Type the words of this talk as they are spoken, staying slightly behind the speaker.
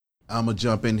I'm going to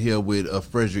jump in here with a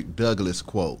Frederick Douglass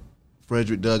quote.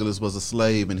 Frederick Douglass was a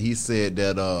slave, and he said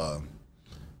that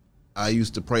I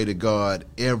used to pray to God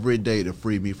every day to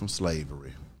free me from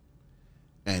slavery.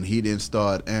 And he didn't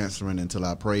start answering until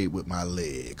I prayed with my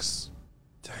legs.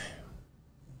 Damn.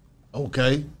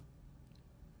 Okay.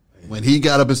 When he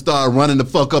got up and started running the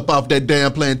fuck up off that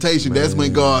damn plantation, that's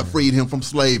when God freed him from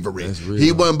slavery.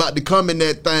 He wasn't about to come in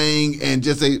that thing and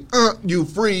just say, you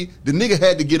free. The nigga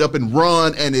had to get up and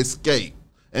run and escape.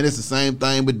 And it's the same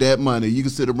thing with that money. You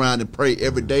can sit around and pray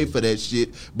every day for that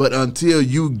shit, but until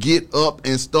you get up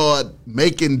and start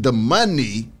making the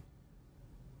money,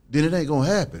 then it ain't gonna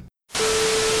happen.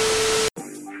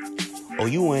 Oh,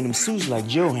 you wearing them suits like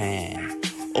Johan.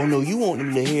 Oh no, you want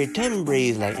them little hair tubbing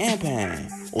braids like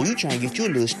Ampan. Oh, you trying to get you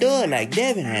a little stud like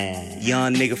Devin had.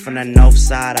 Young nigga from the north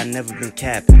side, I never been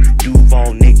capping.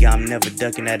 Duval nigga, I'm never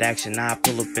ducking that action. I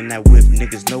pull up in that whip,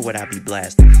 niggas know what I be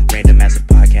blasting. Random ass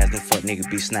podcast, them fuck niggas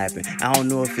be snapping. I don't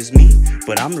know if it's me,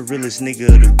 but I'm the realest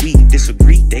nigga of the week.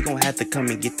 Disagree, they gon' have to come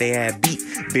and get their ass beat.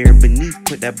 Buried beneath,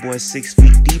 put that boy 6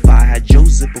 feet deep. I had Joe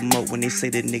zip him up when they say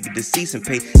that nigga deceased and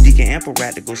pay Deacon Ample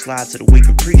Rat to go slide to the wake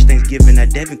and preach. Thanksgiving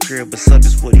at Devin crib, but sub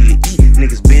is what he eat.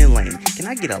 Niggas been lame. Can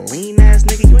I get a lean ass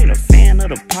nigga? You ain't a fan of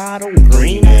the pot or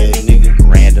green ass nigga?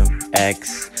 Random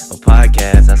X, a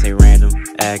podcast. I say random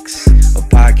X, a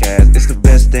podcast. It's the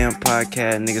best damn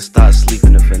podcast. Niggas start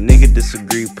sleeping. If a nigga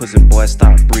disagree, pussy boy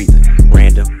stop breathing.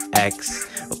 Random X,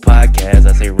 a podcast.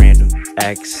 I say random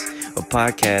X, a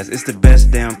podcast. It's the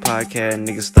best damn podcast.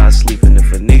 Niggas start sleeping.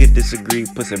 If a nigga disagree,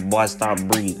 pussy boy stop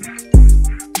breathing.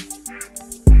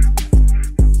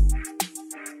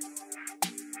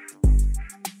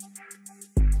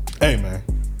 Hey, man.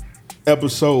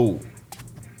 Episode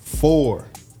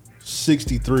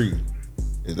 463.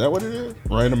 Is that what it is?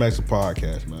 Random Acts of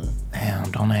Podcast, man. Damn,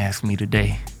 don't ask me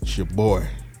today. It's your boy,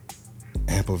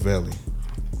 Ampavelli.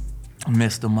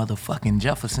 Mr. Motherfucking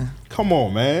Jefferson. Come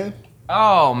on, man.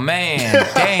 Oh, man.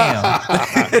 Damn.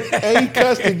 Ain't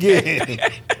cussed again.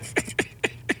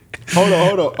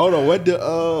 Hold on. What the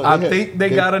I think they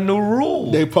got a new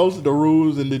rule. They posted the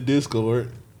rules in the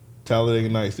Discord. Talladega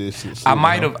Nights, this shit. I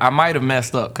might have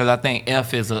messed up because I think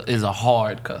F is a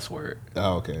hard cuss word.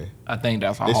 Oh, okay. I think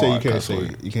that's a they hard say cuss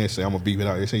word. You can't say I'm gonna beep it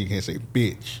out. They say you can't say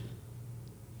bitch.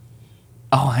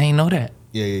 Oh, I ain't know that.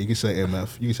 Yeah, you can say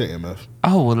MF. You can say MF.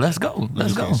 Oh, well, let's go.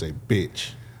 Let's go. You can't say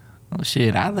bitch. Oh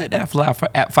shit, I let that fly for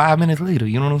at 5 minutes later.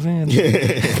 You know what I'm saying?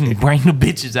 Yeah. Bring the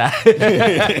bitches out.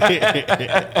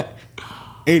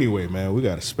 Anyway, man, we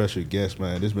got a special guest,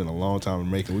 man. This has been a long time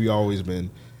in making. We always been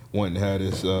wanting to have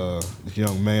this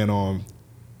young man on.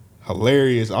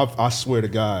 Hilarious. I swear to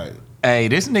God. Hey,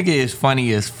 this nigga is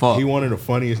funny as fuck. He one of the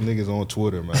funniest niggas on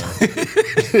Twitter, man.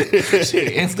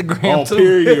 Shit, Instagram on too.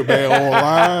 Period, man.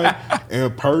 Online,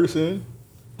 in person.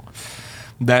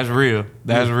 That's real.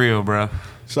 That's real, bro.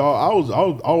 So I was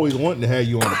always wanting to have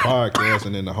you on the podcast,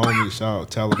 and then the homie shout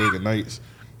out Talladega Nights.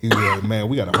 He was like, man,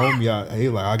 we got a homie out. He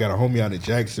like, I got a homie out in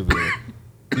Jacksonville.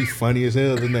 He's funny as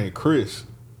hell. His name Chris.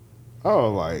 I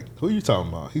was like, who you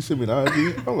talking about? He sent me the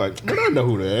IG. I'm like, man, I know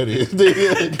who that is.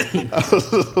 I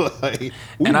was like,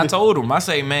 and I told him, I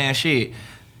say, man, shit,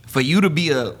 for you to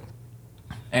be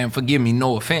and forgive me,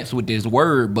 no offense with this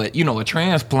word, but you know, a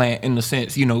transplant in the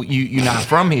sense, you know, you're not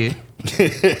from here. I'm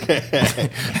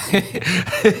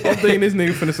thinking this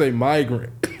nigga finna say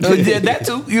migrant. Yeah, that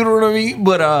too, you know what I mean?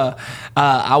 But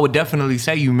I would definitely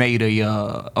say you made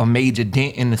a major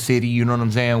dent in the city, you know what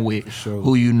I'm saying, with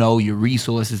who you know, your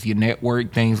resources, your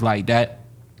network, things like that.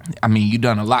 I mean, you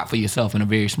done a lot for yourself in a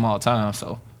very small time,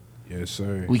 so yes,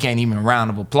 sir. We can't even round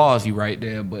of applause you right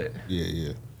there, but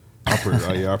yeah. I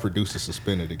produced a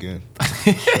suspended again.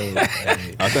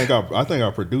 I think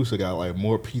our producer got like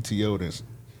more PTO than.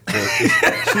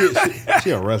 She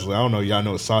a wrestler. I don't know. Y'all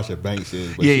know what Sasha Banks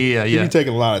is. But she be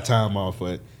taking a lot of time off,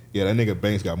 but yeah, that nigga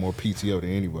Banks got more PTO than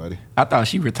anybody. I thought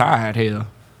she retired. Hell,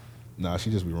 nah,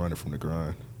 she just be running from the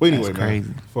grind. But anyway,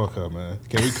 man, fuck her, man.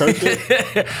 Can we curse it?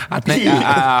 I think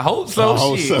I hope so. I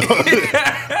hope so.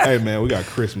 Hey, man, we got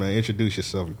Chris, man. Introduce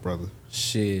yourself, brother.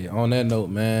 Shit. On that note,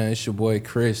 man, it's your boy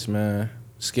Chris, man.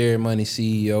 Scary Money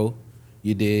CEO.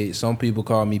 You did. Some people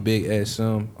call me Big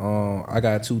SM. I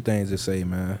got two things to say,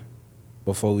 man,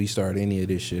 before we start any of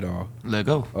this shit off. Let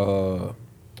go.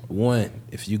 One,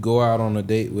 if you go out on a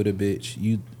date with a bitch,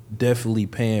 you definitely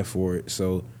paying for it.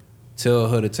 So tell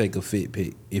her to take a fit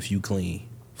pic if you clean.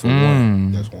 For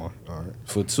one. That's one. All right.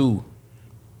 For two,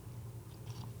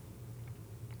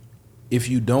 if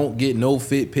you don't get no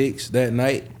fit pics that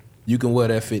night, you can wear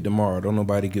that fit tomorrow. Don't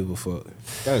nobody give a fuck.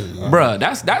 Bruh,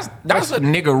 that's a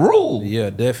nigga rule. Yeah,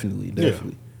 definitely. Yeah.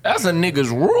 That's a nigga's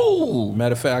rule.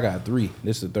 Matter of fact, I got 3.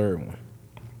 This is the third one.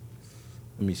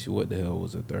 Let me see what the hell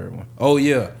was the third one. Oh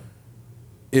yeah,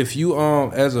 if you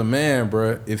as a man,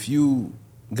 bruh, if you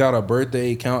got a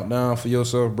birthday countdown for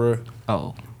yourself, bruh,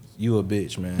 Oh, you a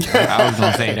bitch, man. I was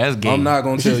gonna say that's gay. I'm not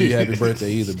gonna tell you happy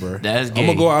birthday either, bruh. That's gay. I'm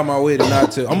gonna go out my way to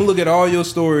not tell. I'm gonna look at all your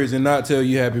stories and not tell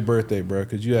you happy birthday, bruh,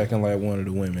 because you acting like one of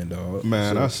the women, dog.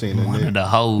 Man, I seen a One of nigga. the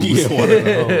hoes. Yeah, one of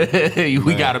the hoes.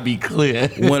 We gotta be clear.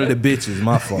 One of the bitches,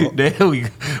 my fault. There we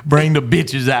bring the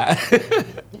bitches out.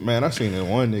 Man, I seen that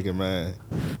one nigga, man,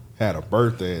 had a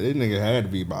birthday. That nigga had to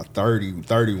be about 30,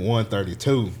 31,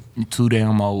 32. Too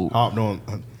damn old. Hopped on.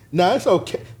 Nah, it's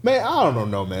okay. Man, I don't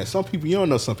know, man. Some people, you don't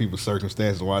know some people's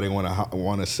circumstances why they want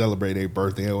to celebrate their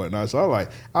birthday and whatnot. So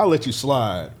I'll let you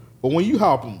slide. But when you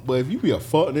but if you be a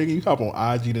fuck nigga, you hop on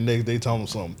IG the next day telling them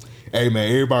something. Hey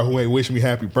man, everybody who ain't wish me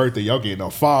happy birthday, y'all getting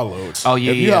unfollowed. Oh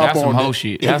yeah, that's some hoe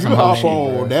shit. That's some hoe shit. If you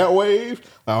hop on that wave,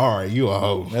 all right, you a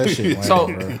hoe. That shit lame, So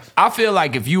bro. I feel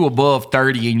like if you above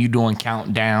 30 and you doing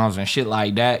countdowns and shit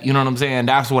like that, you know what I'm saying?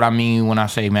 That's what I mean when I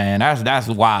say, man, that's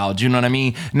wild. You know what I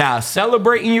mean? Now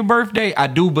celebrating your birthday, I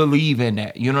do believe in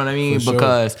that. You know what I mean? For sure.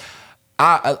 Because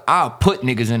I put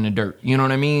niggas in the dirt. You know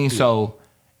what I mean? Yeah. So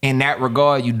in that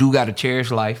regard, you do got to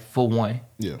cherish life for one.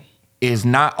 Yeah. It's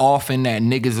not often that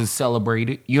niggas is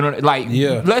celebrated. You know, like,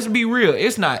 let's be real.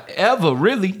 It's not ever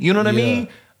really, you know what I mean?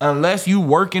 Unless you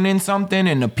working in something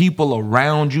and the people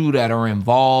around you that are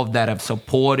involved, that have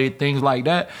supported, things like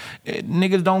that,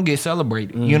 niggas don't get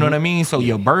celebrated. You know what I mean? So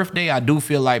your birthday, I do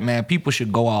feel like, man, people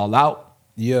should go all out.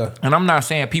 Yeah. And I'm not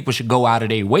saying people should go out of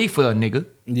their way for a nigga.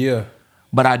 Yeah.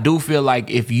 But I do feel like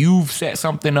if you've set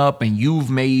something up and you've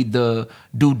made the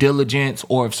due diligence,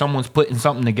 or if someone's putting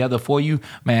something together for you,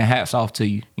 man, hats off to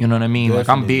you. You know what I mean? Definitely.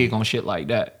 Like, I'm big on shit like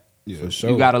that. Yeah, for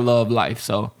sure. You gotta love life.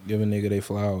 So Give a nigga they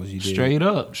flowers. You did.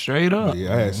 straight up.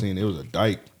 Yeah, I had seen it was a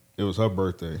dyke. It was her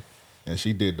birthday. And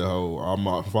she did the whole I'm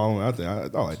following. I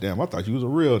thought like, damn, I thought you was a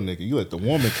real nigga. You let the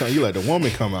woman come. You let the woman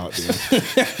come out there.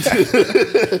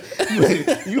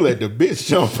 you let the bitch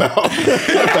jump out.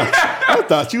 I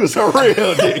thought you was a real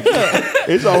nigga.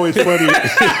 It's always funny.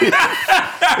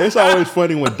 It's always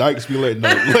funny when dykes be letting the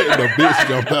bitch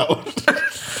jump out.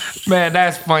 Man,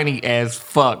 that's funny as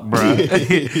fuck, bro.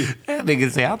 That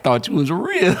nigga say, I thought you was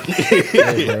real.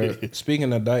 Yeah, bro.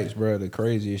 Speaking of dykes, bro, the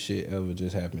craziest shit ever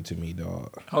just happened to me,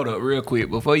 dog. Hold up real quick.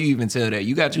 Before you even tell that,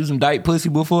 you got you some dyke pussy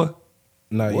before?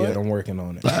 Not yet. I'm working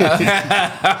on it.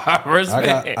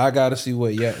 Respect. I got to see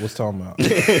what Yet was talking about.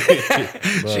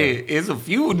 Shit, it's a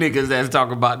few niggas that's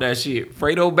talking about that shit.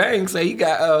 Fredo Bang say he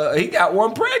got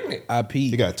one pregnant. I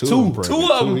peeped. He got two of them pregnant.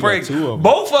 Two of them pregnant.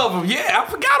 Both of them. Yeah, I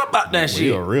forgot about that shit. He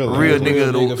a real nigga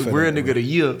of the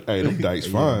year. Hey, them dykes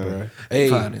fine. Bro. Hey, Hey,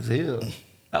 fine as hell.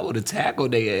 I would have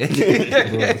tackled their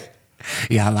ass.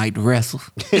 Yeah, I like to wrestle.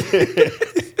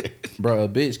 bro, a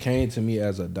bitch came to me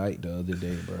as a dyke the other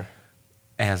day, bro.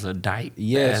 As a dyke.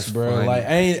 Yes, That's bro. funny. Like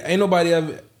ain't no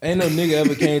nigga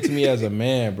ever came to me as a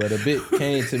man, bro. The bitch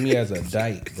came to me as a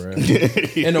dyke, bro.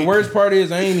 And the worst part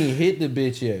is I ain't even hit the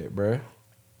bitch yet, bro.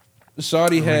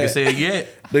 Shawty had Nigga said yet.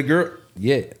 the girl.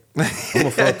 Yeah, I'm a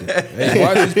fucker. Hey,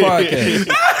 watch this podcast.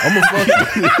 I'm a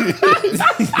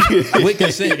fucker with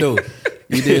consent though.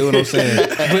 You did what I'm saying.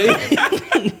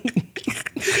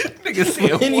 Nigga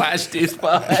said watch this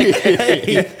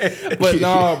podcast. But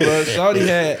nah, bro. Shawty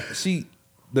had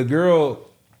the girl,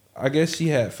 I guess she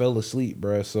had fell asleep,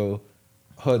 bro. So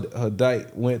her dyke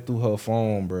went through her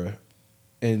phone, bro,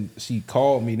 and she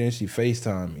called me. Then she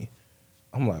FaceTimed me.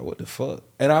 I'm like, what the fuck?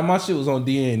 And my shit was on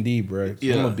D&D, bro.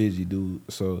 Yeah. I'm a busy dude,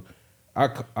 so I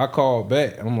called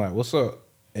back. And I'm like, what's up?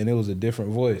 And it was a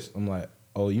different voice. I'm like,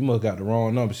 oh, you must got the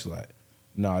wrong number. She's like,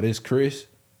 nah, this Chris.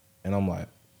 And I'm like,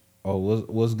 oh,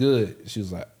 what's good? She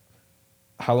was like,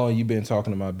 how long you been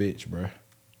talking to my bitch, bro?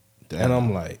 Damn. And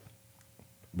I'm like,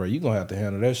 bro, you gonna have to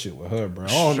handle that shit with her, bro. I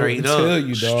don't know what to tell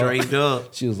you, dog. Straight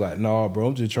up. She was like, nah, bro,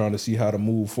 I'm just trying to see how to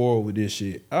move forward with this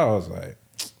shit. I was like,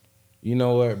 you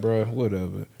know what, bro?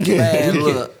 Whatever. Man,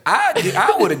 look,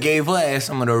 I would have gave her ass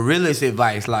some of the realest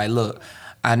advice. Like, look,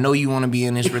 I know you want to be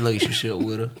in this relationship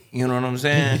with her. You know what I'm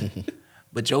saying?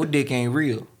 But your dick ain't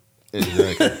real.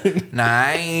 Exactly. Nah,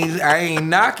 I ain't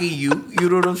knocking you. You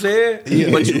know what I'm saying?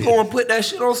 Yeah. But you gonna put that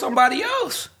shit on somebody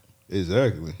else.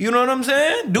 Exactly. You know what I'm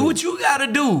saying? Do what you gotta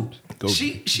do.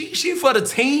 She for the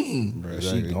team. Bro,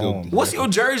 Exactly. she gone. What's your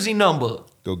jersey number?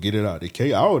 Go get it out.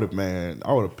 I would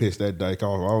have pissed that dyke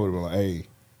off. I would have been like, hey,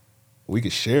 we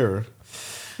could share.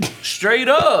 Straight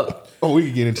up. Oh, we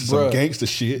could get into some Bruh. gangster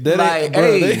shit. That Like, ain't,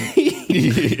 bro,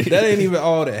 hey. that ain't even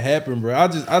all that happened, bro. I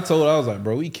told her, I was like,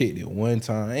 bro, we kicked it one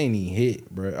time. I ain't even hit,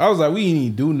 bro. I was like, we ain't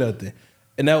even do nothing.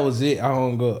 And that was it. I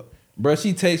hung up. Bro,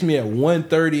 she texts me at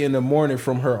 1:30 in the morning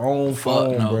from her own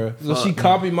phone, no. bro. So Fuck she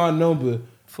copied my number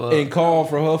Fuck. and called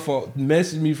for her phone,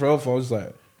 messaged me for her phone. It's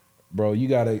like, bro, you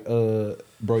gotta,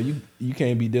 bro, you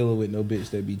can't be dealing with no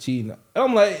bitch that be cheating.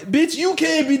 I'm like, bitch, you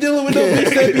can't be dealing with no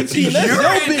bitch that be cheating. That's your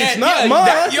bitch, not mine.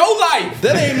 That's your life.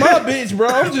 That ain't my bitch, bro.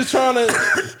 I'm just trying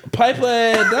to pipe her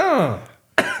ass down.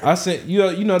 I said, you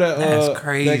know that That's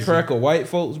crazy. that crack of white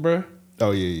folks, bro.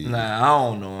 Oh yeah. Nah, I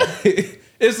don't know.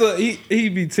 It's he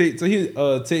be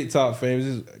TikTok famous.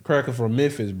 He's a cracker from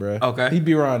Memphis, bro. Okay. He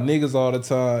be around niggas all the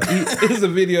time. It's a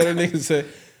video that nigga said,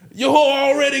 "Your hoe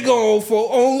already gone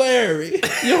on Larry.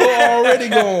 Your hoe already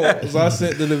gone." So I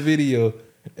sent her the video,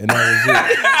 and that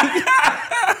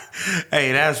was it.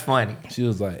 Hey, that's funny. She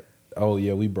was like, "Oh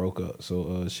yeah, we broke up.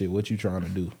 So shit, what you trying to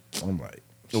do?" I'm like,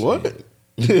 What?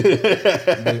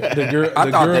 The girl.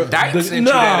 I thought the dyke sent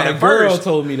you that at the girl first.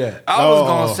 told me that. I was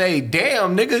gonna say,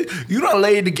 damn, nigga, you done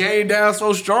laid the game down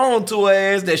so strong to her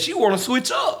ass that she wanna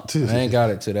switch up. I ain't got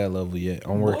it to that level yet.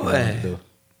 I'm working on it though.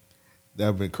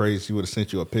 That'd been crazy. She would have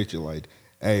sent you a picture like,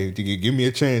 "Hey, give me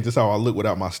a chance. This how I look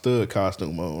without my stud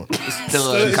costume on."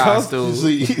 Stud costume.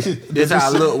 See, This how I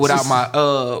look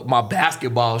without my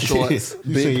basketball shorts.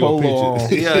 Big polo on.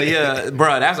 Yeah,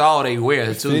 bro, that's all they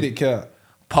wear too. Fitted cap.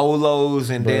 Polos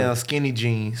and Bruh. damn skinny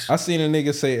jeans. I seen a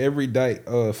nigga say every dyke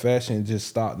fashion just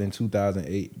stopped in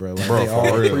 2008, bro. Like Bro, they for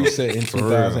all real. preset in For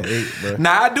 2008, bro.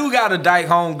 Now I do got a dyke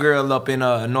homegirl up in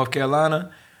North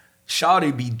Carolina.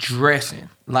 Shawty be dressing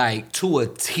like to a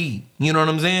T. You know what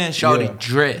I'm saying? Shawty Yeah.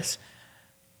 dress.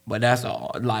 But that's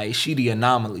all. Like she the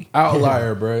anomaly.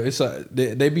 Outlier, bro. It's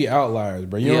they be outliers,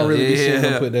 bro. You don't really be seeing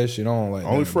them put that shit on like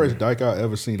Only that, fresh bro. dyke I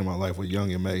ever seen in my life was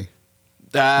Young and May.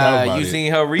 about You it.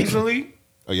 seen her recently?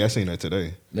 Oh yeah, I seen that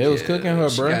today. They was cooking her,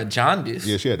 She bro. got jaundice.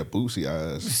 Yeah, she had the boosie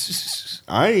eyes.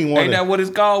 I ain't want Ain't that what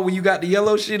it's called when you got the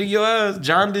yellow shit in your eyes?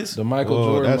 Jaundice? The Michael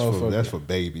Jordan motherfucker. that's for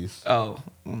babies. Oh,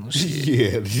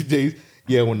 shit.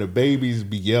 Yeah, when the babies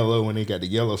be yellow, when they got the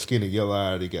yellow skin and yellow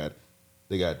eye,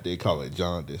 they call it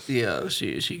jaundice. Yeah,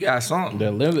 she got something.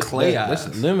 That limit, Clay that's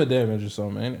eyes. limit damage or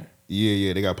something, ain't it?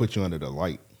 Yeah, they got to put you under the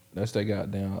light. That's that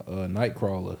goddamn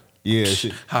Nightcrawler. Yeah,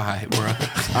 shit. All right, bro.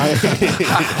 All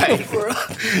right, bro.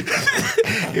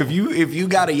 If you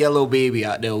got a yellow baby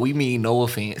out there, we mean no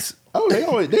offense. Oh, they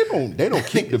don't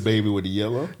keep the baby with the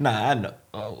yellow. Nah, I know.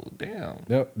 Oh, damn.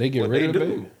 Yep, they get What rid they of the do?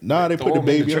 baby. Nah, they Throw put the 'em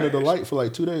in the baby under the trash. light for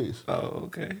like 2 days. Oh,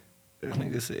 okay. That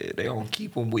nigga said they don't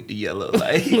keep them with the yellow.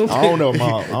 Like I don't know,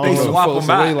 Mom. I they don't know. swap Folks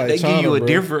them away out. like They give China, you a bro.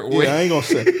 different way. Yeah, I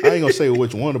ain't gonna say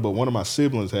which one, but one of my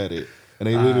siblings had it, and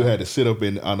they literally had to sit up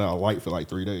on a light for like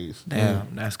 3 days.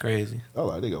 Damn, that's crazy. I was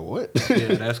like, they go what?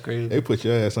 Yeah, that's crazy. They put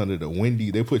your ass under the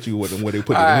Wendy. They put you where they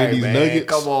put All the right, Wendy's man. nuggets.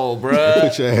 Come on, They bro.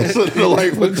 put your ass under the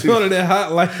light. Put you under that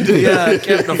hot light. Yeah,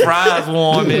 kept the fries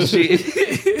warm and shit.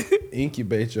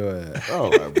 Incubate your ass. Oh,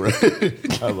 like, bro.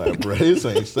 I was like, bro, this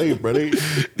ain't safe, bro.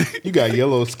 You got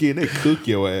yellow skin. They cook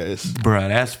your ass. Bruh,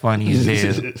 that's funny as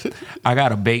hell. I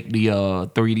gotta bake the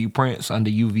 3D prints under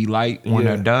UV light when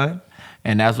Yeah. they're done.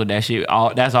 And that's what that shit.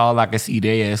 That's all I can see.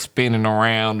 They ass spinning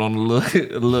around on a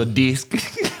little disc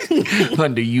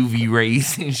under UV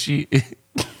rays and shit.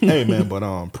 Hey man, but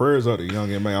prayers are the young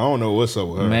and man. I don't know what's up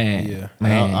with her. Man, Yeah.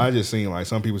 man. I just seen like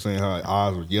some people saying her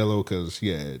eyes were yellow because she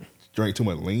had drank too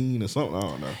much lean or something. I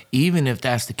don't know. Even if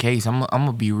that's the case, I'm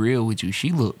gonna be real with you.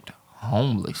 She looked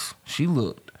homeless. She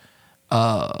looked.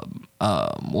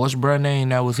 What's bruh name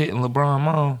that was hitting LeBron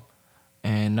mom,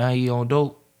 and now he on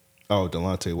dope. Oh,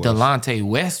 Delonte West. Delonte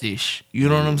Westish. You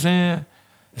know what I'm saying?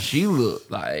 She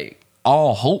looked like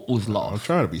all hope was I'm lost.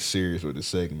 trying to be serious with this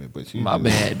segment, but you My just-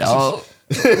 bad, dog.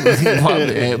 My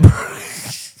bad, bro.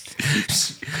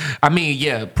 I mean,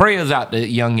 yeah, prayers out to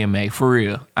young M.A. for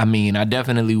real. I mean, I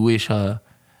definitely wish her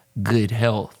good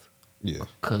health. Yeah,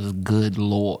 Cause good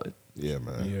Lord. yeah,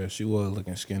 man. Yeah, she was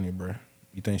looking skinny, bro.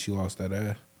 You think she lost that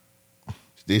ass?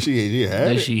 Did she have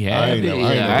Does it? she have it?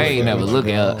 Yeah, I ain't never look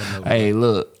at her. Hey,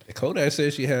 look. Kodak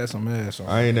said she had some ass on.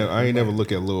 I ain't never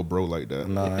look at little bro like that.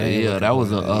 Nah, I ain't Yeah, looking that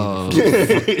was at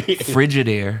a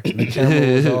Frigidaire. The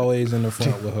camera was always in the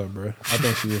front with her, bro. I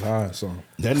think she was high or something.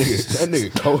 That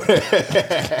nigga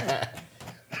Kodak.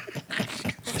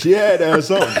 She had that or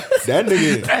something. That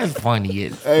nigga. That's funny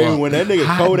as Hey, fuck. when that nigga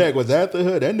How- Kodak was after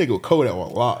her, that nigga Kodak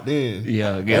was locked in.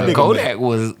 Yeah, That yeah. nigga Kodak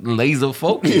was laser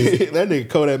focused. that nigga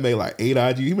Kodak made like 8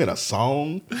 IG. He made a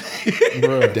song.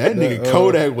 Bruh, That nigga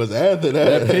Kodak was after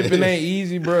that. That pimping ain't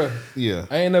easy, bro. Yeah.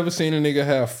 I ain't never seen a nigga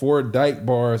have 4 dyke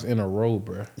bars in a row,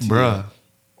 bro. Bruh.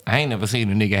 I ain't never seen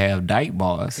a nigga have dyke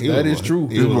bars. He That was is true.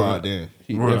 He was Bruh. locked in.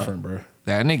 He Bruh. different, bro.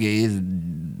 That nigga is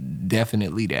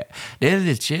definitely that. There's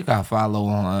this chick I follow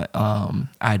on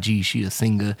IG. She a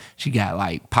singer. She got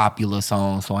like popular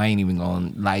songs, so I ain't even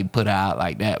gonna like put her out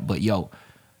like that. But yo,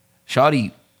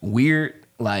 shawty weird,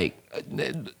 like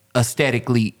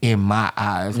aesthetically in my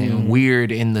eyes, and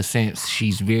weird in the sense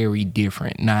she's very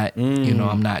different. Not you know,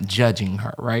 I'm not judging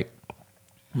her, right?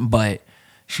 But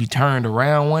she turned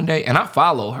around one day, and I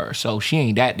follow her, so she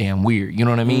ain't that damn weird. You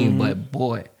know what I mean? But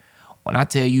boy, when I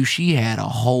tell you she had a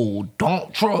whole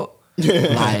dump truck,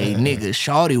 like nigga,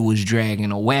 shawty was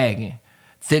dragging a wagon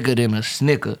thicker than a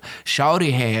Snicker.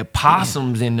 Shawty had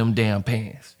possums in them damn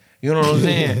pants. You know what I'm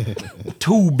saying?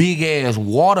 2 big ass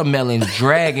watermelons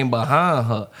dragging behind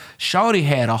her. Shawty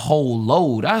had a whole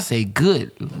load. I say,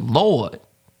 good Lord.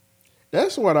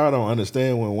 That's what I don't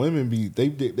understand when women be they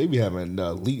be having the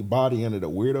elite body under the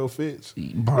weirdo fits.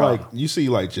 Bruh. Like you see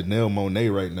like Janelle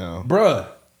Monáe right now. Bruh.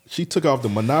 She took off the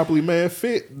Monopoly Man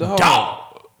fit. Dog.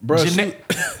 Bruh,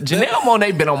 Janelle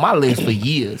Monáe been on my list for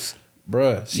years.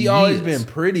 Bruh, she always been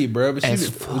pretty, bruh, but she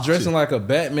was dressing like a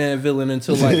Batman villain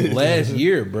until like last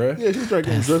year, bruh. Yeah, she's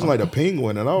dressing like a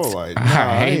penguin, and I was like,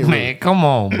 nah, Hey man, come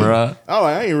on, bruh.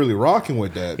 I ain't really rocking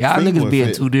with that. Y'all penguin niggas being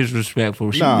fit. too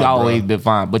disrespectful. She Nah, always bruh. been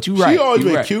fine, but you right. She always you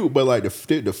been right. cute, but like the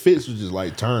fits was just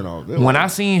like turn off. When I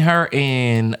seen her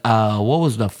in what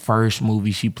was the first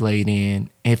movie she played in?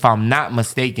 If I'm not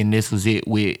mistaken, this was it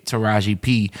with Taraji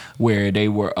P, where they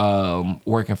were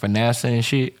working for NASA and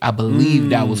shit. I believe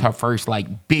that was her first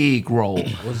like big role.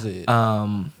 Was it?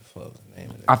 I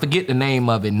forget the name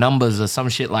of it, Numbers or some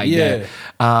shit like that.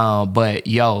 But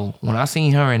yo, when I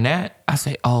seen her in that, I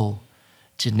say, oh,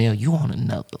 Janelle, you on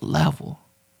another level.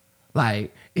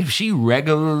 Like if she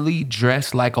regularly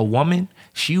dressed like a woman,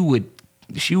 she would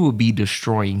be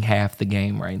destroying half the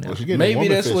game right now. Well, maybe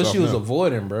that's what she was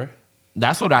avoiding, bruh.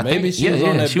 That's what I think. Maybe she was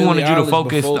on that She Billie wanted you to Eilish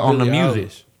focus before on the Billie music.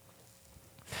 Eilish.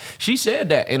 She said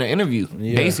that in an interview,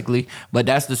 basically. But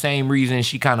that's the same reason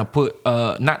she kind of put,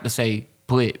 not to say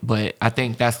put, but I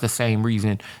think that's the same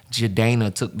reason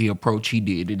Jadena took the approach he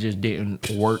did. It just didn't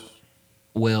work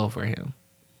well for him.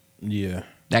 Yeah.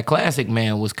 That Classic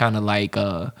Man was kind of like,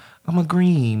 I'm a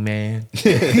green man.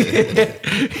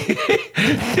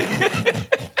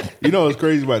 You know what's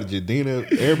crazy about Jadena?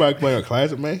 Everybody playing a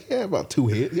Classic Man. He had about 2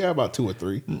 hits. He had about 2 or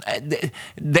 3.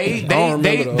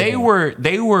 They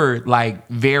were like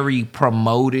very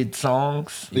promoted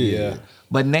songs. Yeah.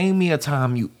 But name me a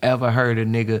time you ever heard a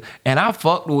nigga, and I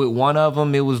fucked with one of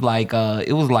them. It was like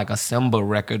a Simba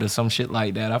record or some shit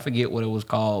like that. I forget what it was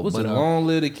called. Was it Long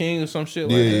Live the King or some shit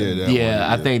like that?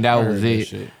 Yeah, I think that was it.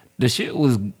 Shit. The shit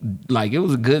was like, it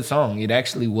was a good song. It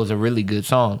actually was a really good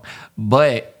song,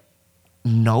 but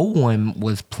no one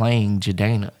was playing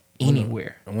Jadena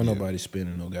anywhere. I want nobody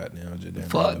spinning no goddamn Jadena.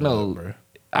 Fuck no. Bro.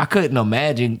 I couldn't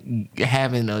imagine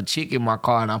having a chick in my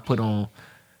car and I put on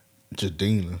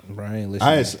Jadena. Bro, I ain't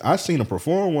listening. I seen her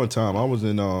perform one time. I was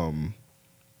in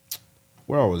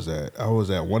where I was at. I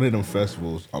was at one of them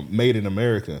festivals, Made in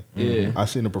America. Yeah. I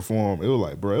seen her perform. It was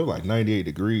like 98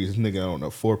 degrees. This nigga on a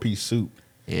 4-piece suit.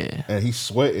 Yeah. And he's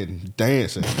sweating,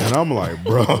 dancing. And I'm like,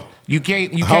 bro. You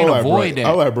can't like, avoid bro, that.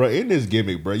 I'm like, bro, in this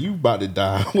gimmick, bro, you about to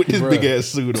die with this big ass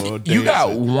suit on. You got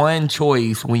dancing. one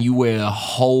choice when you wear a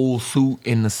whole suit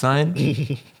in the sun.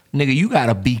 Nigga, you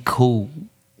gotta be cool.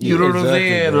 You know what I'm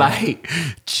saying? Bro. Like,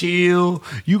 chill.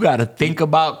 You gotta think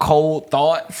about cold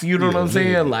thoughts. You know what I'm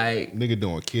saying? Like, Nigga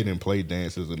doing kid and play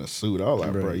dances in a suit. I was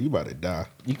like, bro, you about to die.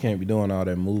 You can't be doing all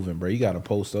that moving, bro. You got to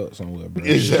post up somewhere, bro.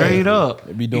 straight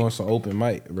up. Be doing some open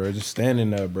mic, bro. Just standing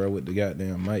there, bro, with the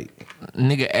goddamn mic.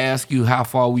 Nigga ask you how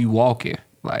far we walking.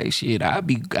 Like, shit, I'd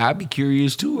be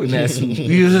curious too in that suit.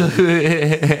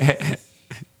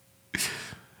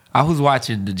 I was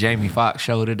watching the Jamie Foxx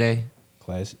show today.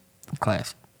 Classic.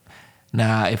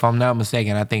 Now, if I'm not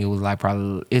mistaken, I think it was like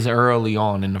probably, it's early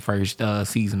on in the first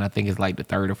season. I think it's like the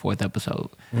 3rd or 4th episode.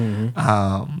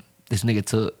 This nigga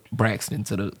took Braxton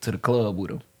to the club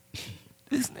with him.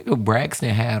 This nigga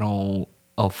Braxton had on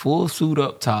a full suit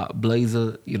up top,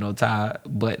 blazer, tie,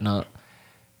 button up,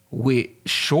 with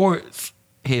shorts.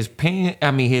 His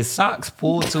socks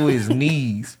pulled to his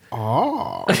knees.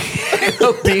 Oh.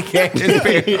 A big ass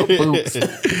pair of boots.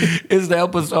 It's the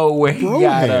episode where he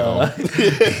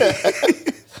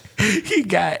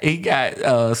got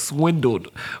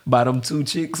swindled by them 2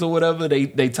 chicks or whatever.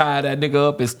 They tied that nigga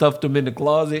up and stuffed him in the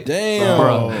closet. Damn.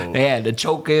 Bro, they had the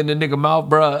choker in the nigga mouth,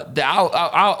 bro.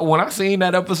 When I seen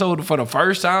that episode for the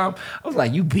first time, I was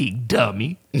like, you big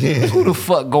dummy. Who the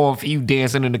fuck going for you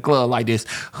dancing in the club like this?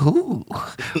 Who?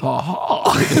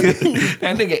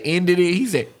 That nigga ended it. He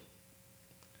said,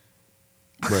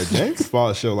 Bro, James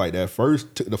Foxx show like that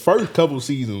the first couple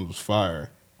seasons was fire.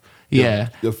 Yeah.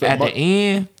 At the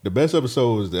end, the best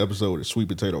episode was the episode of sweet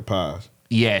potato pies.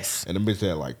 yes, And the bitch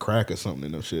had like crack or something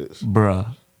in them shits.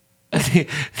 bruh.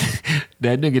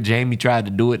 That nigga Jamie tried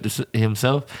to do it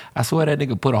himself. I swear that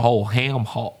nigga put a whole ham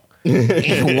hock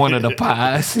in one of the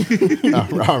pies.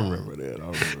 I remember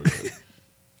that.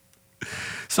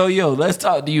 So, yo, let's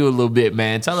talk to you a little bit,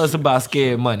 man. Tell us about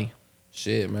Scared Money.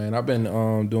 Shit, man. I've been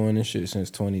doing this shit since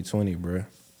 2020, bruh.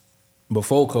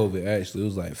 Before COVID, actually. It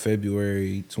was like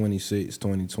February 26,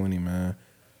 2020, man.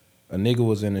 A nigga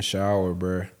was in the shower,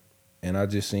 bruh. And I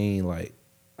just seen, like,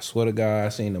 I swear to God, I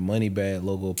seen the Money Bag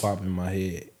logo pop in my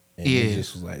head. And it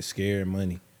just was like Scared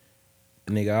Money.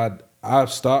 Nigga, I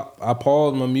stopped. I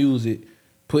paused my music,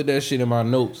 put that shit in my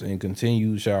notes, and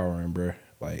continued showering, bruh.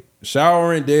 Like,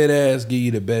 showering dead ass give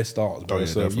you the best thoughts, bro. Oh, yeah,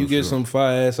 so if you get some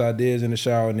fire ass ideas in the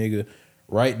shower, nigga,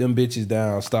 write them bitches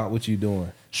down. Stop what you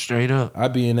doing. Straight up. I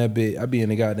be in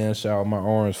the goddamn shower, my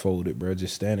arms folded, bro,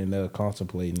 just standing there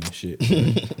contemplating and shit.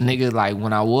 Nigga, like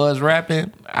when I was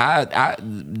rapping, I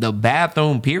the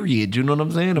bathroom period, you know what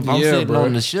I'm saying? If I'm sitting bro.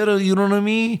 on the shitter, you know what I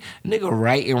mean? Nigga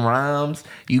writing rhymes.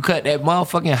 You cut that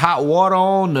motherfucking hot water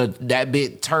on, that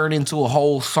bit turn into a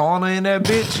whole sauna in that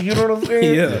bitch, you know what I'm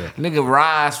saying? Yeah. Nigga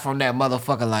rise from that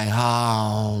motherfucker like,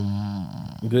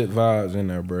 Good vibes in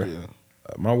there, bro. Yeah.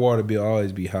 My water bill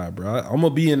always be high, bro. I'm gonna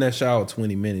be in that shower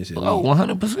 20 minutes at oh,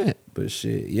 least. 100%. But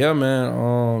shit, yeah,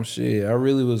 man. Shit, I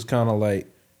really was kind of like,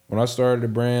 when I started the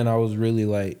brand, I was really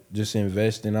like just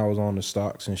investing. I was on the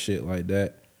stocks and shit like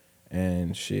that.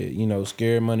 And shit, you know,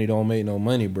 scared money don't make no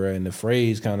money, bro. And the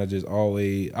phrase kind of just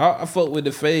always, I fuck with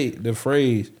the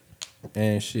phrase,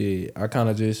 and shit, I kind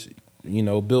of just, you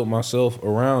know, built myself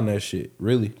around that shit.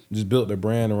 Really, just built the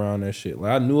brand around that shit.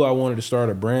 Like, I knew I wanted to start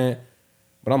a brand.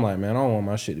 But I'm like, man, I don't want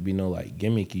my shit to be no like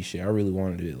gimmicky shit. I really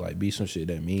wanted it to like be some shit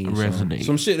that means Resonate.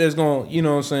 some shit that's gonna, you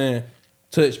know what I'm saying,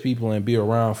 touch people and be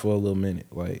around for a little minute.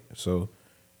 Like, so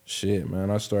shit, man,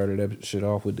 I started that shit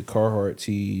off with the Carhartt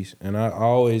tees, and I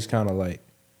always kind of like,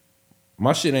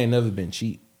 my shit ain't never been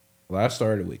cheap. Like, I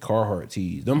started with Carhartt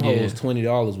tees. Them hoes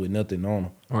 $20 with nothing on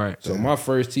them. Right. So my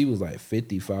first tee was like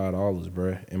 $55,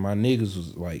 bruh. And my niggas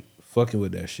was like fucking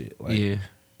with that shit. Like, Yeah.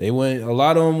 they went, a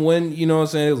lot of them went, you know what I'm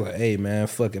saying? It was like, hey, man,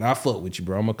 fuck it. I fuck with you,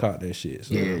 bro. I'm going to cop that shit.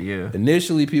 So Yeah.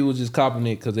 initially, people just copping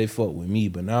it because they fuck with me.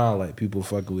 But now, like, people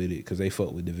fucking with it because they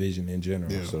fuck with Division in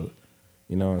general. Yeah. So,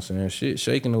 you know what I'm saying? Shit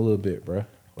shaking a little bit, bro.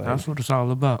 Like, That's what it's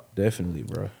all about. definitely,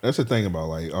 bro. That's the thing about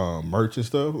like merch and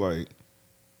stuff. Like,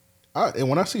 and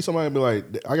when I see somebody be like,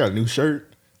 I got a new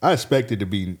shirt, I expect it to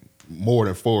be more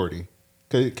than 40.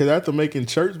 Cause after making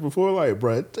shirts before, like,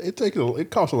 bro,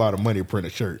 it costs a lot of money to print a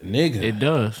shirt. Nigga. It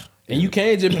does. And you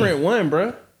can't just print one,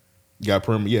 bro. Got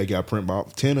print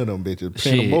about 10 of them bitches, 10 or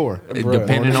Shit. more. Bruh.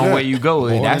 Depending on where you go,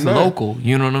 More that's than that. local.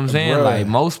 You know what I'm saying? Bruh. Like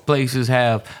most places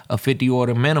have a 50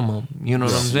 order minimum. You know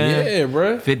what I'm saying? Yeah,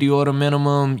 bro. 50 order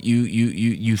minimum.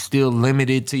 You still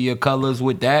limited to your colors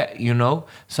with that. You know.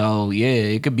 So yeah,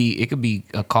 it could be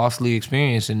a costly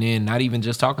experience, and then not even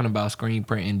just talking about screen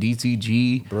printing,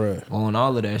 DTG, Bruh. on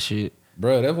all of that shit.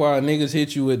 Bro, that's why niggas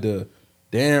hit you with the,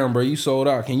 damn, bro, you sold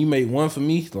out. Can you make one for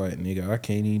me? Like, nigga, I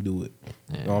can't even do it.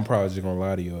 Yeah. No, I'm probably just gonna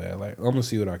lie to your ass. Like, I'm gonna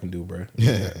see what I can do, bro.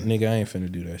 Yeah. Nigga, I ain't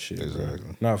finna do that shit. Exactly.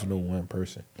 Bro. Not for no one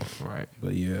person. Right.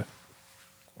 But yeah,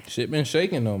 shit been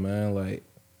shaking though, man. Like,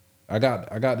 I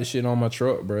got the shit on my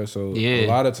truck, bro. So Yeah. a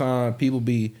lot of time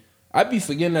I be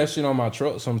forgetting that shit on my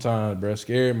truck sometimes, bro.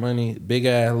 Scared money, big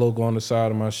ass logo on the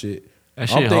side of my shit. That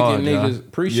shit I'm thinking hard, niggas y'all.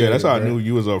 appreciate Yeah, that's it, how I bro. knew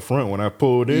you was up front when I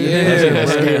pulled in. Yeah, I seen that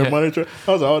bro. scared money truck.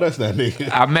 I was like, oh, that's that nigga.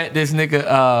 I met this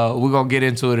nigga. We're gonna get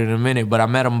into it in a minute, but I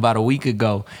met him about a week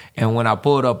ago, and when I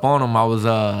pulled up on him, I was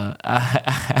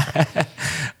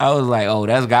I was like, oh,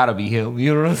 that's gotta be him.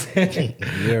 You know what I'm saying?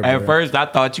 Yeah, At bro. first, I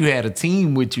thought you had a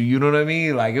team with you. You know what I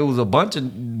mean? Like it was a bunch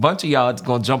of y'all that's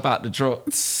gonna jump out the truck.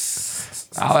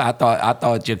 I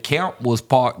thought your camp was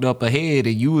parked up ahead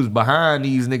and you was behind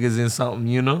these niggas in something.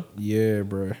 You know? Yeah,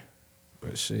 bro.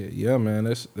 But shit, yeah, man,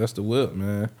 that's the whip,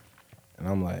 man. And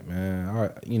I'm like, man, I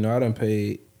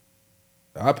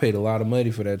paid a lot of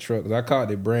money for that truck because I caught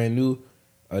it brand new.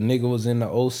 A nigga was in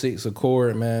the 06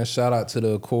 Accord, man. Shout out to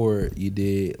the Accord, you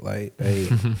did. Like, hey,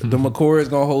 them Accords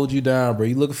gonna hold you down, bro.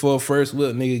 You looking for a first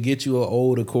whip, nigga, get you an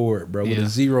old Accord, bro, with Yeah. a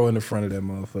 0 in the front of that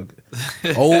motherfucker.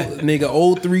 Old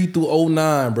nigga, 03 through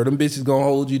 09, bro. Them bitches gonna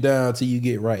hold you down till you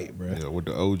get right, bro. Yeah, with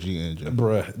the OG engine.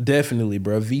 Bruh, definitely,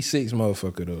 bro. V6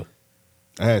 motherfucker, though.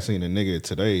 I had seen a nigga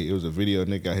today. It was a video.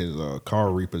 Nigga got his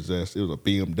car repossessed. It was a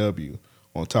BMW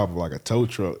on top of like a tow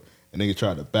truck. And nigga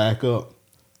tried to back up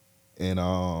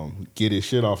and get his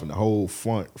shit off, and the whole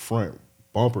front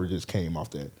bumper just came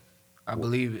off that. I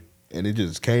believe it. And it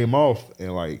just came off,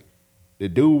 and like the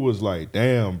dude was like,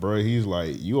 damn, bro. He's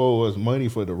like, you owe us money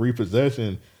for the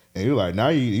repossession. And you're like, now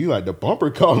you like the bumper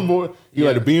cost more. You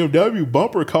like the BMW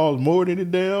bumper costs more than the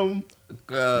damn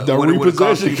the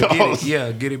repossession cost.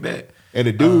 Get it back. And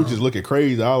the dude just looking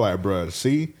crazy. I was like, bro,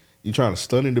 see, you trying to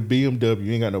stun in the BMW.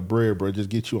 You ain't got no bread, bro. Just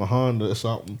get you a Honda or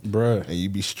something, bro, and you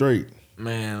be straight.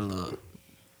 Man, look,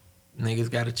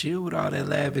 niggas got to chill with all that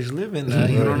lavish living now.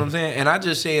 You know what I'm saying? And I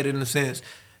just say it in the sense,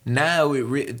 now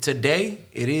today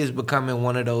it is becoming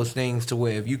one of those things to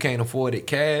where if you can't afford it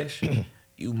cash,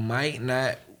 you might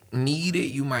not need it,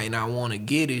 you might not want to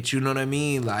get it. You know what I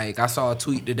mean? Like, I saw a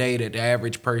tweet today that the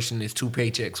average person is 2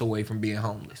 paychecks away from being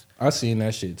homeless. I seen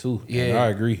that shit too. Yeah, I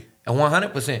agree. And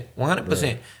 100%.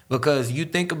 Right. Because you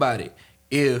think about it,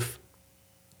 if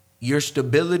your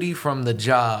stability from the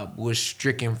job was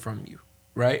stricken from you,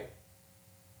 right?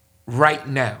 Right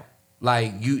now,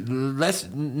 like let's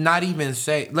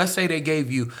say they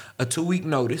gave you a 2-week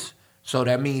notice. So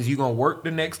that means you're going to work the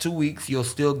next 2 weeks. You'll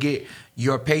still get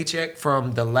your paycheck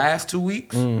from the last 2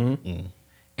 weeks. Mm-hmm.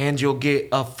 And you'll get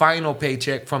a final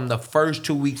paycheck from the first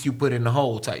 2 weeks you put in the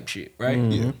hole type shit, right?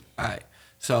 Mm-hmm. Yeah. All right.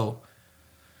 So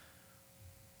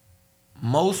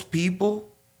most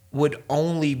people would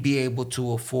only be able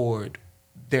to afford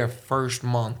their first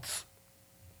month's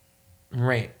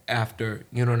rent after,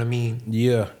 you know what I mean?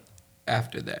 Yeah.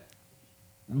 After that.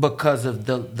 Because of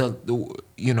the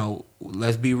you know,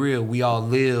 let's be real, we all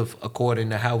live according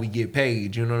to how we get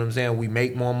paid. You know what I'm saying? We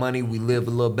make more money, we live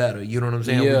a little better. You know what I'm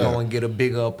saying? Yeah. We go and get a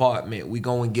bigger apartment. We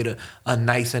go and get a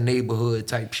nicer neighborhood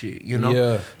type shit, you know?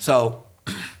 Yeah. So,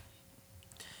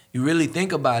 you really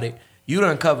think about it, you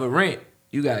done cover rent.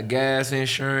 You got gas,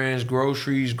 insurance,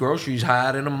 groceries. Groceries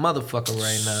higher than a motherfucker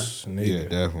right now. Yeah,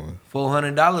 definitely.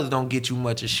 $400 don't get you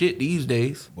much of shit these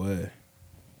days. Boy.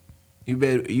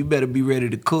 You better be ready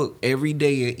to cook every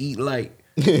day and eat light.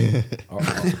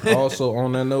 Also,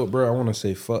 on that note, bro, I want to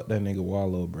say fuck that nigga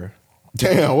Wallow, bro.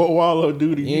 Damn, what Wallow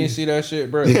do to you? You ain't see that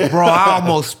shit, bro? Bro, I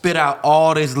almost spit out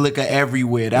all this liquor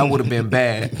everywhere. That would have been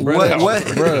bad. What?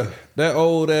 Bro, that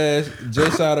old ass,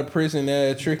 just out of prison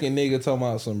ass tricking nigga talking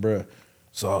about some, bro.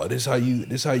 So this how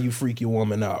you freak your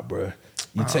woman out, bro.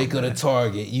 You take her to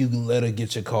Target, you let her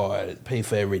get your card, pay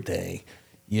for everything.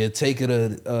 You take her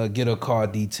to get her car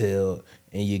detailed,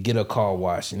 and you get her car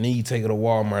washed, and then you take her to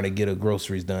Walmart and get her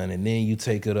groceries done, and then you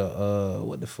take her to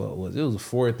what the fuck was it? It was a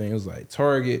 4 thing. It was like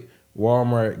Target,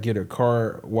 Walmart, get her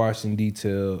car washed and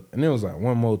detailed, and there was like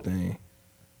one more thing.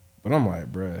 But I'm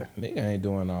like, bruh, nigga ain't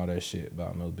doing all that shit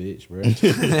about no bitch, bruh.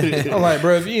 I'm like,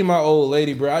 bruh, if you ain't my old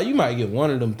lady, bruh, you might get one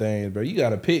of them things, bruh. You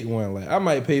gotta pick one. Like, I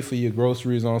might pay for your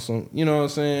groceries on some, you know what I'm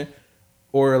saying?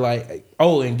 Or like,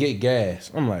 and get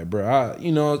gas. I'm like, bruh,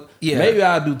 maybe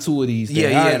I'll do 2 of these things.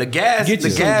 Yeah, the gas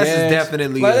is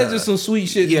definitely like, that's just some sweet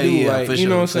shit to do. Like, you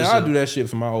know what I'm saying? I'll do that shit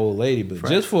for my old lady, but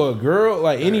just for a girl,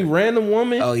 like any random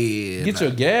woman, get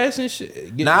your gas and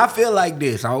shit. Now I feel like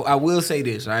this. I will say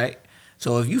this, right?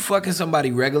 So if you fucking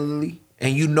somebody regularly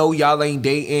and you know y'all ain't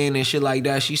dating and shit like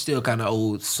that, she still kind of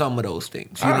owed some of those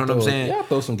things. You know what I'm saying? Yeah, I'll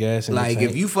throw some gas in the tank. Like,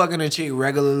 if you fucking a chick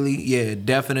regularly, yeah,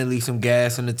 definitely some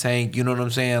gas in the tank. You know what I'm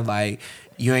saying? Like,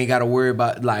 you ain't got to worry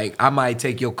about, like, I might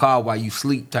take your car while you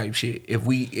sleep type shit. If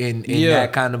we in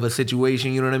that kind of a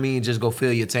situation, you know what I mean? Just go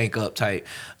fill your tank up type.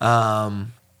 Now,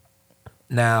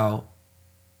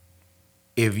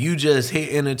 if you just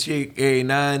hitting a chick every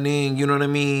now and then, you know what I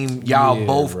mean? Y'all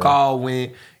both call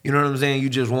when, you know what I'm saying, you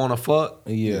just want to fuck.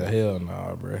 Yeah, hell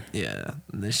nah, bro. Yeah,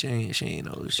 she ain't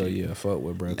no shit. So yeah, fuck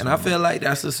with bro. And I feel like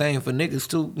that's the same for niggas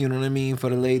too. You know what I mean? For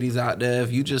the ladies out there,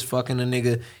 if you just fucking a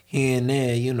nigga here and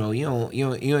there, you know,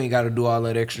 you ain't got to do all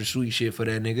that extra sweet shit for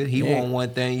that nigga. He want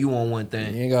one thing, you want one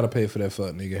thing. You ain't got to pay for that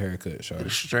fuck nigga haircut,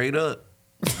 shawty. Straight up.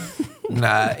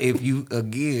 Nah, if you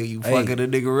fucking a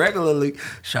nigga regularly,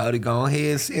 shawty go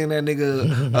ahead and send that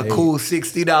nigga a cool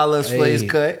 $60 for his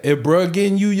cut. If bruh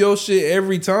getting you your shit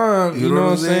every time, you know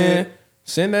what I'm saying?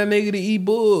 Send that nigga to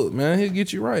E-Bug, man. He'll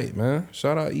get you right, man.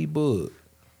 Shout out E-Bug.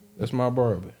 That's my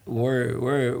barber. Word.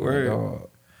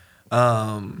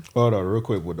 Hold on, real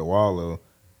quick with the Wallow.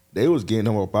 They was getting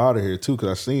him up out of here too, cause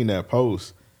I seen that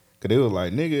post. Cause they was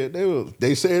like, nigga,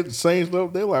 they said the same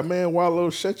stuff. They were like, man,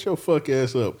 Wallow, shut your fuck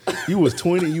ass up. You was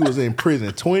 20, you was in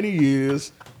prison 20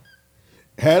 years,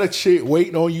 had a chick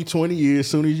waiting on you 20 years.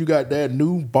 Soon as you got that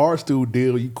new Barstool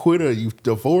deal, you quit her, you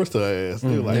divorced her ass.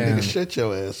 They were like, nigga, shut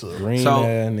your ass up. Green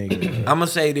ass nigga. I'm gonna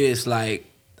say this,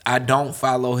 like, I don't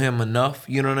follow him enough,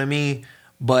 you know what I mean?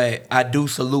 But I do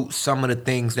salute some of the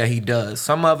things that he does.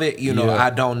 Some of it, you know,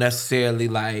 I don't necessarily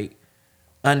like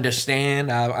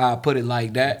understand. I'll put it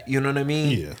like that. You know what I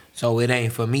mean? Yeah. So it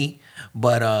ain't for me.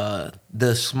 But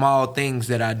the small things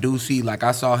that I do see, like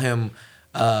I saw him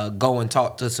go and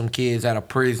talk to some kids out of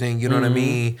prison. You know what I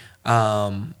mean?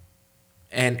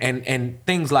 And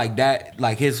things like that,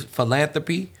 like his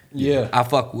philanthropy. Yeah. I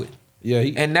fuck with. Yeah,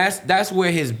 And that's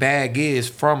where his bag is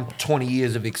from 20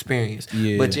 years of experience.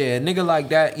 Yeah. But yeah, a nigga like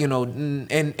that, you know,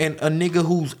 and a nigga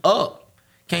who's up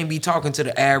can't be talking to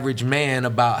the average man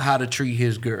about how to treat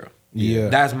his girl. Yeah.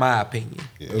 That's my opinion.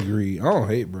 Agreed. I don't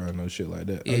hate bro no shit like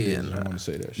that. I want to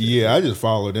say that shit. Yeah, I just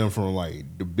follow them from like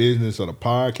the business of the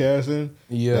podcasting.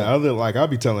 Yeah. And other like I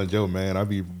be telling Joe, man, I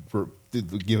be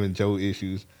giving Joe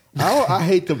issues. I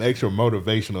hate them extra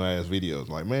motivational ass videos.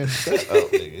 Like, man, shut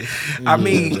up, nigga. I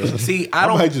mean, see, I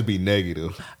might just be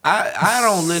negative. I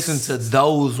don't listen to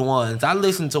those ones. I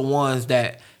listen to ones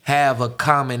that have a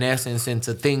common essence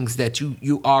into things that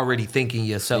you already thinking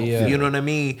yourself. Yeah. You know what I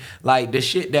mean? Like the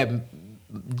shit that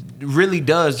really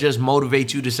does just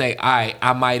motivate you to say, all right,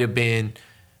 I might have been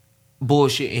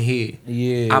bullshitting here.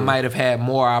 Yeah. I might have had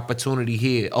more opportunity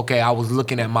here. Okay, I was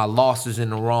looking at my losses in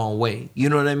the wrong way. You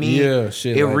know what I mean? Yeah,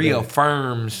 shit It like that.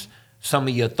 reaffirms some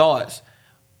of your thoughts.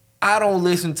 I don't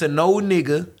listen to no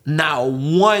nigga, not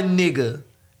one nigga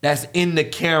that's in the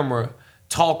camera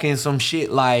talking some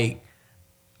shit like,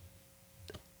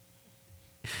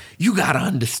 you gotta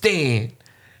understand,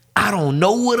 I don't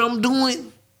know what I'm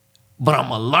doing, but I'm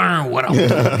gonna learn what I'm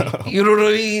doing. You know what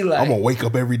I mean? Like, I'm gonna wake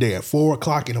up every day at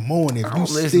 4:00 in the morning. If I you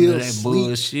don't listen still to that sleep,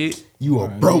 bullshit. you a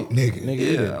broke nigga.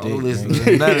 Yeah, I don't listen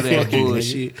to none of that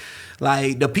bullshit.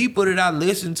 Like the people that I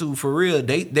listen to for real,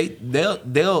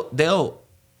 they'll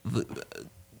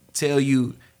tell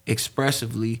you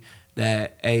expressively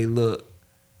that, hey, look,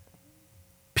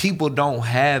 people don't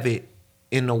have it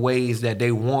in the ways that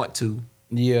they want to.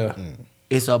 Yeah.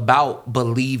 It's about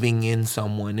believing in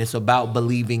someone. It's about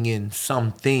believing in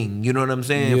something. You know what I'm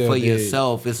saying? Yeah, For yeah.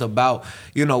 yourself. It's about,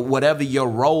 you know, whatever your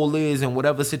role is in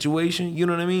whatever situation. You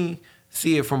know what I mean?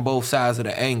 See it from both sides of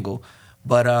the angle.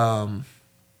 But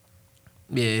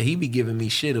yeah, he be giving me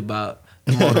shit about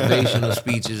the motivational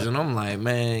speeches, and I'm like,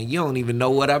 man, you don't even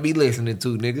know what I be listening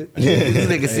to, nigga. This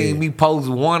nigga seen me post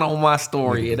one on my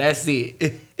story, and that's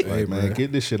it. Like, man,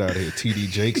 get this shit out of here, TD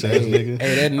Jakes ass nigga.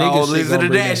 Hey, that Oh, nigga shit listen gonna to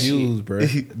bring that the views, bro.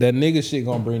 That nigga shit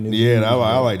gonna bring the views. Yeah, I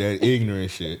bro. like that ignorant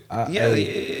shit. Yeah.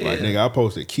 Like, nigga,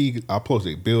 I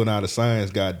posted Bill Nye the Science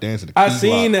Guy dancing the I key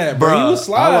seen block. that, bro. Bruh. He was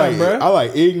sliding, I bro.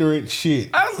 like ignorant shit.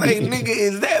 I was like, nigga,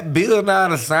 is that Bill Nye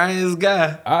the Science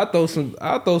Guy? I throw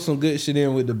some good shit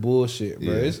in with the bullshit, bro.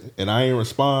 Yeah. It's- And I ain't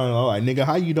respond. I'm like, nigga,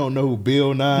 how you don't know who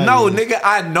Bill Nye No, is? nigga,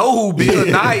 I know who Bill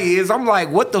Nye is. I'm like,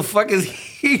 what the fuck is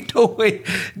he doing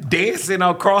dancing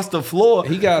across the floor?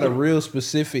 He got a real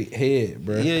specific head,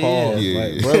 bro. Yeah, Pause. yeah.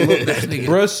 Like, Yeah. bro, look, That nigga.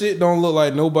 bro, shit don't look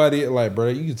like nobody. Like, bro,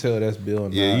 you can tell that's Bill.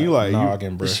 Yeah, you like-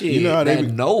 noggin, bro. Shit, You know how they that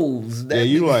be- nose. That Yeah,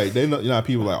 you nigga- like they know, you know how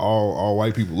people like all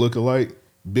white people look alike.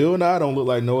 Bill Nye don't look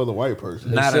like no other white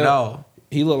person. Not at Except- all.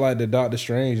 He look like the Doctor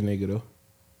Strange nigga though.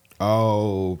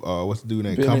 What's the dude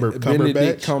named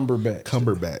Benedict Cumberbatch?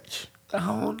 Cumberbatch.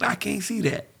 I can't see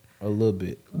that. A little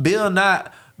bit. Bill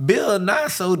Nye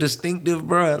so distinctive,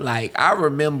 bro. Like, I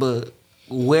remember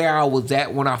where I was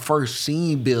at when I first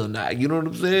seen Bill Nye. You know what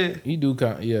I'm saying? He do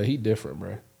kind. Yeah, he different,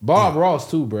 bro. Bob Ross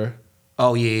too, bro.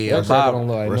 Oh, yeah. That cracker don't Bob,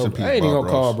 look like Rest in nobody. peace, I ain't even Bob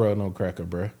gonna call Ross. bro no cracker,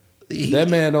 bro. he, That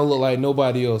man don't look like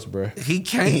nobody else, bro. he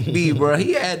can't be, bro.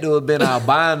 He had to have been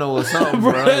albino or something,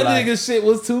 Bro, bro. that Like, nigga shit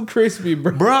was too crispy,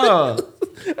 bro. bro.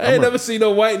 I ain't never seen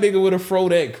no white nigga with a fro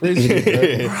that crispy,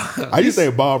 bro. I used to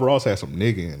think Bob Ross had some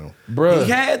nigga in him. Bro,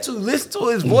 He had to listen to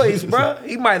his voice, bro.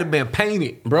 He might have been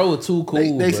painted. bro was too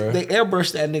cool, They bro.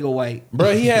 airbrushed that nigga white.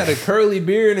 Bro, he had a curly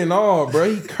beard and all,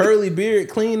 bro. He curly beard,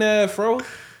 clean ass fro.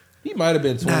 He might have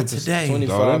been 20%, Not today. 25%.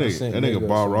 Dog, that nigga or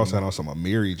Bob Ross something. had on some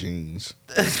Amiri jeans.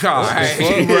 All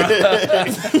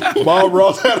right, bro. Bob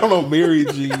Ross had on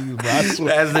Amiri jeans, bro. I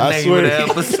swear, That's the I name swear, of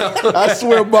the episode. I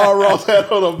swear Bob Ross had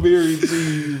on Amiri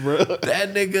jeans, bro.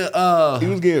 That nigga, He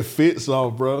was getting fits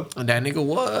off, bro. that nigga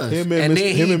was. Him and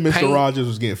Mr. paint- Rogers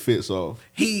was getting fits off.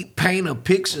 He paint a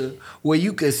picture where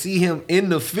you could see him in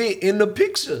the fit in the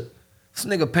picture. This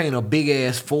nigga paint a big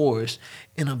ass forest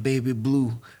in a baby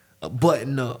blue, a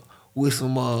button up with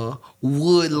some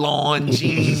wood lawn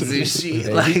jeans and shit.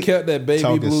 Hey, Like, he kept that baby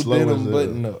Talking blue slow as denim hell.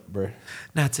 button up, bro.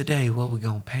 now today, what we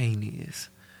gonna paint is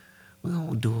we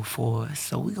gonna do it for us.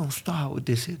 So we gonna start with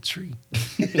this here tree.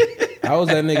 I was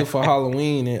that nigga for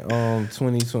Halloween in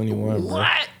 2021, bro.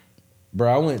 What?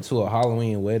 Bro, I went to a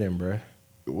Halloween wedding, bro.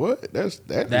 What? That just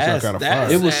That's- kind of that's-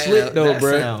 fire. It was slick though, that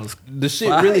bro. sounds The shit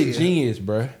fire. really genius,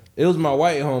 bro. It was my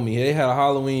white homie. They had a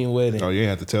Halloween wedding. Oh, you ain't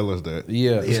have to tell us that.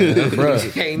 Yeah, Yeah, bro.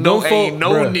 ain't no Them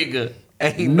folk- nigga.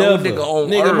 Ain't no Never. nigga on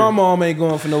Nigga, earth. my mom ain't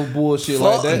going for no bullshit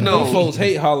like Fuck that. no. Them folks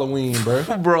hate Halloween, bro.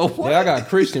 Bro, what? Yeah, I got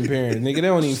Christian parents, nigga. They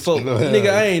don't even fuck. Nigga,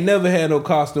 I ain't never had no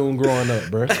costume growing up,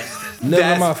 bro.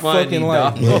 Never in my funny, fucking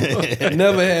life, bro.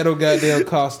 Never had no goddamn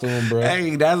costume, bro.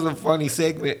 Hey, that's a funny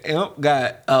segment. Imp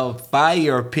got a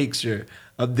fire picture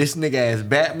of this nigga as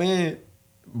Batman.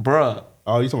 Bruh.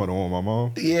 Oh, you talking about the one with my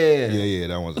mom? Yeah. Yeah,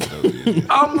 that one's a dope. Yeah.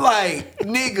 I'm like,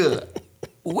 nigga,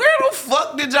 where the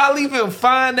fuck did y'all even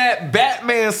find that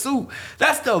Batman suit?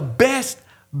 That's the best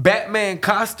Batman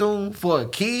costume for a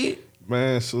kid.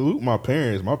 Man, salute my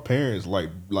parents. My parents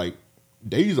like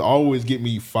they used to always get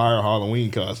me fire Halloween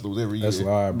costumes every year. That's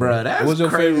live, bro. Bruh, that's What's your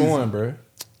crazy. favorite one, bro?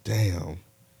 Damn.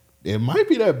 It might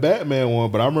be that Batman one,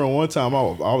 but I remember one time I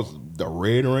was the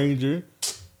Red Ranger.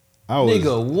 I was,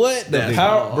 Nigga, what the That's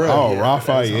power, all. bro? Oh,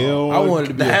 Raphael. I wanted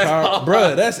to be a power,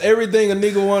 bro. That's everything a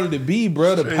nigga wanted to be,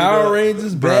 bro. The Power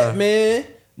Rangers, Batman,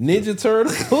 Ninja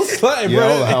Turtles, like, Yeah, bro.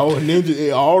 I was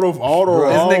Ninja, all the This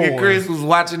nigga ones. Chris was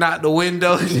watching out the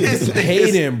window. This nigga-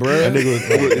 Hating, bro. That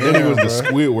nigga was the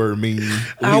Squidward meme.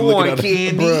 I We looking want at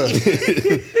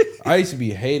the- candy. I used to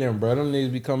be hating, bro. Them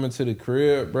niggas be coming to the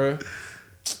crib, bro.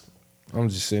 I'm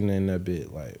just sitting in that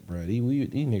bit, like, bro, these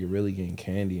niggas really getting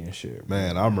candy and shit, bro.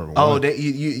 Man, I remember. Oh, one. that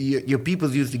your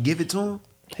peoples used to give it to him?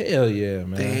 Hell yeah,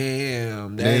 man.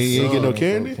 Damn, They that's ain't get no Fuck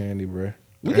candy. candy, bro.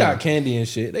 We got candy and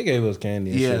shit. They gave us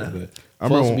candy and Yeah. shit, but I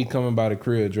folks remember- be coming by the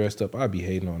crib dressed up. I be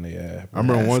hating on their ass. I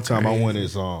remember one That's time I crazy. went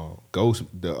as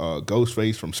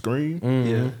Ghostface from Scream.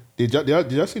 Yeah. Did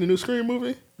y'all see the new Scream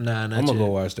movie? Nah, not I'm gonna yet.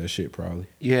 go watch that shit probably.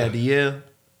 You had the yell.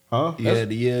 Huh? You had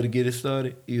the yell to get it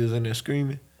started. You was in there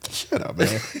screaming. Shut up, man.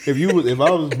 If I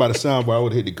was by the soundboard, I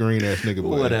would hit the green ass nigga.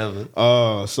 Boy. Whatever.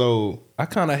 So I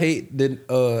kind of hate that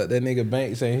that nigga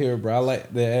Banks ain't here, bro. I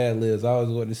like the ad libs. I always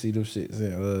want to see them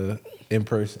shits in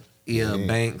person. Yeah,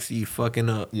 Banks, you fucking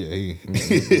up. yeah,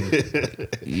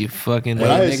 You fucking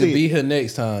But I up. had Nigga, seen- be here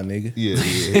next time, nigga.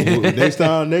 yeah.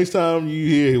 Next time you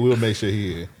hear, we'll make sure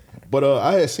he here. But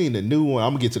I had seen the new one.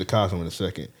 I'm gonna get to the costume in a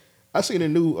second. I seen the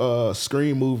new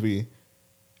Scream movie,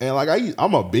 and like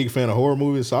I'm a big fan of horror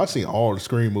movies, so I seen all the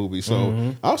Scream movies.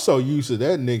 So I'm so used to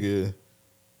that nigga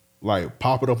like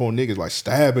popping up on niggas, like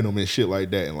stabbing them and shit like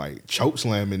that, and like choke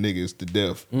slamming niggas to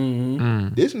death.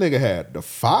 This nigga had the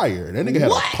fire. That nigga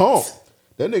had a pump.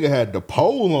 That nigga had the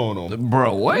pole on him.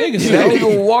 Bro, what? Nigga That said-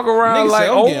 nigga walk around Nigga like say,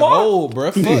 I'm getting Omar? old,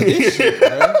 bro. Fuck this shit,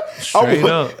 bro. Straight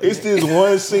up. It's this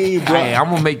one scene, bro. Hey, I'm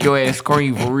gonna make your ass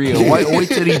scream for real. Wait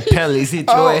till these pellets hit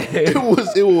your Oh, ass.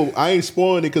 it was. I ain't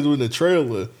spoiling it because it was in the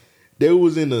trailer. They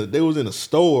was in a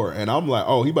store, and I'm like,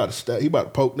 oh, he about to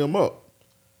poke them up.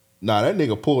 Nah, that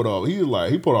nigga pulled off. He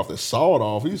pulled off the sawed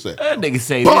off. He said, That nigga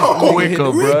say this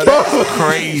quicker, bro. That's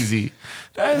crazy.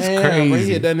 That's Damn, bro, he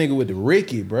crazy. hit that nigga with the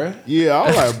Ricky, bro. yeah. I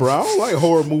was like, bro, I don't like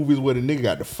horror movies where the nigga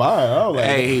got the fire. I was like,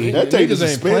 Hey, that take the niggas ain't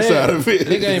suspense playing. out of it.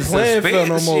 Nigga ain't playing for no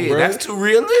Suspense more, shit, bro. That's too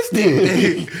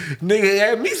realistic. Nigga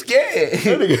had me scared.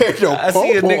 That nigga had your I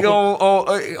see a pump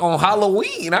nigga on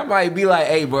Halloween. I might be like,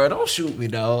 hey, bro, don't shoot me,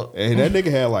 dog. And that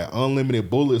nigga had like unlimited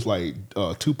bullets, like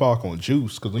Tupac on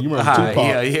Juice. Because when you remember Ah,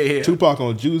 Tupac, yeah. Tupac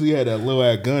on Juice, he had that little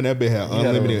ass gun. That bitch had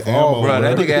unlimited ammo. Bro,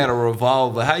 that bro. nigga had a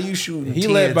revolver. How you shooting? He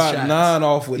 10 let about shots? 9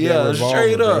 off with that Yeah, revolver,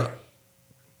 straight bro. up.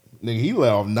 Nigga, he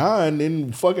let off 9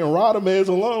 and fucking rod him ass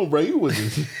alone, bro. He was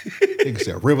just, nigga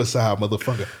said Riverside,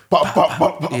 motherfucker. Pop, pop,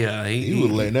 pop, pop. Yeah, he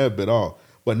was letting that bit off.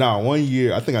 But nah, one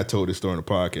year, I think I told this story in the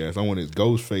podcast. I wanted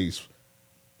Ghostface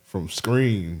from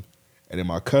Scream, and then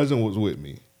my cousin was with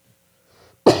me.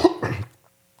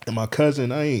 And my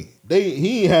cousin,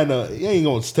 he ain't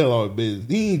gonna tell all the business.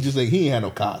 He ain't had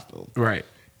no costume. Right.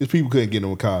 Because people couldn't get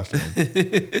him a costume.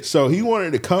 So he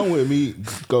wanted to come with me,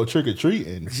 go trick or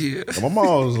treating. Yeah. And my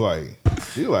mom was like,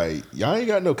 y'all ain't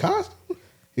got no costume?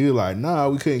 He was like, nah,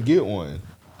 we couldn't get one.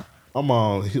 My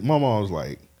mom was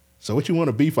like, so what you want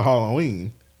to be for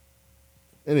Halloween?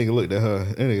 That nigga looked at her,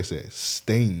 that nigga said,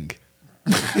 Sting.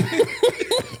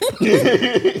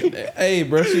 Hey,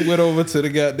 bro, she went over to the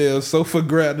goddamn sofa,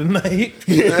 grabbed the knife,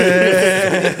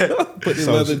 put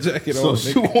the leather jacket on.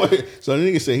 So nigga. the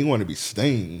nigga said he wanted to be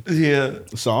Sting. Yeah.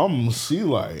 So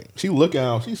she looked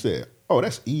out, she said, oh,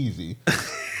 that's easy.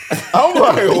 I'm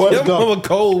like, what's Your going mama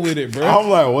cold with it, bro. I'm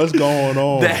like, what's going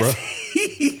on, bro?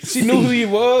 She knew who he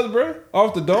was, bro.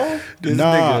 Off the dome. This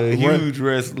Nah, nigga a huge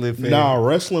wrestling fan. Nah,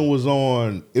 wrestling was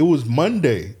on. It was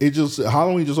Monday.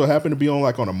 Halloween just so happened to be on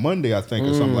like on a Monday, I think,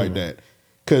 or something like that.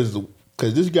 Cause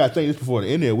this guy, I think this before the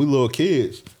internet. We little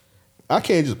kids. I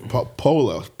can't just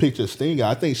pull a picture of Sting.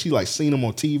 I think she like seen him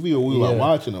on TV, or we were like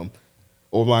watching him,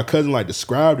 or my cousin like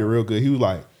described it real good. He was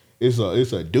like, it's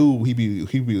a dude. He be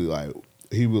like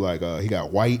he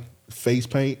got white face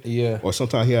paint. Yeah. Or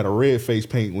sometimes he had a red face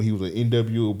paint when he was an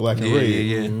NWO black and red.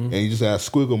 And he just had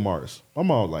squiggle marks. My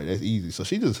mom was like, that's easy. So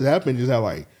she just happened to just have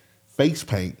like face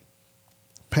paint.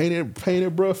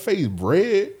 Painted bro face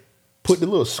red. Put the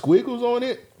little squiggles on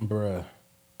it. Bruh.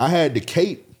 I had the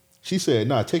cape. She said,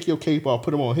 nah, take your cape off,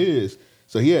 put him on his.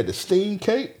 So he had the steam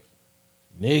cape.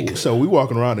 Nigga. So we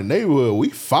walking around the neighborhood, we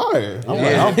fired. I'm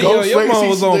Yeah. like, I'm Yo, your mom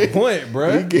was on Sting. point,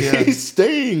 bro. He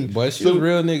Sting. But she was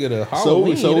real nigga to So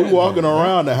Halloween. we walking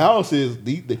around the houses,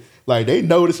 like they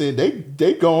noticing,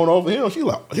 they going over him. She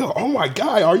like, yo, oh my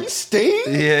God, are you Sting?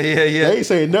 Yeah. They ain't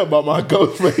saying nothing about my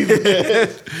ghost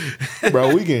face.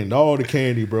 Bro, we getting all the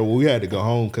candy, bro. We had to go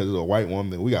home because of a white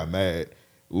woman. We got mad.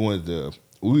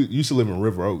 We used to live in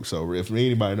River Oaks, so if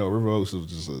anybody know, River Oaks was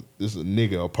just a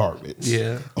nigga apartments.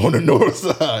 Yeah. On the north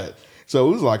side. So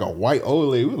it was like a white old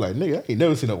lady. We were like, nigga, I ain't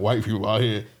never seen no white people out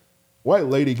here. White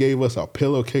lady gave us a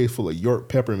pillowcase full of York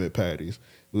peppermint patties.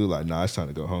 We were like, nah, it's time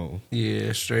to go home.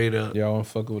 Yeah, straight up. Y'all don't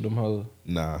fuck with them hoes?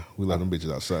 Nah, we let them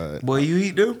bitches outside. Boy, you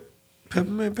eat them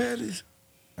peppermint patties?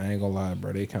 I ain't gonna lie,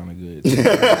 bro. They kind of good.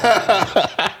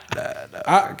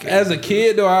 As a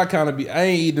kid, though, I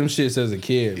ain't eat them shits as a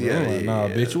kid. Bro. I'm like, nah,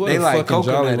 bitch, what They the like fucking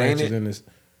coconut, Jolly ain't Ranchers it? in this?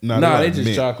 Nah, Nah, they they like just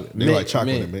mint. chocolate. They like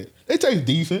chocolate and mint. They taste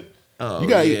decent. Oh, You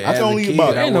got. yeah, I as can a only eat kid,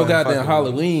 about. I Ain't no wasn't goddamn fucking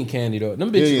Halloween candy though.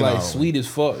 Them bitches Yeah, like no. sweet as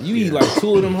fuck. You eat like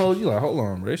two of them hoes, you like, hold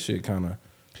on, bro. This shit kind of.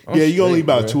 Yeah, you only eat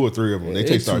about 2 or 3 of them.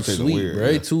 They start tasting weird. bro.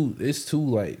 Yeah. It's too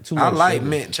like too I much like sugar.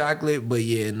 mint chocolate, but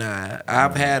yeah, nah.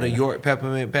 I've had a York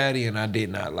peppermint patty and I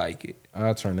did not like it.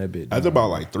 I'll turn that bitch down. After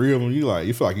about like 3 of them, you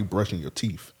feel like you brushing your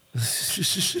teeth.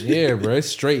 Yeah, bro. It's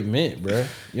straight mint, bro.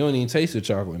 You don't even taste the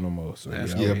chocolate no more. So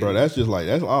Yeah, bro. That's just like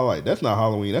that's all like that's not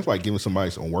Halloween. That's like giving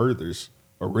somebody some Werther's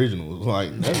originals.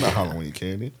 Like that's not Halloween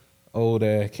candy. Old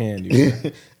ass candy.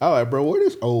 Bro. I like, bro. Where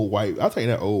this old white? I think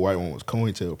that old white one was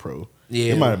COINTELPRO.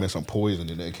 Yeah. It might have been some poison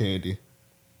in that candy.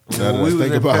 When we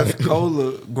was in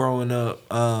Pensacola growing up,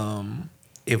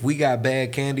 if we got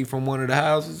bad candy from one of the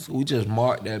houses, we just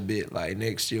mark that bit. Like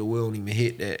next year, we don't even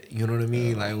hit that. You know what I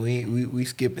mean? Like we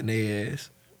skipping their ass.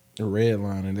 The red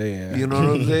line in there. You know what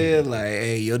I'm saying? Like,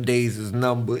 hey, your days is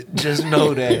numbered. Just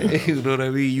know that. You know what I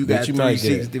mean? You got Bitch, you might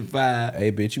get 365.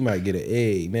 Hey, bitch, you might get an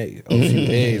egg next. A few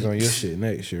eggs on your shit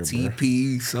next year, bro.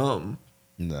 TP something.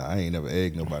 Nah, I ain't never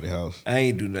egged nobody's house. I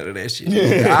ain't do none of that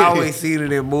shit. I always seen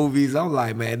it in movies. I'm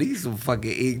like, man, these some fucking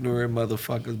ignorant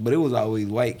motherfuckers. But it was always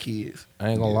white kids. I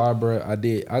ain't gonna lie, bro. I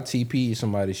TP'd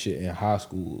somebody's shit in high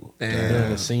school.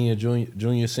 Damn.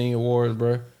 During the senior wars,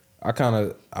 bro.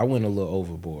 I went a little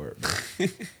overboard,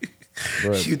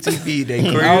 bro. You TP they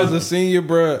crib. I was a senior,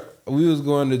 bro. We was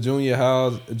going to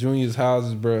juniors'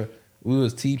 houses, bro. We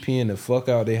was TPing the fuck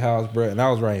out their house, bro. And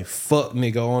I was writing fuck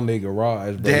nigga on their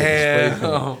garage, bro.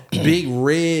 Damn. Big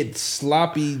red,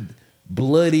 sloppy,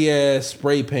 bloody ass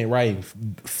spray paint writing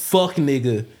fuck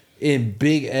nigga in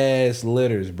big ass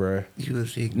letters, bro. You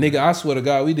was ignorant. Nigga, I swear to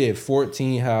God, we did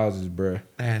 14 houses, bro.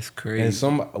 That's crazy.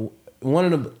 And one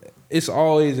of them, it's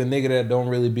always a nigga that don't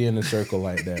really be in the circle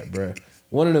like that, bro.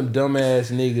 One of them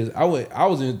dumbass niggas. I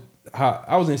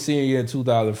was in senior year in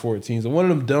 2014. So one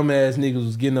of them dumbass niggas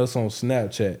was getting us on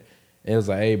Snapchat. And it was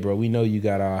like, hey, bro, we know you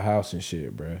got our house and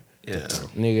shit, bro. Yeah.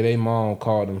 Nigga, they mom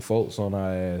called them folks on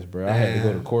our ass, bro. I had to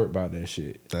go to court about that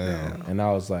shit. Damn. And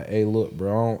I was like, hey, look,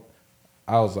 bro,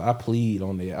 I plead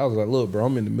on that. I was like, look, bro,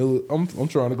 I'm in the I'm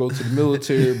trying to go to the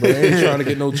military, bro. I ain't trying to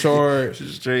get no charge.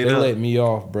 Straight they up. let me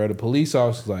off, bro. The police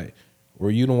officer was like, were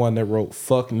you the one that wrote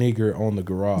fuck nigger on the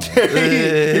garage?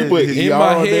 You put In ER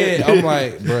my on head, there? I'm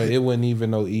like, bro, it wasn't even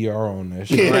no ER on that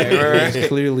shit. Right. It's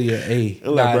clearly an A.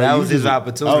 I'm Nah, bro, that you was his just-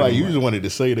 opportunity. I was like, you just wanted to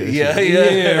say that. Yeah, shit.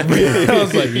 yeah. bro. I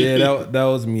was like, yeah, that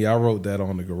was me. I wrote that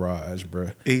on the garage, bro.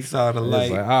 He saw the I was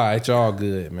light. like, all right, y'all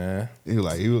good, man. He was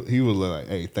like, he was like,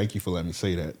 hey, thank you for letting me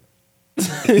say that.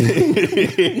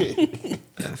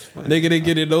 Nigga didn't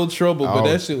get in no trouble, but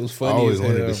that shit was I funny always as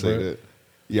wanted hell, to say bro. that.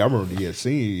 Yeah, I remember.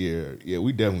 Senior year. Yeah,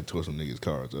 we definitely tore some niggas'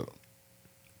 cars up.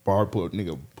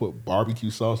 Put barbecue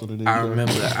sauce on the nigga.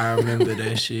 I remember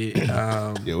that shit.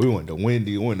 Yeah, we went to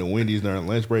Wendy's during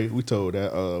lunch break. We told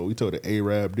the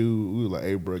Arab dude, we was like,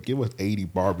 hey, bro, give us 80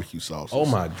 barbecue sauces. Oh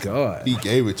my god. He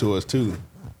gave it to us too.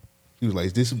 He was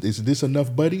like, is this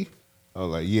enough, buddy? I was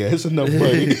like, yeah, it's enough,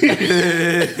 buddy.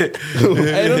 Hey,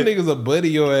 them niggas a buddy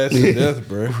your ass to death,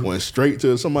 bro. Went straight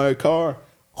to somebody's car.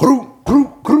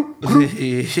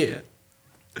 Yeah.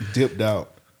 Dipped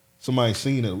out. Somebody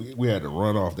seen it. We had to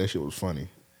run off. That shit was funny.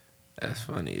 That's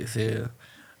funny as hell.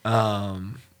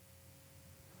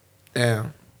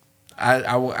 Damn.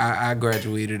 I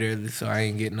graduated early, so I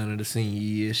ain't getting none of the senior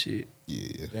year shit.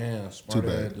 Yeah. Damn, smart Too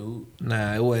ass bad. dude.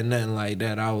 Nah, it wasn't nothing like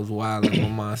that. I was wild. My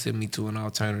mom sent me to an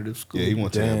alternative school. Yeah, he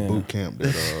went to that Damn. boot camp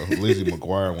that Lizzie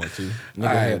McGuire went to. Nigga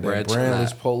Alright, had bruh, that chill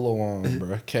brandless out. polo on,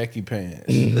 bro. Khaki pants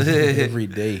every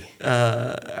day.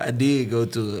 I did go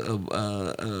to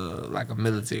like a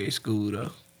military school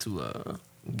though to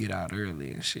get out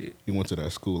early and shit. He went to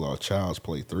that school off Child's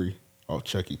Play 3, off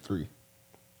Chucky 3.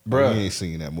 Bruh. You ain't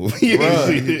seen that movie.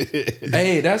 Bruh.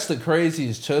 Hey, that's the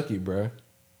craziest Chucky, bro.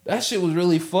 That shit was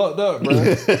really fucked up, bro.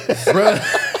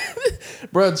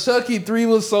 Bruh, Chucky 3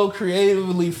 was so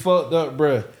creatively fucked up,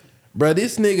 bruh. Bruh,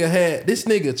 this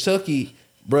nigga Chucky,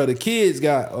 bruh, the kids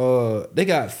they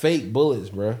got fake bullets,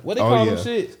 bruh. What they call them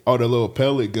shit? Oh, the little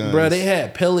pellet guns. Bruh, they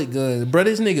had pellet guns. Bruh,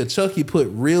 this nigga Chucky put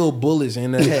real bullets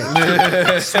in the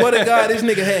head. Swear to God, this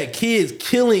nigga had kids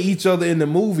killing each other in the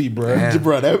movie, bruh.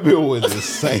 Bruh, that bill was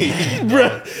insane.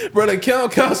 Bruh, the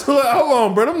counselor, hold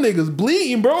on, bruh, them niggas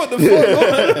bleeding, bro. What the fuck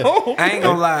going on? I ain't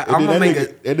gonna lie. I'm gonna make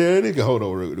it. And then that nigga, hold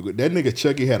on real quick. That nigga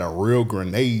Chucky had a real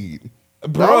grenade.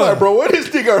 Bro. I was like, bro, what this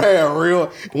nigga had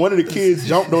real? One of the kids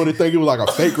jumped on it thinking it was like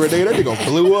a fake grenade. That nigga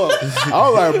blew up. I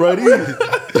was like,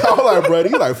 bro,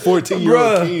 these like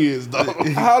 14-year-old kids, dog.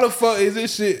 How the fuck is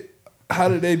this shit? How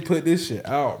did they put this shit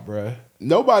out, bruh?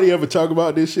 Nobody ever talk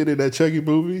about this shit in that Chucky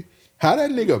movie. How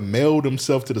that nigga mailed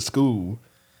himself to the school?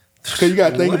 Cause you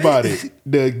gotta think about it.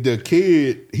 The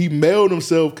kid, he mailed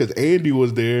himself because Andy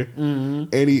was there,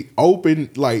 and he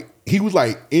opened he was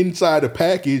inside the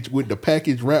package with the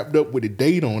package wrapped up with a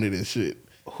date on it and shit.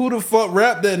 Who the fuck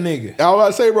rapped that nigga? I was about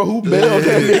to say, bro, who mailed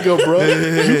that nigga, bro?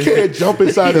 You can't jump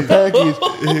inside the package.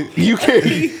 You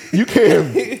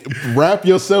can't wrap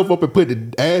yourself up and put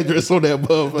the address on that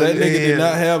motherfucker. That nigga did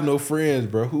not have no friends,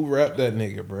 bro. Who rapped that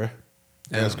nigga, bro?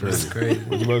 That's crazy. That's crazy.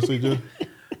 What you about to say, Joe?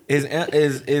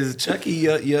 Is Chucky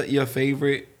your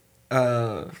favorite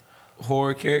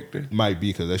horror character? Might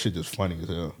be because that shit just funny as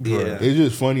hell. Yeah. It's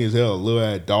just funny as hell. A little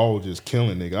ass dog just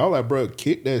killing nigga. I was like, bro,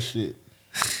 kick that shit.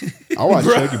 I watch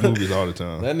Chucky movies all the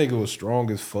time. That nigga was strong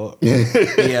as fuck. Yeah,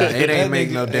 it ain't make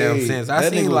nigga- no damn hey, sense. I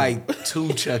that seen nigga- like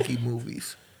 2 Chucky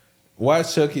movies.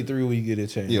 Watch Chucky 3 when you get a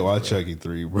chance. Yeah, watch Chucky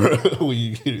 3, bro. When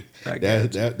you get I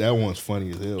got that one's funny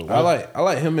as hell. I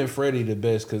like him and Freddy the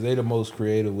best because they the most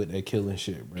creative with that killing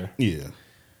shit, bro. Yeah.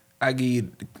 I give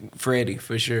you Freddy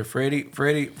for sure.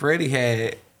 Freddy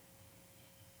had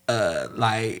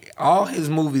like all his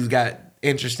movies got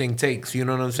interesting takes. You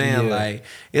know what I'm saying? Yeah. Like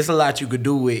it's a lot you could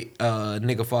do with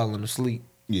nigga falling asleep.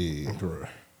 Yeah. Bruh.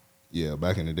 Yeah,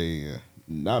 back in the day, yeah.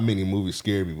 Not many movies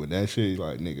scared me, but that shit,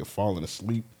 like, nigga falling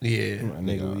asleep. Yeah. My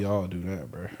nigga, we all do that,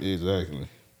 bro. Exactly.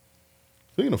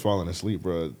 Speaking of falling asleep,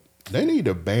 bro, they need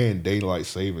to ban daylight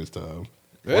savings time.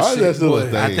 That Why is shit, that still a boy,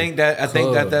 thing? I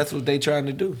think that's what they trying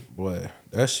to do. Boy,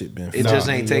 that shit been. It just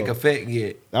ain't take effect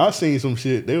yet. I seen some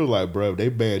shit. They was like, bro, if they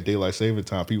ban daylight saving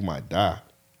time, people might die.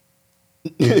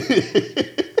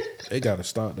 They gotta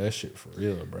stop that shit for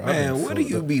real, bro. Man, what do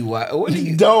you be? What do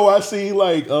you? No, I seen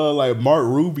like Mark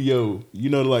Rubio. You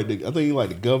know, like I think he like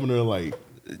the governor of like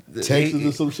Texas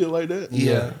or some shit like that.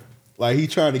 Yeah. Like he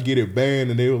trying to get it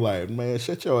banned, and they were like, "Man,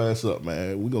 shut your ass up,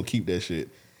 man. We gonna keep that shit."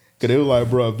 Cause they were like,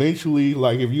 "Bro, eventually,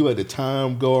 like if you let the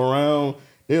time go around,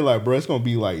 they're like, bro, it's gonna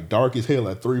be like dark as hell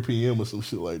at 3 p.m. or some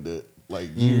shit like that, like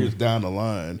years down the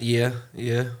line." Yeah.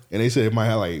 And they said it might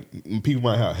have like people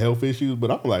might have health issues, but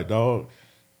I'm like, dog,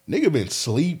 nigga been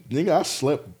sleep, nigga. I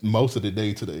slept most of the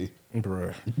day today.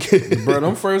 bro? Bro,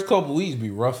 them first couple weeks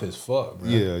be rough as fuck, bro.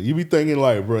 Yeah, you be thinking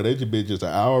like, bro, that should be just an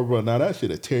hour, bro. Now that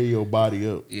shit'll tear your body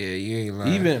up. Yeah, you ain't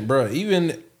lying.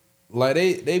 Even like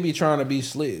they be trying to be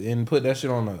slick and put that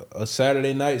shit on a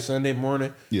Saturday night, Sunday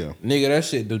morning. Yeah, Nigga, that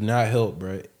shit do not help,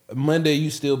 bro. Monday you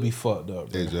still be fucked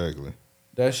up, bro. exactly.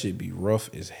 That shit be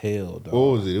rough as hell, dog. What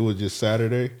was it? It was just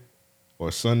Saturday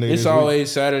or Sunday. It's this week?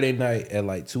 always Saturday night at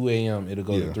like 2 a.m. It'll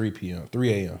go Yeah. to 3 p.m.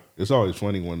 3 a.m. It's always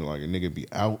funny when like a nigga be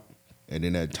out and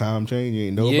then that time change, you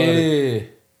ain't know about it. Yeah.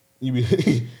 You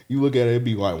be you look at it,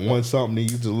 be like 1 something, and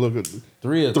you just look at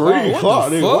 3 o'clock. 3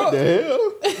 o'clock. Nigga, what What the hell?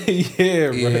 yeah,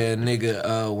 bro. Yeah,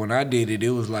 nigga. When I did it, it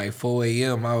was like 4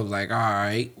 a.m. I was like, all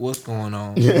right, what's going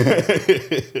on?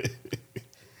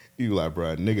 You like,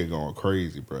 bro, nigga going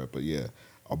crazy, bro. But yeah,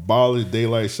 abolish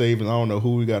daylight savings. I don't know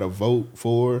who we got to vote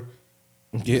for.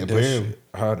 Get that Apparently- shit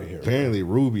out of here. Bro. Apparently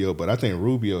Rubio, but I think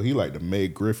Rubio, he like the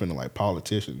Meg Griffin of like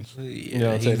politicians. Yeah, You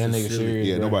don't take he's that a nigga silly- serious.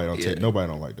 Yeah, bro. nobody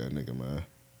don't like that nigga, man.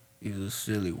 He's a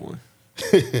silly one.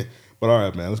 But all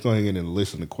right, man, let's go ahead and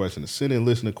listen to questions. Send in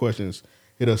listener questions.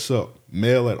 Hit us up.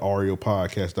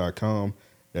 mail@ariopodcast.com.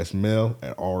 That's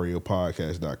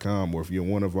mail@ariopodcast.com. Or if you're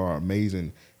one of our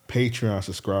amazing Patreon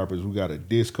subscribers, we got a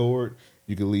Discord.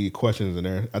 You can leave questions in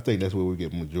there. I think that's where we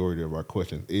get majority of our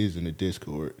questions is in the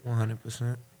Discord.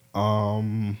 100%.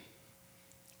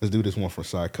 Let's do this one for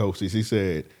Psychosis. He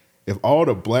said, if all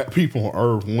the black people on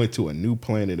Earth went to a new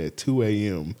planet at 2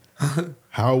 a.m.,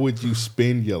 how would you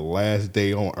spend your last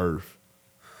day on Earth?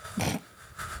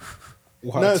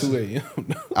 Why 2 a.m.?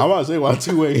 I'm about to say why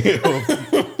 2 a.m.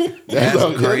 That's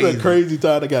a crazy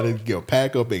time. They gotta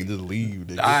pack up and just leave.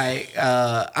 Nigga. All right.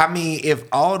 I mean, if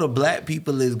all the black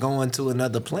people is going to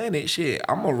another planet, shit,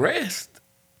 I'm gonna rest.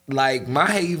 Like my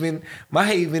haven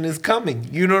is coming.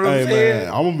 You know what I'm saying?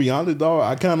 Man, I'm gonna be honest, dog.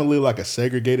 I kind of live like a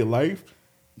segregated life.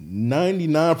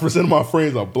 99% of my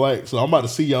friends are black, so I'm about to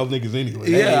see y'all niggas anyway.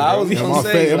 Yeah, I was gonna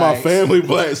say, my family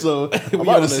black, so I'm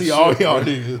about to see all y'all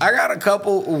niggas. I got a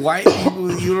couple white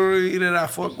people, you know, that I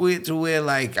fuck with to where,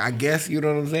 like, I guess, you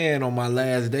know what I'm saying, on my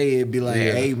last day, it'd be like,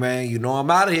 hey, man, you know I'm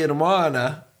out of here tomorrow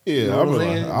now. Yeah, you know what I'm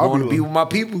saying? I want to be with my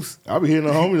peoples. I'll be hitting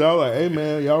the homies. I was like, hey,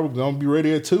 man, y'all gonna be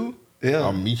ready at 2? Yeah.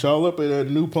 I'll meet y'all up at that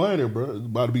new planet, bro. It's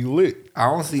about to be lit. I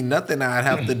don't see nothing I'd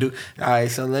have to do. All right,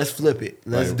 so let's flip it.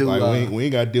 Let's do we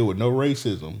ain't got to deal with no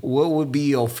racism. What would be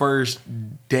your first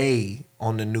day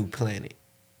on the new planet?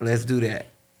 Let's do that.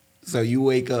 So you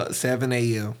wake up 7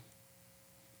 a.m.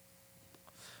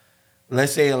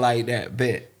 Let's say it like that,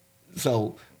 bet.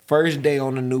 So first day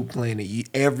on the new planet,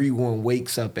 everyone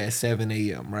wakes up at 7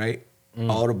 a.m., right?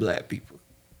 All the black people.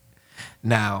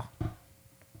 Now,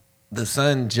 the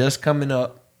sun just coming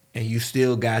up and you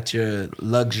still got your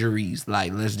luxuries.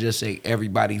 Like, let's just say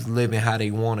everybody's living how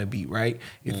they want to be, right?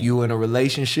 If you in a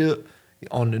relationship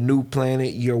on the new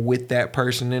planet, you're with that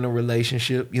person in a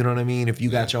relationship. You know what I mean? If you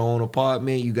got your own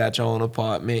apartment, you got your own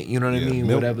apartment. You know what I mean?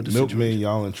 Whatever the situation. Milkmen,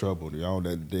 y'all in trouble. Y'all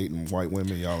that dating white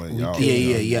women, y'all.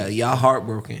 Yeah. Y'all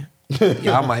heartbroken.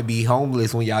 Y'all might be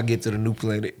homeless when y'all get to the new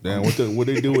planet. Damn, what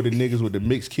they do with the niggas with the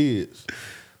mixed kids?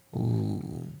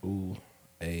 Ooh.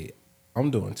 Hey, I'm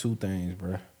doing 2 things,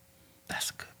 bro.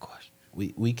 That's a good question.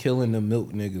 We killing the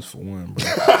milk niggas for one, bro.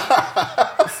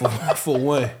 for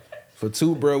one. For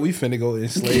 2, bro, we finna go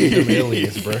enslave them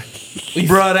aliens, bro.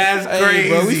 Bro, that's crazy.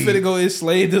 Bro, we finna go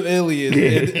enslave them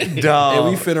aliens. And, Dog. And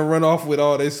we finna run off with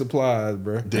all their supplies,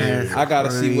 bro. I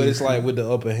gotta see what it's like with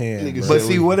the upper hand, bro. But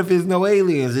see, what if it's no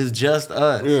aliens? It's just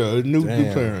us. Yeah, a new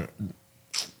parent.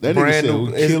 That nigga said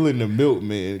we're killing the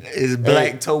milkman. It's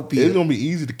Blacktopia. It's gonna be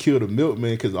easy to kill the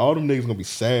milkman because all them niggas gonna be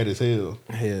sad as hell.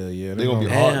 Hell yeah, They're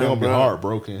gonna be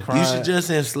heartbroken. You should just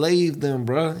enslave them,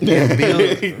 bro. Yeah,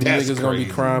 niggas gonna be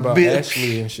crying about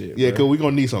Ashley and shit. Yeah, because we're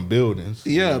gonna need some buildings.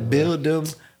 Yeah, build them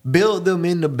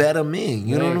into better men.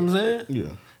 You know what I'm saying? Yeah.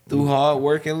 Through hard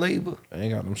work and labor. I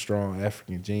ain't got them strong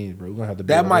African genes, bro. We're gonna have to.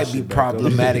 That might be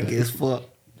problematic as fuck.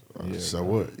 Yeah, so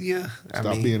what? Yeah,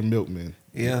 Stop being a milkman.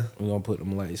 Yeah, we're gonna put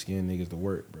them light skinned niggas to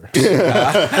work, bro.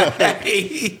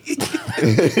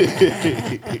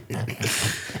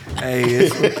 Hey,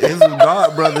 it's some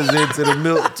dark brothers into the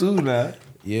milk too now.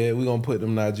 Yeah, we gonna put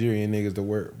them Nigerian niggas to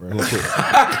work, bro.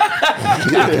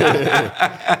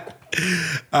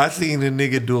 I seen a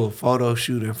nigga do a photo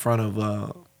shoot in front of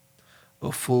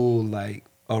a full like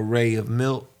array of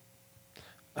milk.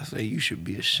 I say you should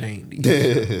be ashamed. You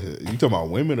talking about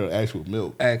women or actual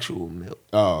milk? Actual milk.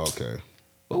 Oh, okay.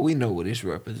 But we know what it's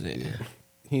representing. Yeah.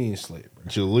 He ain't slave, bro.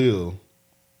 Jaleel,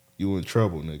 you in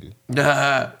trouble, nigga.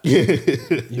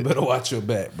 You better watch your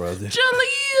back, brother.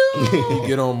 Jaleel! You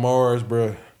get on Mars,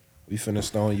 bro. We finna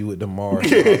stone you with the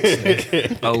Mars.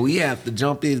 Oh, we have to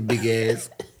jump his big ass.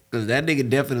 Cause that nigga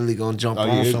definitely gonna jump on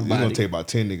somebody. It's gonna take about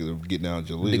 10 niggas to get down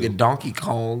Jaleel. Nigga Donkey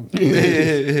Kong.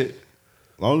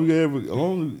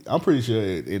 I'm pretty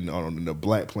sure on the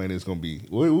black planet it's gonna be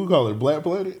what we call it, a black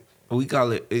planet. We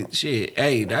call it shit.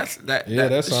 Hey, that's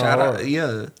shout out.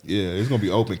 Yeah, it's gonna be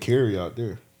open carry out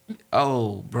there.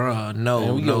 Oh, bro,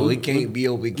 no, it can't be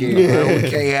open carry. Bro. We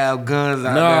can't have guns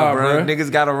out there, bro. Niggas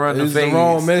gotta run the phase. It's the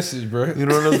wrong message, bro. You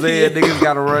know what I'm saying? Niggas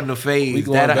gotta run the phase.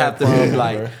 That'll have to be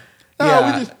like,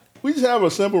 we just have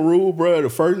a simple rule, bro. The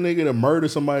first nigga to murder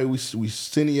somebody, we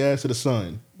send his ass to the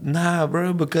sun. Nah,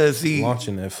 bro, because see,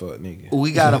 launching that fuck nigga.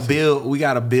 We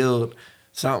gotta build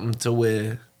something to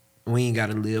where we ain't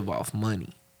gotta live off money.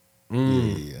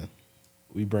 Yeah.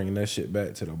 We bringing that shit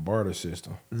back to the barter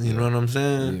system. You know what I'm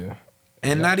saying? Yeah.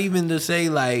 And not even to say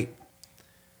like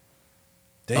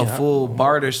a full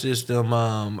barter system.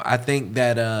 I think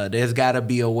that there's gotta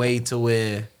be a way to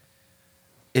where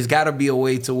it's gotta be a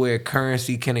way to where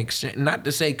currency can exchange. Not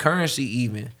to say currency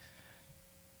even.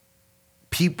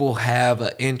 People have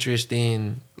an interest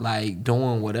in like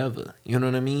doing whatever. You know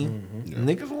what I mean? Mm-hmm. Yeah.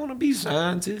 Niggas want to be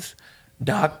scientists,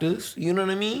 doctors. You know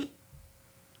what I mean?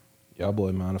 Y'all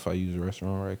boy mind if I use the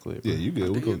restaurant right quick? Bro? Yeah, you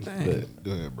good. We go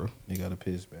ahead, bro. They got a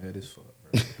piss bad as fuck, bro.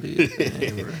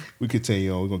 We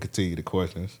continue on. We're gonna continue the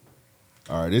questions.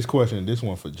 All right, this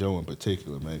one for Joe in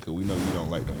particular, man, because we know you don't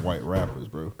like them white rappers,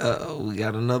 bro. We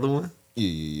got another one.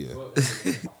 Yeah.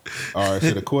 All right,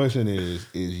 so the question is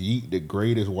Yeat the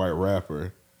greatest white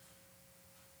rapper?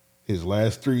 His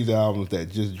last 3 albums that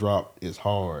just dropped is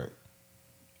hard.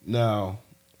 Now,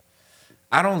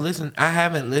 I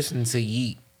haven't listened to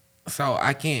Yeat, so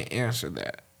I can't answer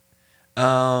that.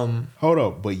 Hold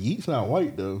up, but Yeat's not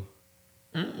white though.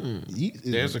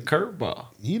 There's a curveball.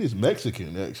 Yeat is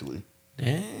Mexican, actually.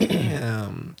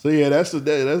 Damn. So yeah, that's the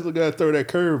guy to throw that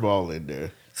curveball in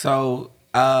there. So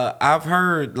I've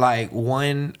heard like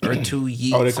 1 or 2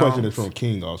 Yeat that songs. question is from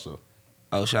King also.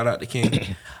 Oh, shout out to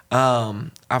King.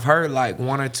 I've heard like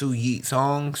 1 or 2 Yeat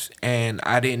songs, and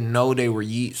I didn't know they were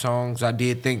Yeat songs. I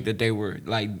did think that they were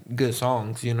like good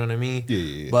songs. You know what I mean?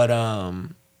 Yeah. But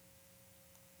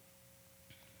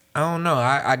I don't know.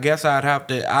 I guess I'd have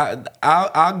to.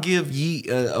 I'll give Yeat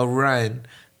a run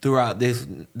throughout this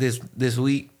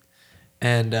week,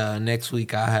 and next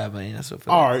week I'll have an answer for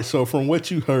that. All right. So from what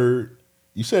you heard,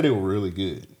 you said they were really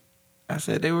good. I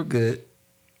said they were good.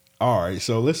 All right.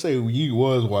 So let's say Yeat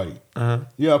was white.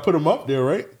 Yeah, I put him up there,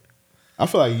 right? I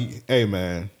feel like, hey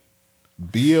man,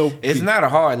 BLP. It's not a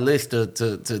hard list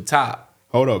to top.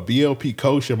 Hold up, BLP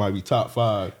Kosher might be top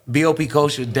 5. BLP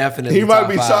Kosher definitely. He might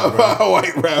be top 5 bro.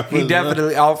 white rappers. He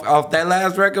definitely off that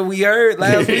last record we heard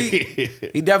last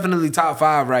week. He definitely top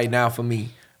 5 right now for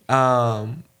me. I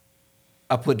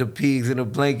put the pigs in a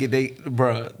blanket.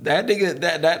 That nigga.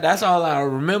 That's all I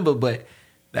remember. But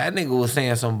that nigga was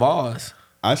saying some bars.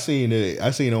 I seen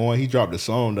the one he dropped a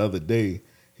song the other day.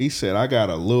 He said I got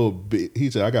a little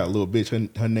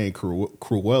bitch. Her name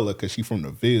Cruella because she from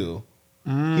the Ville.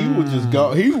 He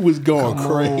was going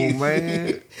crazy. On,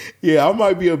 man. Yeah, I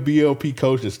might be a BLP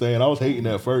Kosher stan. I was hating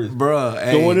that first,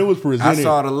 Bruh. So when it was presented, I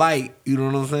saw the light. You know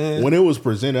what I'm saying? When it was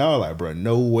presented, I was like, bruh,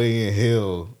 no way in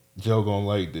hell Joe gonna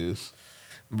like this.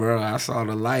 Bro, I saw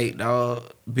the light,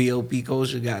 dog. BLP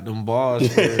Kosher got them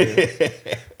bars. For real.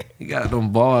 He got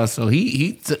them bars, so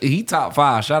he top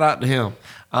 5. Shout out to him.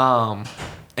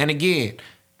 And again,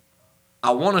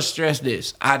 I want to stress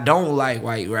this. I don't like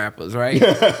white rappers, right?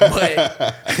 But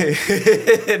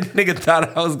nigga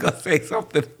thought I was gonna say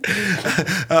something.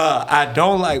 I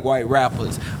don't like white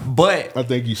rappers, but I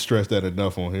think you stressed that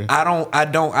enough on here. I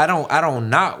don't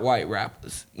not white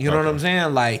rappers. You know what I'm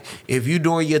saying? Like if you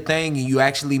doing your thing and you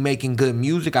actually making good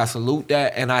music, I salute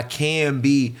that, and I can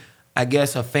be, I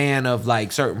guess, a fan of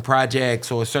like certain projects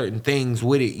or certain things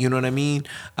with it. You know what I mean?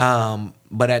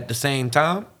 But at the same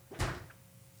time.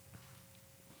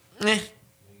 You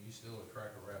still a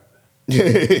cracker rapper.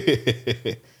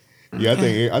 Yeah,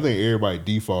 I think everybody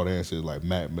default answer is like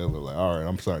Mac Miller. Like, all right,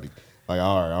 I'm starting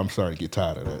to get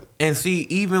tired of that. And see,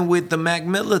 even with the Mac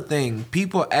Miller thing,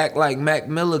 people act like Mac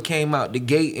Miller came out the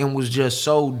gate and was just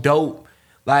so dope.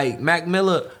 Like Mac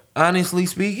Miller, honestly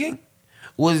speaking,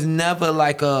 was never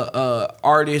like a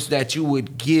artist that you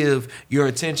would give your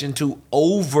attention to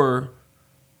over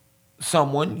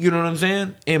someone. You know what I'm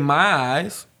saying? In my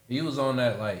eyes, he was on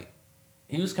that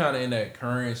he was kind of in that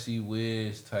Currency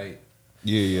Wiz type.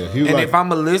 Yeah. And like, if I'm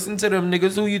going to listen to them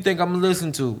niggas, who you think I'm going to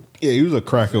listen to? Yeah, he was a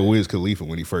cracker Wiz Khalifa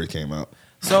when he first came out.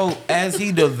 So as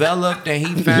he developed and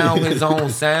he found his own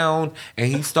sound and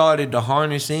he started to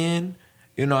harness in,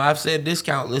 you know, I've said this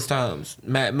countless times,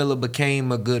 Mac Miller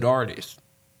became a good artist.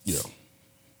 Yeah.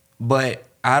 But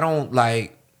I don't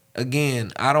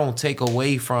take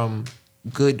away from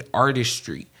good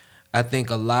artistry. I think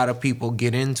a lot of people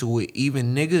get into it.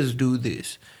 Even niggas do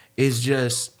this. It's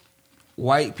just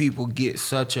white people get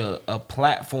such a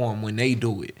platform when they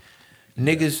do it.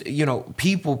 Niggas, you know,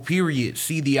 people, period,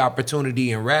 see the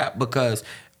opportunity in rap because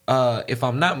if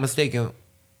I'm not mistaken,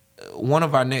 one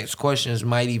of our next questions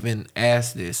might even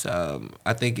ask this.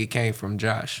 I think it came from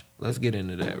Josh. Let's get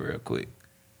into that real quick.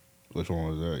 Which one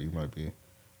was that? You might be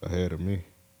ahead of me.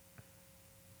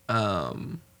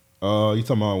 You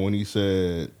talking about when he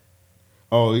said...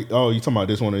 Oh, you talking about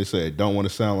this one? They said, don't want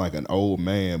to sound like an old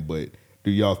man, but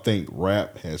do y'all think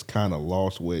rap has kind of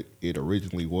lost what it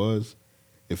originally was?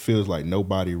 It feels like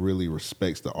nobody really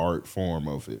respects the art form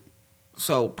of it.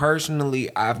 So personally,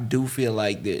 I do feel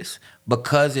like this.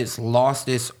 Because it's lost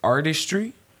its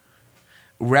artistry,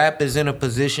 rap is in a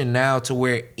position now to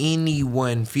where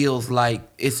anyone feels like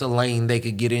it's a lane they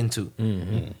could get into.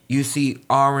 Mm-hmm. You see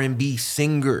R&B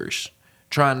singers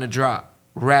trying to drop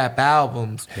rap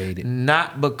albums,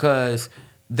 not because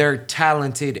they're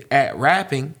talented at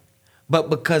rapping, but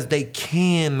because they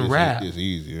can rap. It's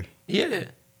easier. Yeah.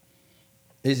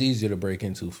 It's easier to break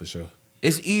into for sure.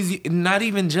 It's easy. Not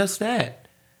even just that.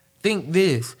 Think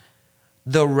this.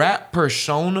 the rap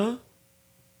persona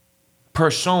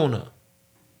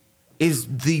is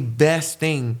the best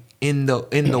thing in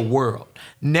the world.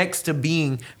 Next to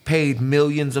being paid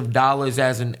millions of dollars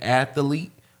as an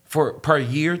athlete per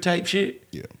year type shit.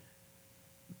 Yeah.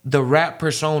 The rap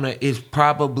persona is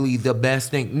probably the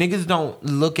best thing. Niggas don't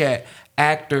look at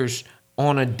actors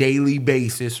on a daily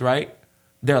basis, right?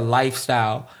 Their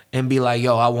lifestyle and be like,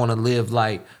 yo, I want to live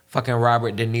like fucking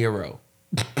Robert De Niro.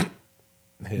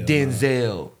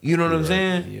 Denzel. You know what I'm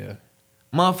saying? Yeah.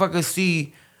 Motherfuckers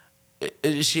see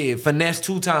shit, finesse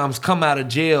 2 times, come out of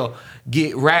jail,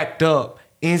 get racked up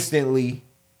instantly,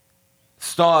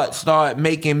 start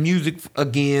making music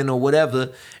again or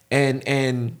whatever,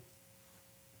 and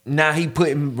now he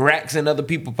putting racks in other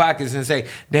people's pockets and say,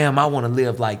 damn, I want to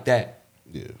live like that.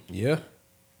 Yeah. Yeah.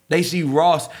 They see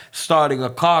Ross starting a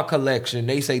car collection.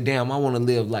 They say, damn, I want to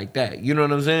live like that. You know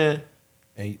what I'm saying?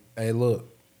 Hey, look.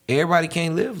 Everybody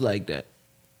can't live like that.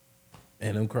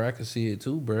 And them crackers see it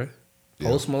too, bruh. Yeah.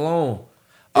 Post Malone.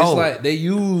 It's Oh. like they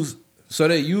use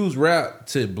rap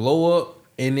to blow up,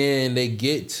 and then they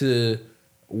get to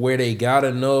where they got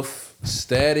enough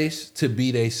status to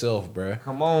be they self, bruh.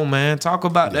 Come on, man. Talk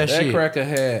about that shit. That cracker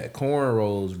had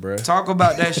cornrows, bruh. Talk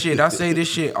about that shit. I say this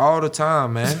shit all the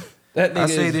time, man. That I nigga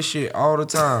say is- this shit all the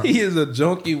time. He is a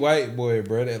junky white boy,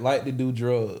 bruh, that like to do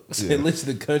drugs and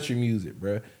listen to country music,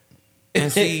 bruh. And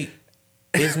see,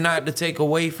 it's not to take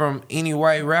away from any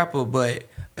white rapper, but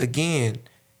again,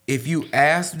 if you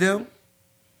ask them,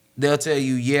 they'll tell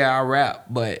you, yeah, I rap,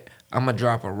 but I'm going to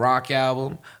drop a rock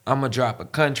album. I'm going to drop a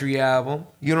country album.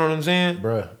 You know what I'm saying?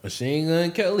 Bruh, Machine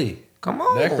Gun Kelly. Come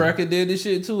on. That cracker did this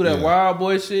shit too. That Yeah. wild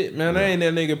boy shit, man. That ain't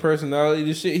that nigga personality.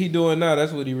 The shit he doing now,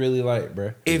 that's what he really like,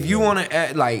 bruh. If you want to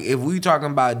act like, if we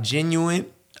talking about genuine,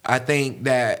 I think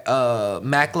that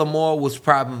Macklemore was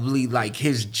probably like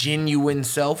his genuine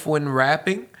self when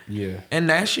rapping. Yeah. And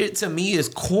that shit to me is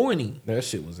corny. That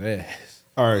shit was ass.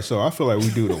 All right, so I feel like we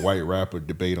do the white rapper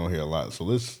debate on here a lot. So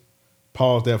let's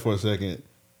pause that for a second.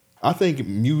 I think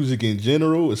music in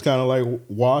general is kind of like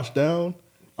washed down.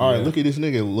 All right, look at this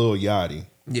nigga Lil Yachty.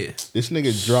 Yeah. This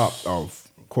nigga dropped a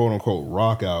quote unquote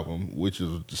rock album, which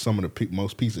is some of the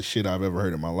most piece of shit I've ever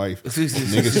heard in my life.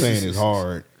 Nigga saying it's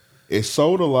hard. It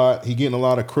sold a lot. He getting a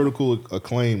lot of critical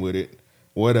acclaim with it.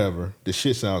 Whatever. The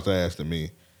shit sounds ass to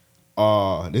me.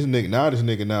 This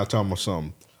nigga now talking about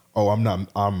something. Oh,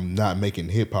 I'm not making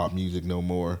hip hop music no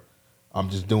more. I'm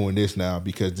just doing this now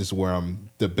because this is where I'm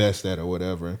the best at or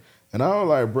whatever. And I was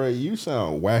like, bro, you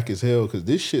sound whack as hell because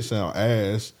this shit sound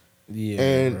ass. Yeah.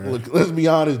 And bruh. look, let's be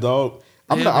honest, dog.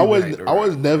 I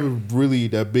was never really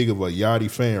that big of a Yachty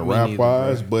fan Me rap neither,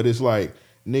 wise, bruh. but it's like,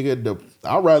 nigga,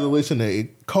 I'd rather listen to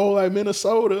Cold Like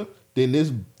Minnesota than this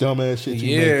dumbass shit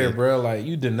you Yeah, making. bro. Like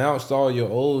you denounced all your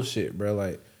old shit, bro.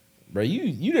 Like, bro,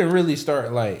 you didn't really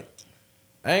start like.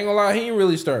 I ain't gonna lie, he didn't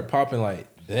really start popping like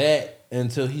that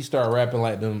until he started rapping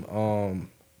like them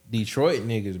Detroit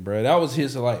niggas, bro. That was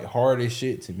his like hardest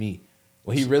shit to me.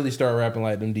 When he really started rapping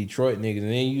like them Detroit niggas,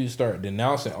 and then you start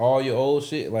denouncing all your old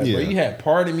shit. Like, Yeah. bro, you had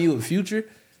Pardon Me with Future.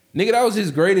 Nigga, that was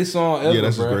his greatest song ever, Yeah,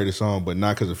 that's bro. his greatest song, but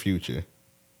not because of Future.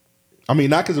 I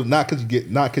mean, not because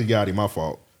Yachty. My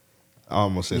fault. I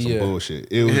almost said some Yeah. bullshit.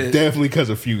 It was definitely because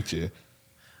of Future.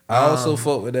 I also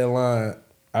fuck with that line.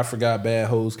 I forgot bad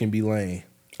hoes can be lame.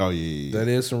 Oh yeah. That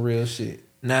is some real shit.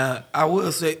 Now, I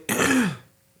will say,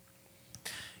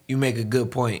 you make a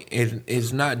good point.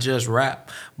 It's not just rap,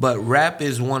 but rap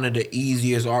is one of the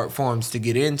easiest art forms to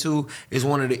get into. It's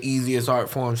one of the easiest art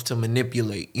forms to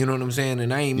manipulate. You know what I'm saying?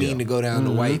 And I ain't mean to go down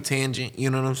the white tangent. You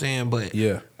know what I'm saying? But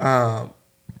Yeah.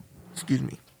 excuse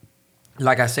me.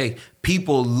 Like I say,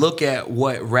 people look at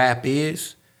what rap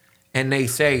is, and they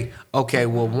say, okay,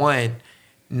 well, one,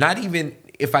 not even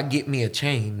if I get me a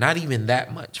chain, not even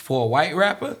that much. For a white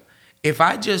rapper, if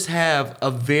I just have a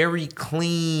very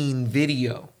clean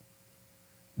video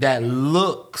that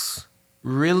looks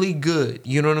really good,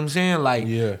 you know what I'm saying? Like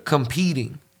Yeah.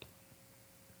 competing.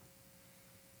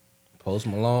 Post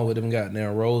Malone with them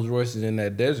goddamn Rolls Royces in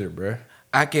that desert, bruh.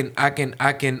 I can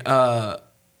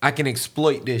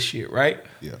exploit this shit, right?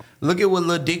 Yeah. Look at what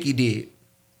Lil Dicky did.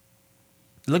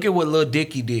 Look at what Lil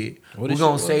Dicky did. What We're his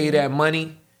gonna shit save was? that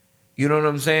money. You know what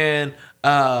I'm saying?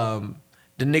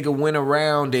 The nigga went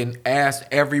around and asked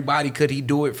everybody could he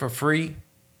do it for free.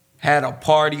 Had a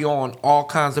party on all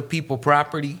kinds of people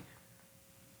property.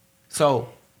 So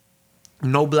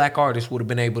no black artist would have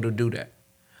been able to do that.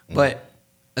 But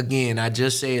again, I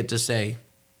just say it to say,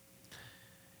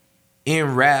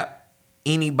 in rap,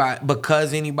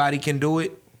 anybody can do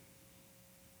it.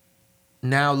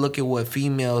 Now look at what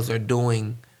females are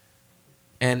doing,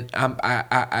 and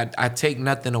I take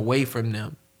nothing away from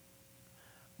them.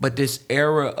 But this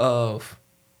era of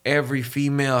every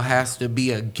female has to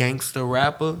be a gangster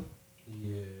rapper.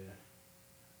 Yeah.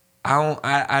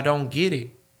 I don't get it.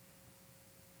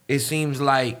 It seems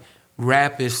like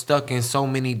rap is stuck in so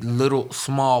many little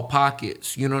small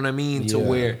pockets. You know what I mean? To Yeah.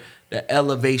 where the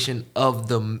elevation of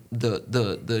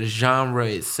the genre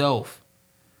itself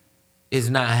is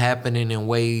not happening in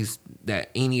ways that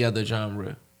any other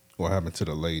genre. What happened to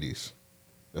the ladies?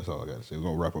 That's all I gotta say. We're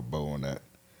gonna wrap a bow on that.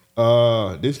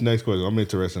 This next question, I'm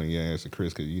interested in your answer,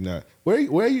 Chris, because you're not.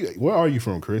 Where are you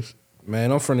from, Chris?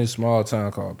 Man, I'm from this small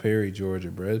town called Perry,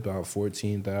 Georgia, bro. It's about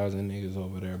 14,000 niggas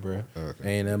over there, bro.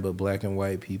 Okay. Ain't nothing but black and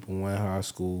white people, one high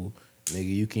school. Nigga,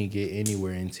 you can get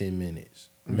anywhere in 10 minutes.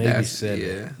 Maybe That's- 7.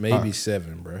 yeah. Maybe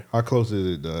 7, bro. How close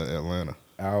is it to Atlanta?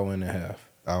 Hour and a half.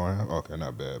 Hour and a half? Okay,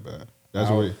 not bad. That's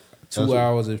Hour- where. 2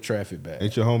 hours of traffic back.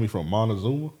 Ain't your homie from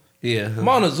Montezuma? Yeah.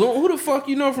 Montezuma? Who the fuck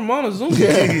you know from Montezuma?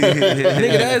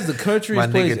 Nigga, that is the country's My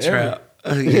place nigga ever. Trap.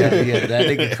 Yeah, that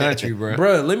nigga country, bro. I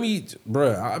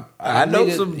know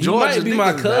nigga, some he Georgia might be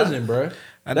my niggas, cousin, bro.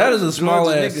 I know That is a some small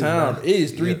Georgia ass niggas, town. bro. It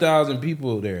is 3,000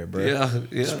 people there, bro.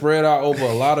 Yeah. Spread out over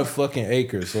a lot of fucking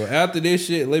acres. So after this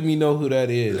shit, let me know who that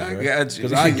is, I bro. got you.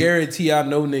 Because I guarantee I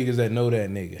know niggas that know that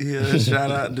nigga. Yeah, shout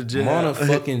out to Jay.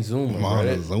 Fucking Zuma, bro.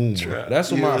 Montezuma.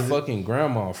 That's where my fucking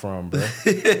grandma from, bro.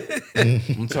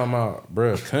 I'm talking about,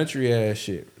 bro, country ass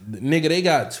shit. Nigga, they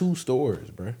got 2 stores,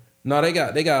 bro. No, they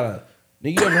got a nigga.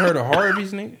 You ever heard of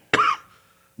Harvey's, nigga?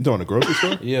 You doing the grocery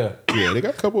store? Yeah. Yeah, they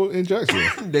got a couple in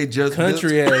Jacksonville. They just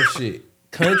Country ass shit.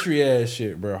 Country ass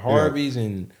shit, bro. Harvey's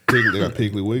and They got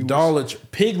Piggly Wiggly.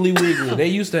 Piggly Wiggly. They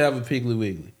used to have a Piggly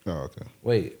Wiggly. Oh, okay.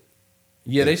 Wait.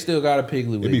 Yeah, they still got a Piggly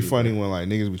Wiggly. It'd be funny when like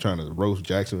niggas be trying to roast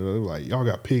Jacksonville. They be like, y'all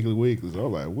got Piggly Wigglies.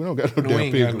 I'm like, we don't got no We damn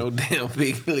ain't Piggly. got no damn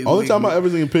Piggly Only time I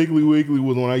Wiggly. ever seen Piggly Wiggly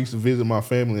was when I used to visit my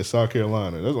family in South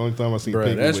Carolina. That's the only time I seen Bro,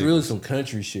 Piggly that's Wiggly. really some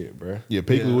country shit, bro. Yeah,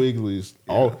 Piggly Wiggly's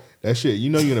all that shit. You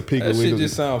know you're in a Piggly That shit Wiggly.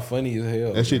 just sound funny as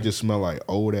hell. That shit just smell like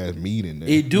old ass meat in there.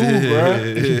 It do,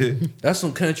 bro. That's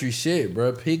some country shit,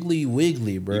 bro. Piggly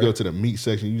Wiggly, bro. You go to the meat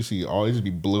section, you see all it just be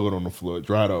blood on the floor,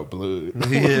 dried out blood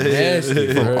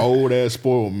Nasty, from bro. old ass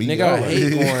spoiled meat. Nigga, I I'm like, hate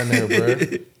going there, bro.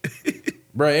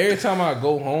 Bro, every time I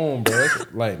go home, bro,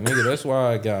 that's, like, nigga, that's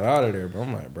why I got out of there, bro.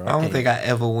 I'm like, bro, I don't can't- think I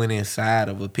ever went inside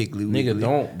of a Piggly Wiggly. nigga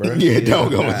don't, bro. Yeah,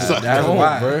 don't go Nah, inside. that's Don't,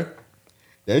 why. bro.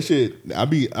 That shit, I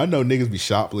know niggas be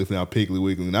shoplifting out Piggly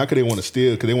Wiggly. Not because they want to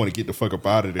steal, because they want to get the fuck up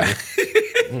out of there.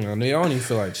 Nigga, I don't even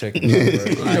feel like checking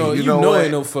out, bro. You know what?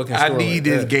 ain't no fucking I store need like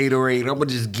this that. Gatorade. I'm gonna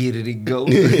just get it and go.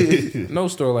 No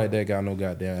store like that got no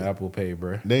goddamn Apple Pay,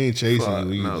 bro. They ain't chasing Fuck,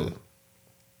 you no. either.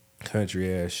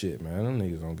 Country ass shit, man. Them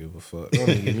niggas don't give a fuck. Don't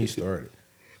even get me started.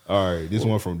 All right, this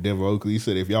one from Denver Oakley. He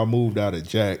said, if y'all moved out of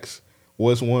Jack's,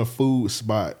 what's one food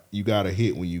spot you got to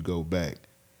hit when you go back?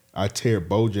 I tear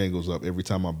Bojangles up every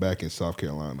time I'm back in South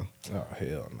Carolina. Oh,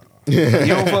 hell no. You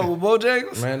don't fuck with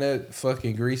Bojangles? Man, that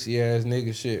fucking greasy ass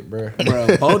nigga shit, bro. Bro,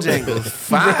 Bojangles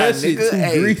fine, That shit nigga. too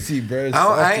Hey, greasy, bro. It's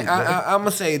I'm salty, bro.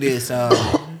 gonna say this.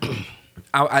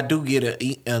 I do get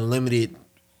a limited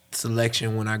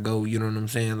selection when I go. You know what I'm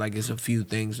saying? Like it's a few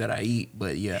things that I eat,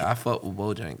 but yeah, I fuck with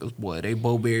Bojangles, boy. They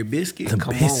Bowberry biscuit. Come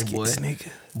on, boy. nigga.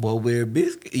 Bowberry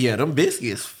biscuit. Yeah, them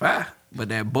biscuits fire. But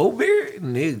that Bowberry,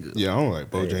 nigga. Yeah, I don't like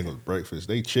Bojangles breakfast.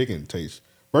 They chicken tastes.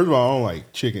 First of all, I don't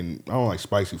like chicken. I don't like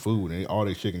spicy food. And all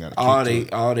they chicken got a kick to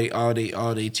it.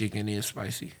 All they chicken is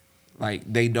spicy.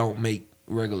 Like they don't make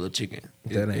regular chicken.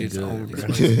 That ain't It's good, only bro.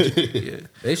 spicy chicken. Yeah.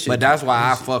 They shit But that's why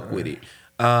I greasy, fuck bro. with it.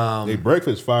 They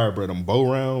breakfast fire, bro. Them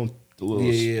bow round, the little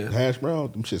Yeah. hash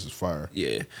brown, them shits is fire.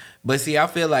 Yeah. But see, I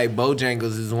feel like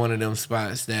Bojangles is one of them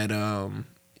spots that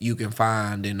you can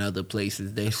find in other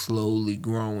places. They slowly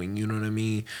growing, you know what I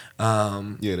mean?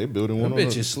 Yeah, they building one Them on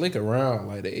bitches slick around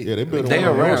like they. Yeah, they building They one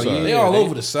on the around, north side. yeah. They all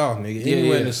over the South, nigga. Yeah,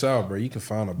 Anywhere yeah. in the South, bro, you can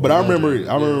find a. But I remember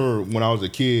Bojangles. when I was a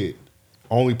kid,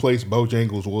 only place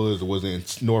Bojangles was in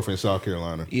North and South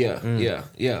Carolina. Yeah. And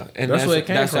That's where it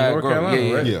came from, how North grows.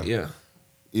 Carolina, right? Yeah.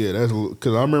 Yeah, that's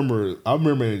because I remember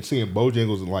seeing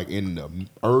Bojangles in the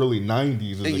early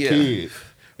 '90s as a Yeah. kid,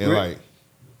 and like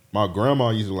my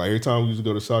grandma used to every time we used to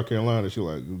go to South Carolina, she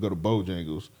was like we go to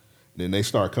Bojangles. Then they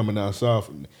start coming down south.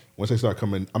 And once they start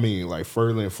coming,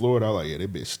 further in Florida, I was like, yeah, they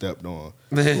been stepped on.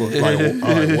 I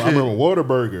remember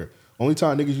Whataburger. Only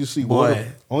time niggas you see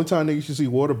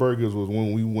Whataburgers was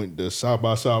when we went to South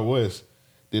by Southwest.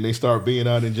 Then they start being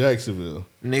out in Jacksonville.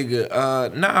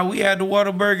 Nigga, nah, we had the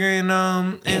Whataburger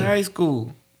in high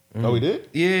school. Oh, we did?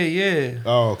 Yeah.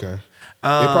 Oh, okay. It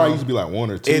probably used to be like one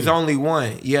or two. It's only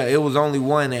one. Yeah, it was only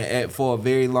one at for a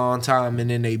very long time, and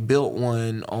then they built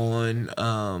one on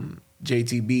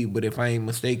JTB. But if I ain't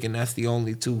mistaken, that's the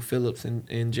only two, Phillips and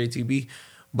JTB.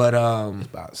 But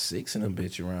About 6 in them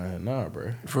bitch around here now,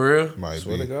 bro. for real, Might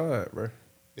Swear be. to God, bro.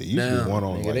 There used to be one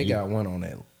on. Nigga, Like, they got one on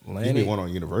used to Atlantic. be one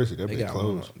on University. That They been got one.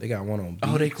 closed. They got one on Beach.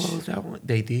 oh, they closed that one.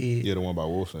 They did. Yeah, the one by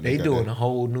Wilson. They got doing that. a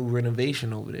whole new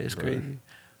renovation over there. It's crazy.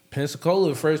 Pensacola,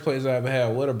 the first place I ever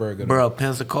had Whataburger. Bro,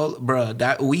 Pensacola, bro,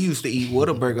 that we used to eat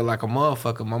Whataburger like a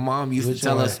motherfucker. My mom used Which to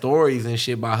tell one? us stories and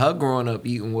shit about her growing up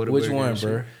eating Whataburger. Which one, and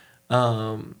shit.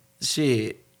 bro?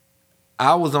 Shit.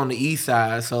 I was on the east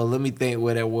side, so let me think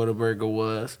where that Whataburger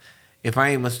was. If I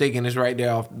ain't mistaken, it's right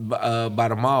there off by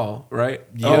the mall, right?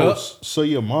 Oh, so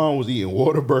your mom was eating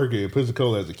Whataburger in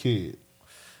Pensacola as a kid?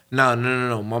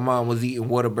 No. My mom was eating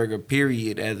Whataburger,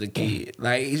 period, as a kid.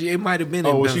 Like, it might have been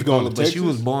in was she going Pensacola, to but she Texas?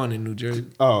 was born in New Jersey.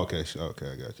 Oh, okay. Okay,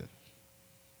 I got you.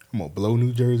 I'm gonna blow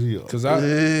New Jersey up. Cause I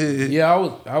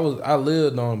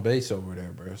lived on base over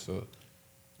there, bro. So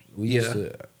we used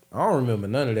to. I don't remember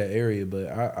none of that area,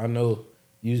 but I know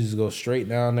you just go straight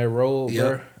down that road,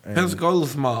 bro. and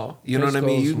Pensacola's small. You know what I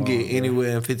mean? Pensacola's You can small, get bro.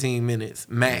 anywhere in 15 minutes.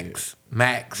 Max.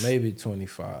 Maybe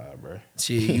 25, bro.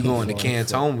 Shit, you going to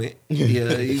Cantonment.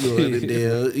 Yeah, you going to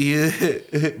Dale.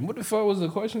 Yeah. What the fuck was the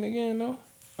question again, though?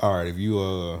 All right, if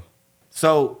you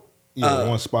So,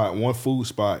 one food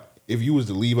spot. If you was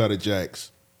to leave out of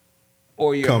Jack's,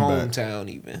 or your Come back. hometown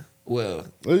even. Well,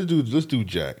 let's do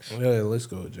Jack's. Yeah, let's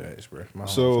go, Jax, bro. My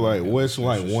So hometown like, got what's some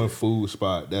like shit. one food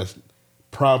spot that's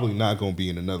probably not gonna be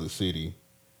in another city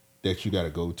that you got to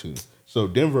go to? So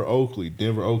Denver Oakley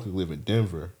live in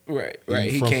Denver. right. He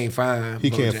He from- can't find. He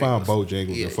can't find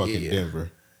Bojangles Yeah, in fucking yeah.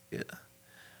 Denver. Yeah.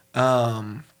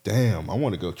 Damn, I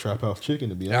want to go Trap House Chicken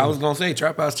to be honest. I was gonna say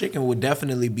Trap House Chicken would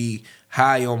definitely be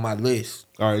high on my list.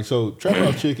 All right, so Trap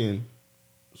House Chicken,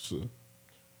 it's a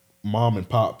mom and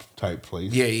pop type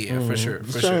place. Yeah, for sure.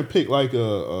 Just For trying sure. to pick like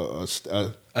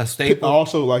A staple.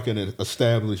 also like an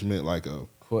establishment, like a.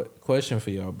 Question for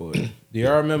y'all, boys. Do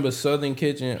y'all remember Southern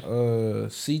Kitchen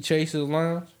Sea Chasers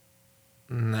Lounge?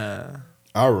 Nah.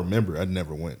 I remember, I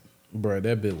never went. Bro,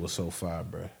 that bit was so fire,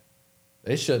 bro.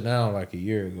 They shut down like a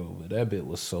year ago, but that bit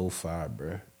was so fire,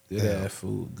 bro. Good ass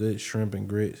food, good shrimp and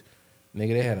grits. Nigga,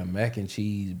 they had a mac and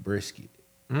cheese brisket.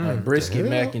 Like brisket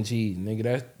mac and cheese.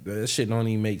 Nigga, that shit don't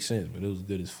even make sense, but it was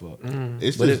good as fuck.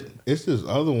 It's But this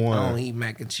other one. I don't eat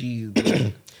mac and cheese. But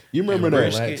You remember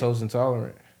Bro, that? lactose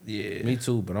intolerant. yeah. Me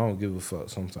too, but I don't give a fuck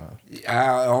sometimes.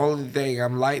 The only thing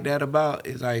I'm like that about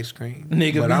is ice cream.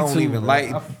 Nigga, but me I don't too, even bro.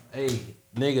 like. Hey,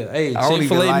 I don't even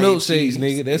Chick-fil-A like milkshakes, cheese.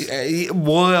 nigga. That's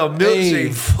Boy, a milkshake Hey.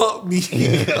 fuck me.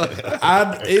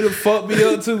 it'll fuck me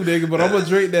up too, nigga. But I'm gonna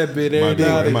drink that bit every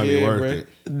now it and might be again, worth bro. it.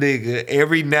 Nigga,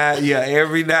 every now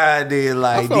and then,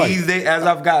 like feel like- these days, as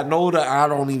I've gotten older, I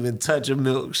don't even touch a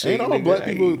milkshake. Ain't all the nigga. black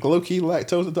people low key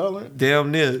lactose intolerant?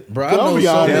 Damn near. Bro, I I'm know gonna be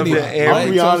so honest, many bro. I'm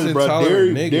gonna be honest, bro.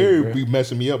 lactose-intolerant niggas, Dairy bro. be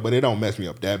messing me up, but it don't mess me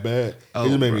up that bad. It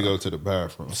just made me go to the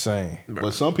bathroom. Same.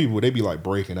 But some people they be like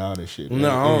breaking out and shit. No,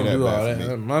 I don't do all bad for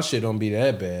that. me. My shit don't be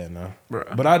that bad now.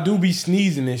 Bruh. But I do be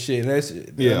sneezing and shit. That's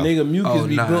Yeah. nigga mucus Oh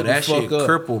be nah, built that the fuck shit up.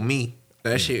 cripple me.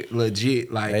 That shit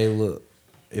legit. Like Hey, look,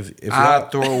 if I y'all,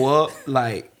 throw up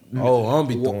like oh, I don't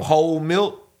be throwing. whole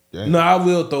milk. No, I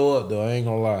will throw up though. I ain't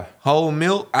gonna lie. Whole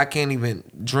milk, I can't even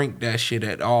drink that shit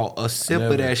at all. A sip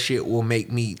Never. of that shit will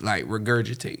make me like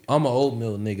regurgitate. I'm an oat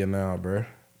milk nigga now, bro.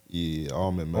 Yeah,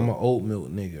 almond I'm milk. an oat milk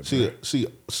nigga, bro.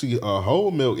 See,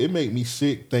 whole milk. It make me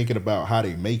sick thinking about how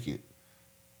they make it.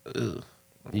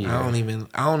 Yeah.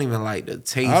 I don't even like the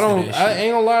taste. I Of that shit. I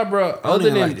ain't gonna lie, bro. I don't Other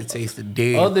even than like the taste of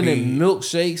dairy. other than period.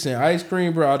 milkshakes and ice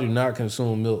cream, bro, I do not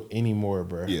consume milk anymore,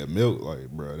 bro. Yeah, milk, like,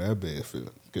 bro, that bad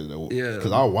feel. Yeah.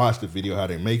 Because I watched the video how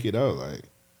they make it. I was like,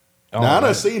 Oh, now I done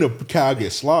right. seen a cow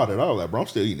get slaughtered. I was like, bro, I'm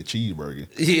still eating a cheeseburger.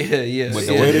 Yeah. But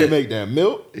the way they make that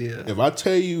milk, Yeah. if I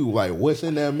tell you like what's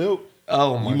in that milk,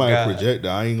 Oh my you might god. project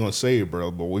that. I ain't gonna say it,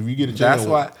 bro. But if you get a chance, That's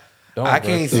why Don't, I bro.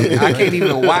 can't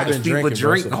even watch been people drinking,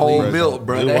 bro, drink so whole please. milk,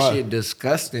 bro. Just That watch. shit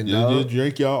disgusting, just dog.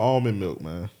 drink y'all almond milk,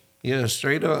 man. Yeah,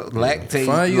 straight up lactate.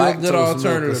 Find you a good lactose milk or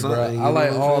alternative, bro. something, you I know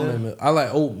like what I'm almond saying? milk. I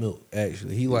like oat milk,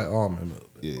 actually. He like almond milk.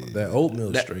 Yeah. That oat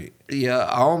milk That- straight. Yeah,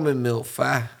 almond milk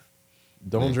fire.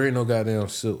 Don't drink no goddamn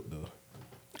silk, though.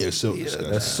 It's so Yeah,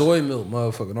 disgusting. That soy milk,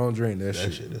 motherfucker. Don't drink that, That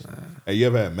shit. shit is. Hey, you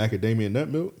ever had macadamia nut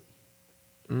milk?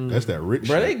 That's that rich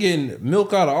Bro, they shit. getting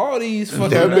milk out of all these fucking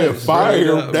That been nuts, fire.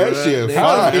 bro. That shit They-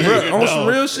 How, fire. bro, on some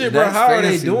real shit, bro. That's How are they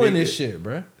fancy, doing nigga. this shit,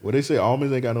 bro? What they say,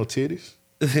 almonds ain't got no titties.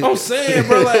 I'm saying,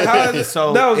 bro, like how is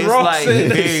So that was it's wrong like saying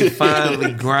very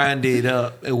finely grinded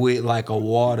up with like a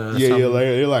water. Or Yeah, something.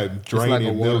 they're like like draining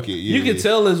a water. milk. It. Yeah, You can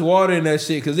tell there's water in that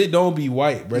shit because it don't be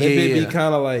white, bro. That bit Yeah. be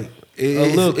kind of like a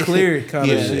It's- little clear kind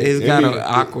yeah, of shit. It's It got mean- an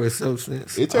awkward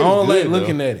substance. It tastes I don't good, like though.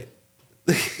 looking at it.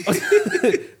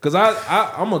 Cause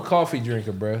I'm a coffee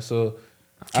drinker, bro. So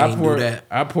Can't do that.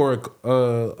 I pour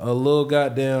a little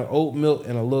goddamn oat milk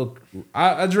and a little.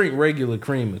 I drink regular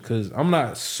creamer because I'm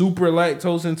not super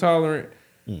lactose intolerant.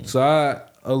 So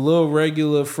a little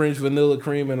regular French vanilla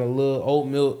cream and a little oat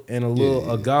milk and a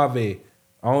little agave.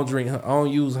 I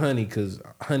don't use honey because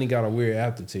honey got a weird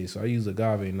aftertaste. So I use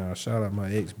agave now. Shout out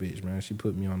my ex bitch, man. She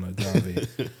put me on the agave.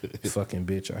 Fucking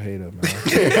bitch, I hate her,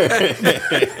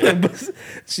 man.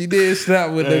 She did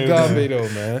snap with the agave though,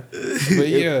 man. But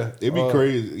yeah, it'd be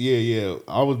crazy. Yeah.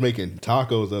 I was making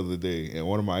tacos the other day, and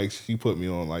one of my ex, she put me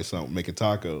on like something making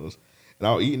tacos. And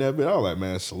I was eating that bit. I was like,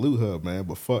 man, salute her, man.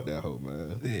 But fuck that hoe,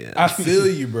 man. Yeah. I feel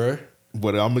you, bro.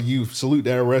 But I'm going to salute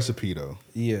that recipe, though.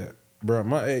 Yeah. Bro,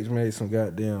 my ex made some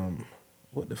goddamn,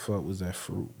 what the fuck was that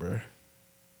fruit, bro?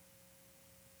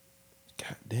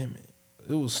 God damn it.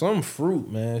 It was some fruit,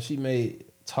 man. She made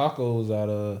tacos out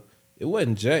of, it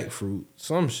wasn't jackfruit.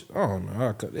 I don't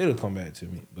know. It'll come back to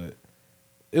me. But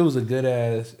it was a good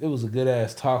ass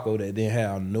taco that didn't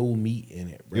have no meat in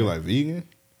it, bro. You like vegan?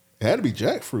 It had to be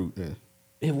jackfruit then.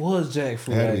 It was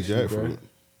jackfruit. It had to be actually, jackfruit. bro.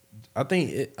 I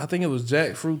think it was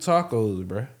jackfruit tacos,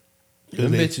 bro.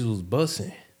 Them bitches was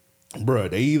busting. Bruh,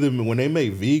 they either, when they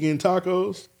make vegan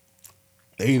tacos,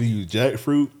 they either use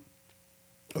jackfruit,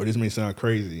 or this may sound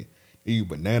crazy, they use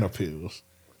banana peels.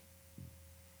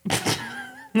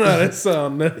 No, that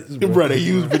sound nuts, bro. Bruh, they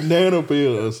use banana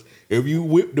peels. If you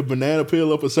whip the banana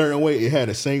peel up a certain way, it had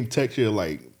the same texture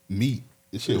like meat.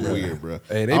 This shit weird, bro.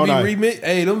 Hey, they be remix.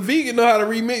 Hey, them vegan know how to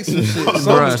remix some shit.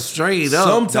 Bruh, straight up.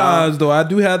 Sometimes though, I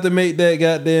do have to make that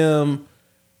goddamn.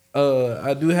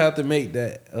 I do have to make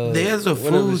that. There's a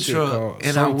whatever food shit truck, called.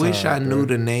 and I wish I Sometime, knew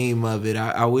bro. the name of it.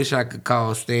 I wish I could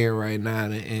call Stan right now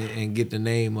and get the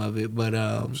name of it. But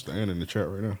I'm staying in the chat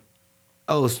right now.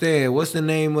 oh, Stan, what's the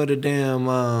name of the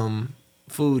damn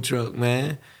food truck,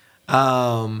 man?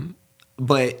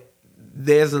 But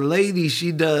there's a lady,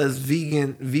 she does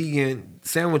vegan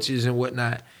sandwiches and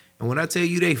whatnot. And when I tell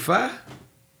you they fire,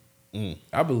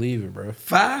 I believe it, bro.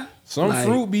 fire. Some like,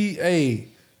 fruit be. Hey,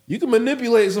 you can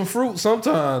manipulate some fruit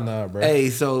sometime now, bro. Hey,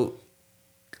 so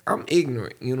I'm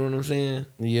ignorant. You know what I'm saying?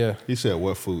 Yeah. He said,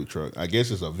 what food truck? I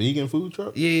guess it's a vegan food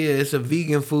truck? Yeah, it's a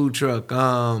vegan food truck.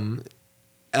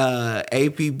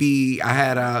 APB I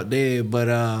had out there, but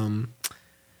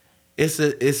it's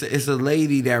a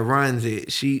lady that runs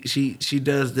it. She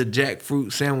does the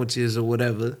jackfruit sandwiches or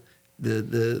whatever,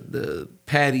 the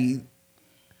patty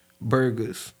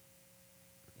burgers.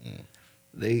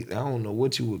 I don't know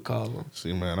what you would call them.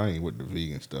 See, man, I ain't with the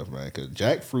vegan stuff, man. Because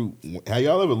jackfruit, have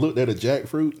y'all ever looked at a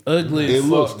jackfruit? Ugly It as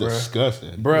looks fuck, bro.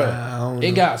 disgusting. Bro, Nah, I don't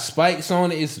it know. got spikes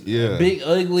on it. It's big,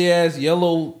 ugly ass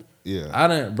yellow. Yeah. I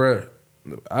didn't, bro.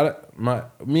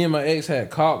 Me and my ex had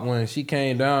caught one. She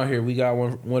came down here. We got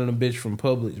one of them bitch from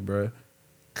Publix, bro.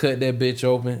 Cut that bitch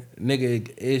open,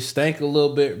 nigga. It stank a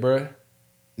little bit, bro.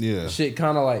 Yeah. Shit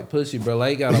kind of like pussy, bro.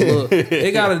 Like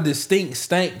it got a distinct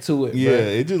stank to it, Yeah, bro.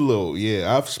 it just a little,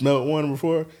 I've smelled one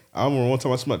before. I remember one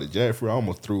time I smelled the jackfruit, I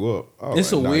almost threw up.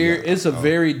 It's a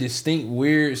very distinct,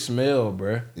 weird smell,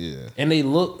 bro. Yeah. And they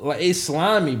look like it's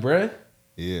slimy, bro.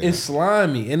 Yeah. It's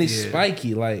slimy and it's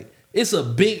spiky. Like it's a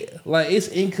big, like it's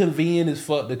inconvenient as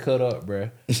fuck to cut up, bro.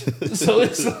 So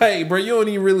it's like, bro, you don't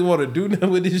even really want to do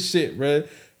nothing with this shit, bro.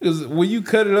 Because when you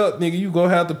cut it up, nigga, you gonna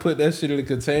have to put that shit in a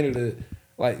container to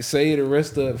like save the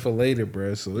rest of it for later,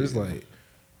 bro. So it's like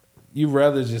you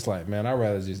rather just like, man, I'd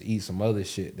rather just eat some other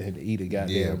shit than to eat a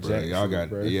goddamn bro. Y'all got,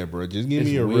 bro. yeah, bro. Just give It's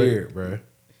me a weird, bro.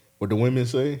 What the women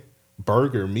say?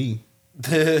 Burger me.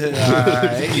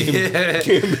 Alright.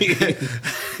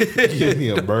 Give me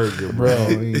a burger, bro. I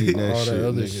ain't eating that All shit, that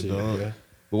other nigga, shit, dog. bro.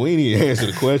 But we ain't even answer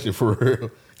the question for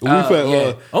real.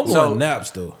 Yeah. I'm So- going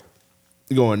naps though.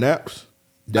 You going naps?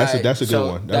 That's Alright, a good so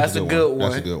one. that's a good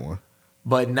That's a one. good one.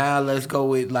 But now let's go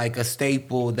with like a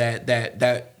staple that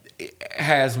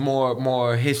has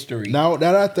more history. Now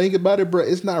that I think about it, bro,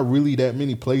 it's not really that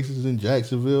many places in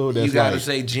Jacksonville that's you gotta like,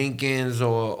 say Jenkins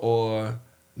or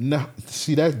no.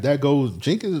 See that goes.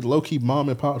 Jenkins is low key mom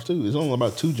and pops too. It's only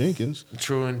about 2 Jenkins.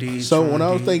 True Indeed. So True when I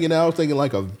was Indeed. thinking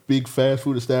like a big fast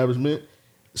food establishment.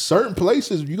 Certain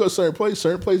places, you go to certain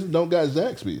places don't got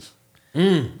Zaxby's.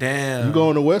 Damn. You go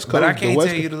on the West Coast. But I the can't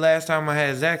West tell you the last time I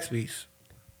had Zaxby's.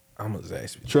 I'm a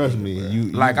Zaxby's. Trust me, you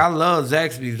Like I love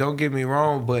Zaxby's. Don't get me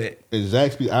wrong, but if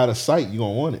Zaxby's out of sight, you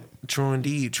gonna want it. true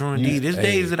indeed, true indeed. There's hey.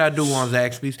 days that I do want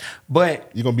Zaxby's, but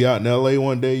You gonna be out in LA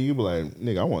one day, you be like,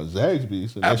 nigga, I want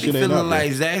Zaxby's. And I that be shit ain't feeling out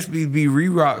like Zaxby's be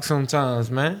re-rock sometimes,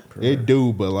 man. there. It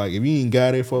do, but like if you ain't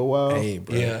got it for a while, Hey,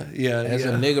 bro. Yeah. As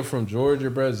a nigga from Georgia,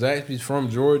 bro, Zaxby's from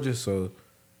Georgia, so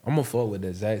I'm gonna fuck with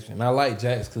that Zaxby. And I like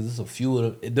Jax because there's a few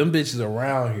of them bitches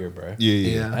around here, bro. yeah.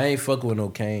 Yeah. I ain't fucking with no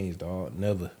Canes, dog.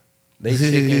 Never.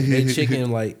 They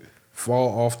chicken like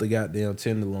fall off the goddamn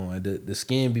tenderloin. The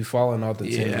skin be falling off the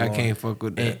tenderloin. Yeah, I can't fuck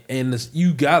with that. And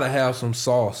you gotta have some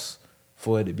sauce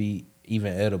for it to be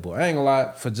even edible. I ain't gonna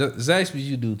lie, for Zaxby's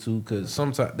you do too, cause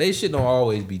sometimes they shit don't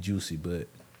always be juicy, but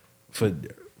for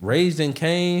Raised in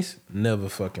Cane's, never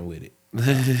fucking with it.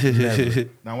 Never.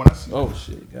 Now when I see, Oh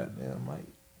shit, goddamn Mike.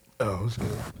 oh, it's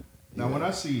good. Now when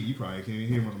I see, you probably can't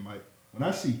hear me on the mic. When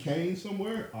I see Kane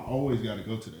somewhere, I always got to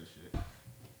go to that shit.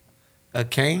 A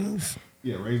Cane's?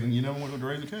 Yeah, Raisin. You never went to the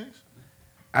Raisin Cane's?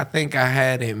 I think I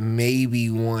had it maybe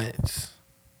once.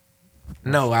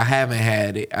 No, I haven't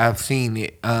had it. I've seen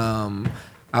it. I'm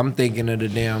thinking of the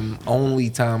damn only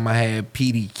time I had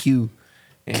PDQ.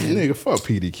 And Nigga, fuck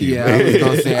PDQ. yeah, I was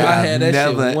gonna say I I had that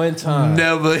never, shit one time.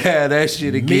 Never had that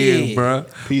shit again, Mid. bro.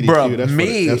 PDQ, Bruh,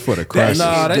 that's for the crackers.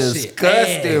 Nah, that That's shit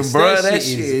disgusting, ass. bro. That That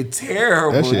shit shit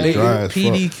terrible, That shit nigga. dry as fuck.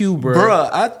 PDQ, bro. Bruh,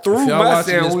 I threw If y'all my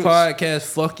watching sandwich. this podcast,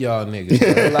 fuck y'all niggas.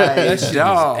 Bro. Like, That shit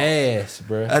dog. is ass,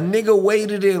 bro. A nigga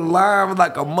waited in line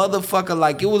like a motherfucker.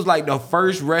 Like it was like the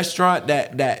first restaurant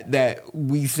that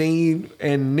we seen,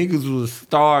 and niggas was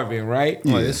starving, right?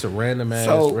 Like, it's a random ass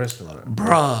So, restaurant.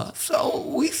 bruh. So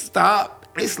we stopped.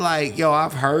 It's like, yo,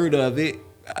 I've heard of it,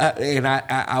 and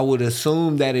I would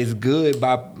assume that it's good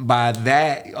by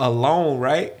that alone,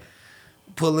 right?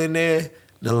 Pull in there,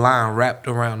 the line wrapped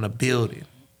around the building.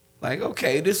 Like,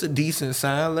 okay, this a decent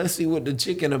sign. Let's see what the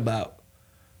chicken about.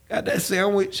 Got that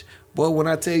sandwich. Boy, when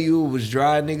I tell you it was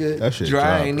dry, nigga, That shit dry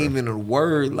dry, ain't bro. even a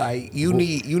word. Like you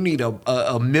need a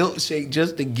milkshake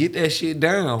just to get that shit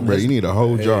down. Bro, you need a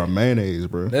whole jar of mayonnaise,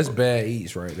 bro. That's bad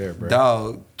eats right there, bro.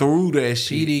 Dog through that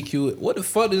shit PDQ. What the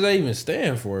fuck does that even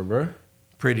stand for, bro?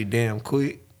 pretty damn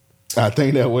quick. I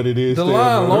think that's what it is. The too,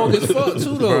 line bro. long as fuck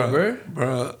too, though, bro.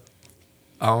 Bruh,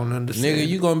 I don't understand. Nigga,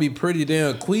 you gonna be pretty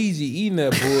damn queasy eating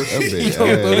that bullshit. big You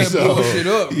gonna throw that ass. bullshit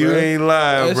up, bro. You ain't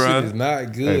lying, That bruh. shit is not Hey,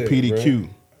 good. PDQ.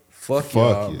 Fuck Fuck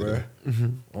y'all, you. bro.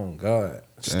 Oh God,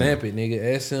 stamp it,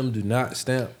 nigga. SM do not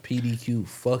stamp PDQ.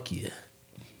 Fuck you.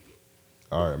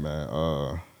 All right, man.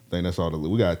 I think that's all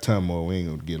we got a ton more. We ain't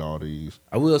gonna get all these.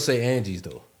 I will say Angie's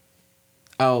though.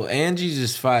 Oh, Angie's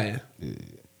is fire.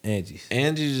 Angie's.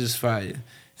 Angie's is fire.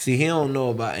 See, he don't know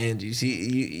about Angie's.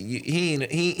 He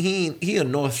a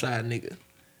North Side nigga.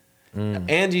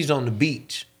 Angie's on the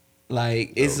beach.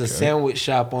 Like it's a Okay. sandwich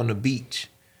shop on the beach.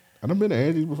 I done been to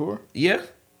Angie's before. Yeah.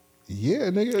 Yeah,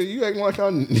 nigga, you acting like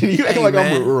I'm man.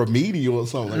 I'm a remedial or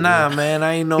something. Like Nah, that. man,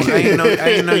 I ain't know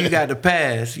you got the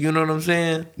pass. You know what I'm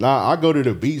saying? Nah, I go to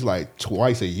the beach like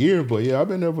twice a year, but yeah, I've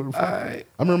been there before. Alright.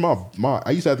 I remember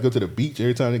I used to have to go to the beach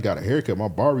every time they got a haircut. My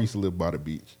barber used to live by the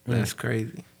beach. That's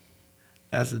crazy.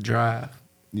 That's a drive.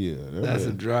 Yeah, That's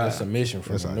a drive. That's a mission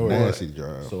from That's the a north. nasty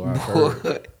drive. So I heard.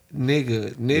 Boy,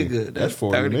 nigga, that's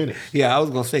 40 30 minutes. Yeah, I was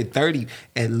gonna say 30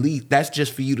 at least. That's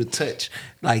just for you to touch.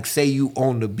 Like, say you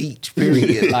on the beach,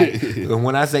 period. Like, and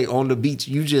when I say on the beach,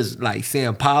 you just like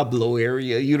San Pablo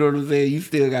area. You know what I'm saying? You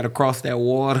still gotta cross that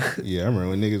water. Yeah, I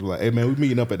remember when niggas were like, "Hey man, we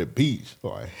meeting up at the beach."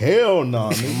 Like, hell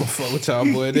nah, nigga. Fuck with y'all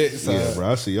boy that side. Yeah,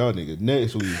 bro, I see y'all niggas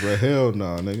next week, bro. Hell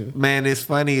nah, nigga. Man, it's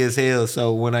funny as hell.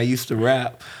 So when I used to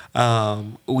rap,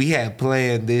 we had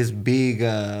planned this big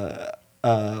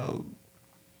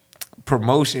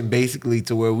promotion basically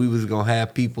to where we was gonna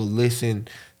have people listen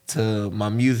to my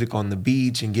music on the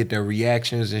beach and get their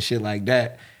reactions and shit like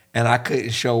that. And I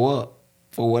couldn't show up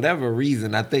for whatever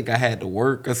reason. I think I had to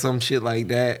work or some shit like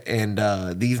that. And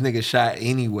these niggas shot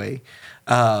anyway.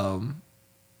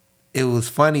 It was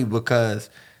funny because,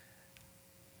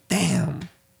 damn,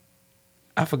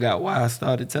 I forgot why I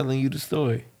started telling you the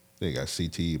story. They got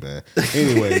CTE, man.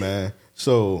 Anyway, man.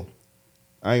 So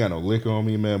I ain't got no liquor on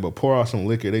me, man. But pour out some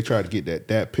liquor. They tried to get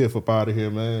that piff up out of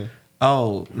here, man.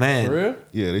 Oh, man. For real?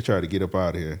 Yeah, they tried to get up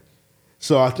out of here.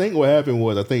 So I think what happened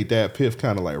was that piff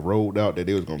kind of like rolled out that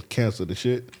they was gonna cancel the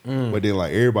shit. But then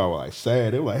like everybody was like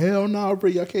sad. They were like, hell no, bro,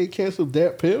 y'all can't cancel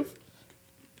that piff.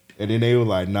 And then they were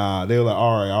like, nah. They were like,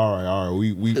 all right.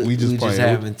 We just We playing. just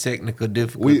having technical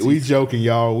difficulties. We joking,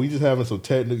 y'all. We just having some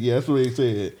technical. Yeah, that's what they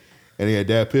said. And they had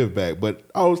that piff back. But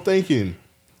I was thinking,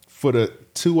 for the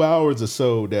 2 hours or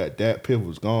so that piff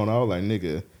was gone, I was like,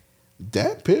 nigga,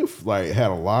 that piff like had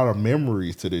a lot of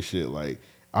memories to this shit. Like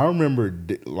I remember,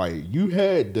 like you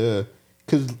had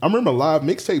because I remember live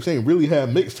mixtapes ain't really have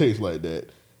mixtapes like that.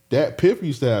 That piff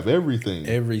used to have everything.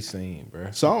 Every scene,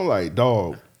 bro. So I'm like,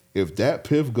 dog, if that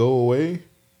piff go away,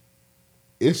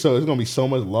 it's gonna be so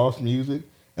much lost music.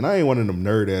 And I ain't one of them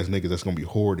nerd ass niggas that's gonna be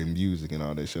hoarding music and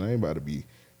all that shit. I ain't about to be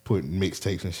putting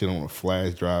mixtapes and shit on a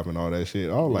flash drive and all that shit.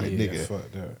 I was like, Yeah, nigga,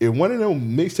 fuck that. if one of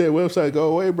them mixtape websites go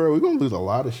away, bro, we're gonna lose a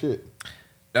lot of shit.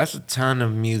 That's a ton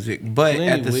of music. But Plenty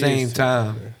at the ways same to,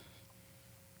 time,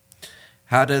 bro.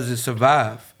 how does it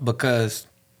survive? Because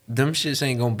them shits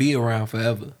ain't gonna be around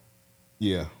forever.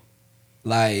 Yeah.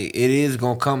 Like, it is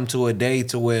gonna come to a day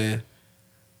to where,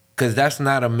 because that's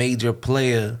not a major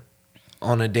player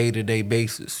on a day-to-day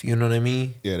basis. You know what I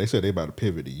mean? Yeah, they said they about to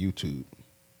pivot to YouTube.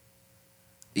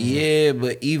 Yeah,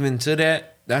 but even to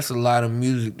that, that's a lot of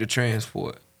music to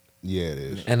transport. Yeah, it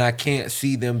is. And I can't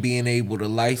see them being able to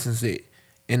license it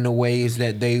in the ways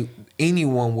that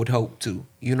anyone would hope to.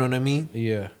 You know what I mean?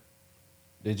 Yeah.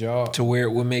 Did y'all To where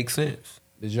it would make sense.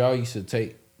 Did y'all used to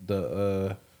take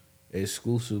the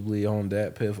exclusively on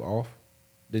that piff off?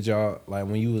 Did y'all, like,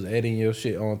 when you was editing your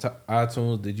shit on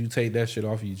iTunes, did you take that shit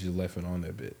off or you just left it on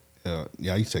that bit?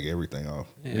 Yeah, I used to take everything off.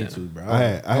 Yeah. Me too, bro. I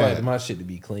had like my shit to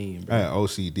be clean, I bro. had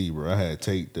OCD, bro. I had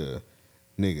to take the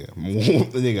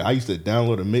nigga. I used to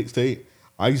download a mixtape.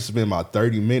 I used to spend about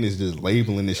 30 minutes just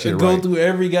labeling this shit Go right. through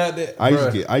every goddamn. I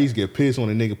used to get pissed when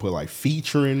a nigga put like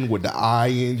featuring with the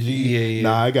ING. Yeah.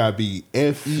 Nah, I gotta be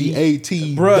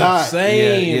FEAT. Bruh, dot.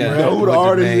 same, Yeah, You bro. know who the With the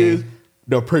artist name. is?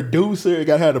 The producer. It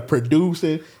gotta have the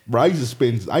producing. Bro, I used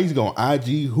to go on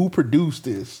IG. Who produced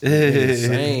this?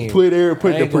 Same. Put I the ain't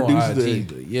going producer. IG,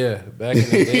 but yeah, back in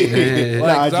the day. Nah,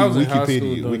 Like, 'cause I was in high school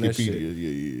Wikipedia. doing that shit.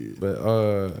 Yeah. But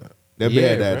That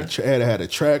yeah, bit had to have a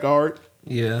track art.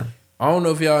 Yeah. I don't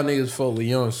know if y'all niggas fuck with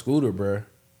Young Scooter, bro.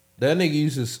 That nigga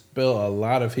used to spell a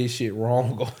lot of his shit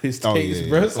wrong on his Oh, tapes, yeah,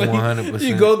 bro. yeah. So 100%.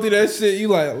 you go through that shit, you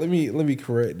like, let me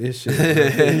correct this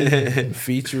shit.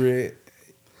 Feature it.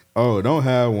 Oh, don't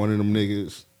have one of them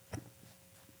niggas.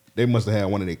 They must have had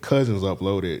one of their cousins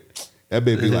upload it. That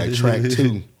bitch be like track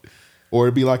 2. Or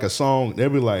it'd be like a song. They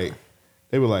be like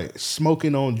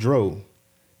Smoking on Dro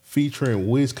featuring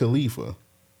Wiz Khalifa.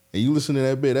 And you listen to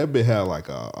that bit had like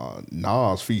a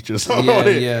Nas feature or something Yeah, on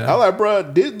it. yeah. I'm like, bro,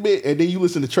 this bit, and then you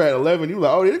listen to track 11, you like,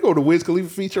 oh, there go the Wiz Khalifa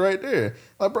feature right there.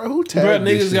 Like, bro, who tagged Bro,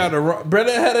 this niggas shit? got the wrong. Bro,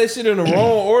 they had that shit in the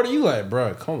wrong order. You like,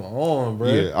 bro, come on, bro.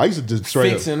 Yeah, I used to just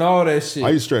straight up. Fixing all that shit. I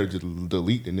used to straight up just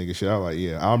delete the nigga shit. I was like,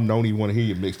 yeah, I don't even want to hear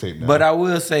your mixtape now. But I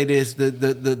will say this: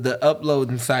 the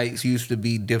uploading sites used to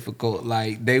be difficult.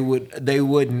 Like they would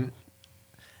like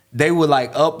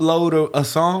upload a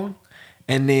song,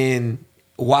 and then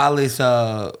while it's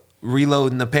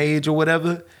reloading the page or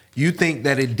whatever, you think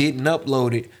that it didn't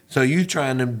upload it, so you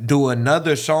trying to do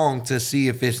another song to see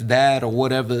if it's that or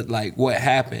whatever, like what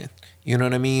happened. You know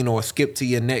what I mean? Or skip to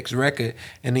your next record,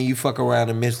 and then you fuck around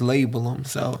and mislabel them.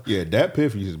 So yeah, that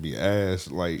piff used to be ass.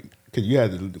 Like, cause you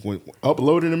had to when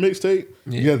uploading a mixtape,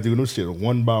 you had to do them shit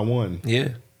one by one, yeah,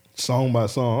 song by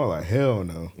song. I was like, hell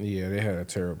no. Yeah, they had a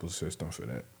terrible system for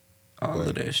that. all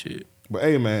of that shit. But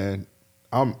hey, man,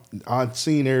 I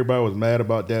seen everybody was mad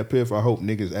about that piff. I hope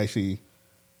niggas actually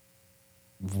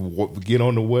get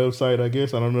on the website. I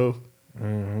guess I don't know.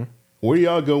 Mm-hmm. Where do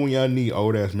y'all go when y'all need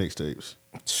old ass mixtapes?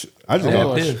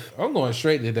 I'm going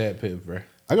straight to that piff, bro.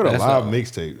 I got a That's live all.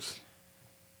 mixtapes.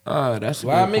 That's a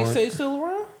Live good point. mixtape still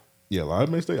around? Yeah, live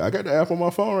mixtape. I got the app on my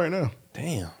phone right now.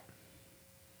 Damn.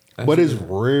 That's But it's good.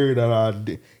 rare that I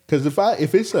did. Because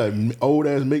if it's an old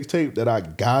ass mixtape that I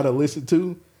gotta listen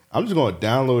to, I'm just gonna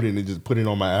download it and just put it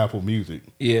on my Apple Music.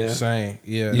 Yeah. Same.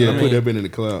 Yeah. Yeah, I put mean, that bit in the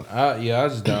cloud. I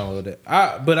just download it.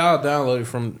 But I'll download it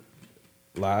from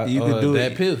live. You could do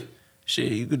that it. piff.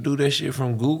 Shit, you could do that shit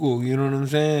from Google. You know what I'm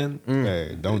saying?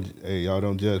 Hey, y'all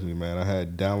don't judge me, man. I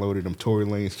had downloaded them Tory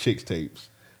Lanez Chicks tapes,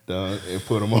 and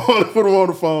put them on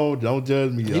the phone. Don't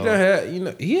judge me, y'all. He done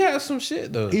had, he had some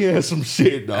shit though. He had some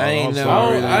shit, dog. I ain't I'm never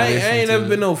sorry. really I listen ain't to never it.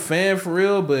 been no fan for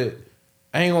real, but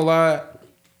I ain't gonna lie.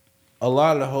 A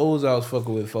lot of the hoes I was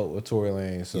fucking with fuck with Tory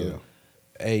Lanez. So, Yeah.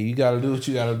 hey, you gotta do what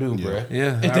you gotta do, bruh.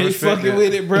 Yeah, If I they respect fucking that.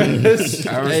 with it, bruh.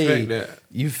 I respect that.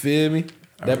 You feel me?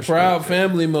 That respect proud that.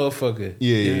 family motherfucker.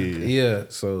 Yeah. Yeah.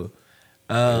 So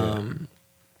I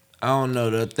don't know.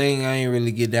 The thing I ain't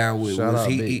really get down with Shout was out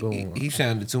he Big Boom. he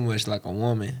sounded too much like a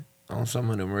woman on some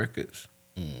of them records.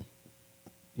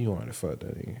 you wanted to fuck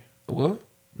that nigga. What?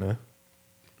 Nah.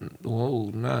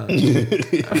 Whoa, nah.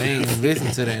 I ain't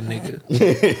listen to that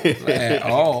nigga at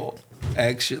all,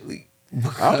 actually.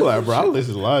 I'm like, bro, I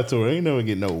listen to a lot to it. I ain't never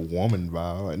get no woman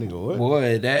vibe. Like, nigga, what?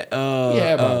 Boy, that He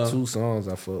had about 2 songs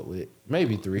I fuck with.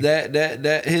 Maybe 3.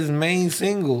 that his main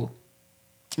single,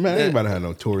 Man, I ain't about to have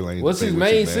no Tory Lanez. What's his debate with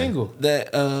you, main man. single?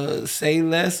 that Say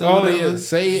Less or Oh, whatever. yeah,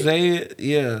 Say It. Say It,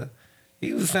 yeah.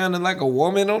 He was sounding like a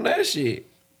woman on that shit.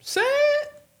 Sad.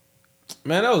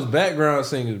 Man, that was background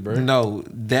singers, bro. No,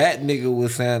 that nigga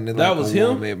was sounding That like was a him?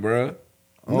 woman, bruh.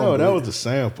 No, that was the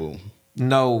sample.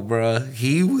 No, bruh.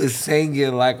 He was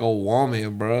singing like a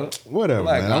woman, bruh. Whatever,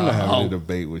 Like man. I'm not a having hoe. a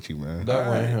debate with you, man. That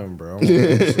wasn't him, bro. I'm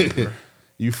shit, bro.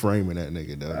 You framing that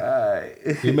nigga, though.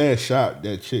 Alright. He man shot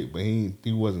that chick, but he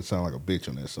wasn't sound like a bitch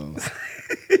on that song.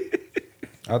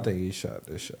 I think he shot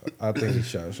that shot. I think he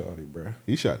shot Shawty, bro.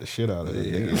 He shot the shit out of that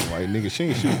nigga. Like, nigga, she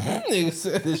ain't shoot. Nigga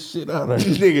said this shit out of her.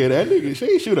 Nigga, that nigga, she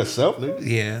ain't shoot herself, nigga.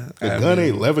 Yeah. The gun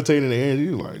ain't levitating in the air.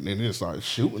 You like, then they start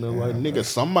shooting her. Like, nigga,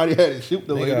 somebody had to shoot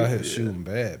the lady. Nigga out here shooting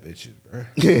bad bitches, bro.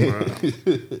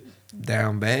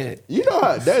 Down bad. You know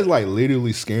how that's like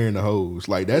literally scaring the hoes.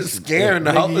 Like that's Scaring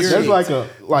the hoes. That's like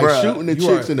Bruh, shooting the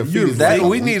chicks in the feet. That,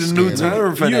 we need a new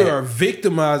term for You that. are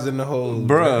victimizing the hoes,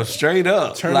 Bruh, straight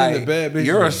up. Turning like, the bad bitches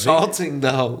you're to assaulting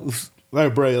the hoes.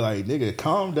 Like, bro, like, nigga,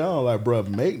 calm down. Like, bro,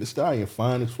 make the stallion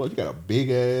fine as fuck. You got a big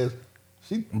ass.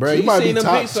 Bro, she you might seen be the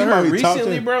top- pics she of might her be top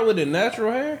recently, 10. bro, with the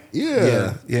natural hair?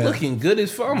 Yeah. Yeah. Looking good as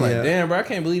fuck. I'm like, Yeah. damn, bro, I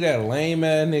can't believe that lame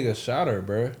ass nigga shot her,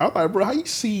 bro. I'm like, bro, how you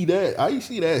see that? How you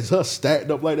see that? It's her stacked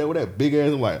up like that with that big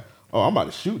ass? I'm like, oh, I'm about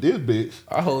to shoot this bitch.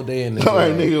 I hope they in the I'm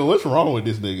like, nigga, what's wrong with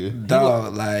this nigga?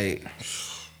 Dog, like,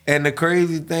 and the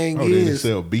crazy thing Oh, they is,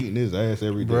 sell beating his ass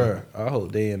every day. Bro, I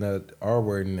hope they in that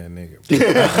R-wording that nigga.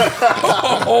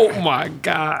 oh my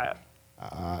God.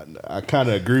 I kind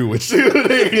of agree with you,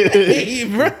 nigga. Hey,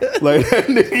 bro. Like, that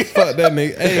nigga, Fuck that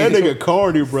nigga. Hey, that nigga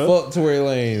corny, bro. fuck Tory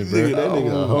Lanez, bro. Nigga, that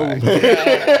nigga a hoe,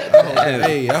 man.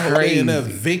 Hey, I hope they in there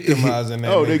victimizing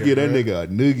that Oh, nigga, they get that bro. nigga a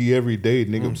noogie every day,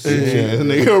 nigga. Bitch ass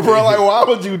nigga, bro. Like, why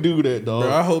would you do that, dog?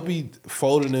 Bro, I hope he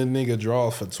folded that nigga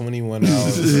drawers for 21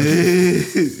 hours.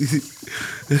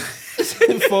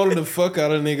 Folded the fuck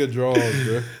out of nigga drawers,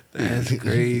 bro. That's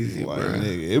crazy, Like, bro.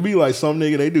 nigga, it be like some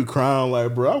nigga, they do crime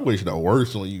like, bro, I wish the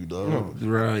worst on you, dog.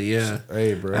 Bro, yeah.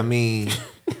 Hey, bro. I mean,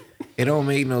 it don't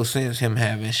make no sense him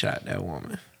having shot that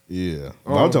woman. Yeah.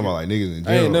 But I'm talking about like niggas in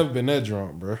I ain't jail. never been that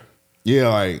drunk, bro. Yeah,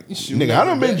 like, shoot nigga, I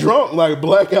done been drunk, like,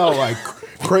 blackout, like,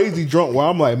 crazy drunk, where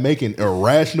I'm, like, making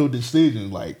irrational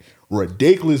decisions, like,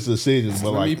 ridiculous decisions,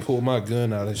 but, Let me like, pull my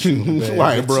gun out and shoot the bad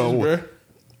Like, bitches, bro. Let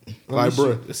Like, me bro.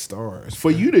 shoot the stars. for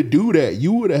you to do that,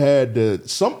 you would have had to,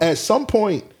 at some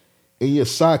point in your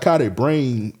psychotic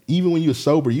brain, even when you're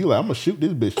sober, you like, I'm gonna shoot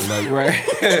this bitch tonight.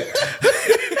 Right.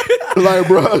 Like,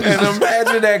 bro. And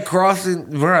imagine that crossing,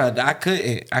 bro. I couldn't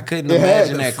It had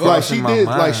imagine that like crossing she my did,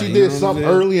 mind. like she you did know something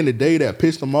what I'm saying? early in the day that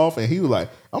pissed him off, and he was like,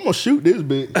 "I'm gonna shoot this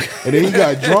bitch," and then he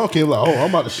got drunk and like, "Oh, I'm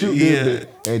about to shoot Yeah. this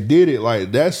bitch," and did it.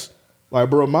 Like that's like,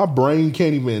 bro, my brain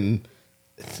can't even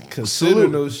Consider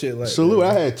no shit like salute.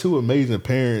 that. I had two amazing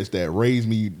parents that raised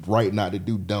me right not to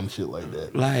do dumb shit like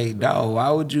that. Like, dog, why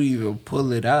would you even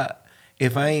pull it out?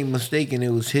 If I ain't mistaken, it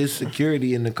was his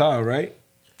security in the car, right?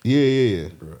 Yeah.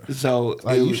 So,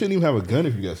 Like it you was- shouldn't even have a gun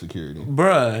if you got security.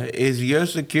 bruh, is your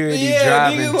security Yeah,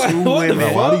 driving nigga, like, two what the Now,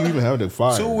 women? why do you even have to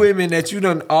fire? Two women that you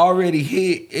done already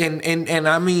hit, and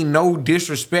I mean no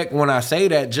disrespect when I say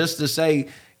that, just to say,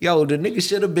 yo, the nigga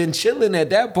should have been chilling at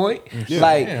that point. Yeah.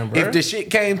 Like, Damn, bruh. if the shit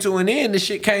came to an end, the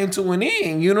shit came to an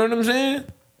end. You know what I'm saying?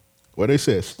 What they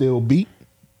said, still beat.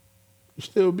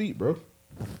 Still beat, bro.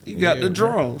 You got the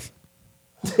draws.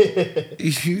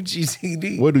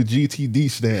 UGTD. What do GTD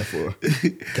stand for?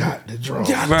 Got the draw.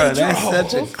 Bro, that's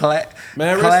such a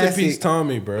Man, rest classic. in peace,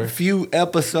 Tommy, bro. Few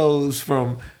episodes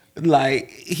from, like,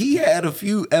 he had a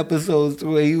few episodes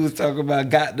where he was talking about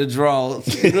got the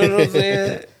draws. You know what I'm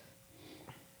saying?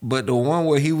 But the one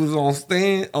where he was on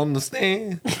the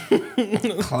stand,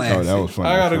 classic. Oh, that was funny.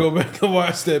 I gotta go back and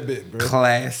watch that bit, bro.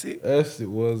 Classic. That shit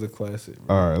was a classic,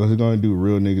 bro. All right, let's go and do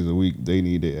real niggas a week. They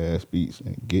need their ass beats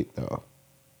and get the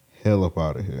hell up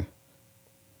out of here.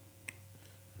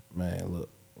 Man, look,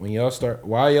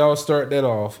 while y'all start that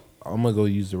off, I'm gonna go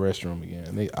use the restroom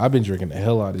again. I've been drinking the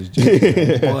hell out of this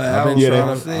Jack. Boy, I've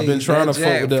been trying to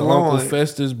fuck with that Uncle Fest.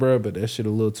 Festus, bro, but that shit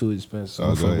a little too expensive. So Oh,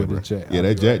 I'm go fuck ahead, with bro. the Jack. Yeah, I'll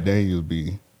that be Jack right Daniels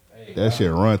be that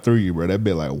shit run through you, bro. That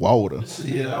bit like water.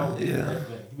 Yeah.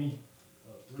 Give me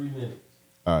 3 minutes.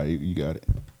 All right, you got it.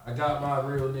 I got my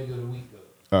real nigga of the week up.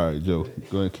 All right, Joe, go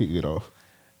ahead and kick it off.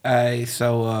 All right,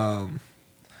 so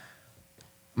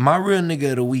my real nigga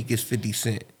of the week is 50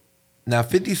 Cent. Now,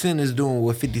 50 Cent is doing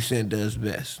what 50 Cent does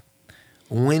best.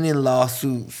 Winning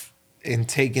lawsuits and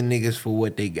taking niggas for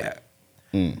what they got.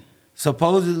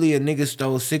 Supposedly, a nigga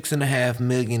stole $6.5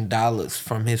 million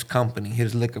from his company,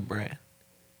 his liquor brand.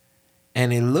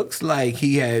 And it looks like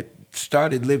he had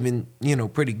started living,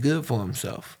 pretty good for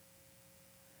himself.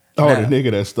 Oh, Now- the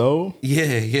nigga that stole? Yeah.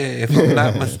 If I'm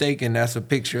not mistaken, that's a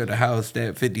picture of the house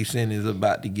that 50 Cent is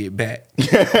about to get back.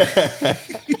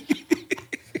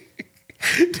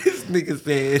 This nigga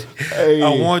said, Hey. I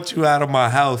want you out of my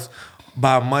house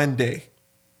by Monday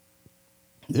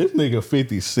This nigga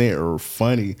 50 Cent are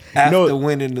funny. after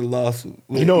winning the lawsuit.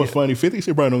 You know what's funny? 50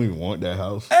 Cent probably don't even want that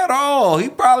house. At all. He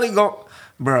probably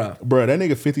bruh. Bro, that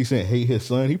nigga 50 Cent hate his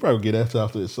son. He probably get that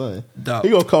after his son. Dog.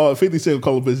 He gonna call 50 Cent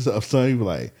call up his son. He be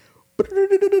like,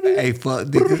 Hey, fuck,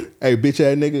 nigga. Hey, bitch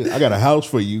ass nigga, I got a house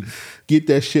for you. Get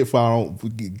that shit for I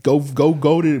don't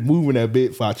go to moving that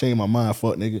bit if I change my mind,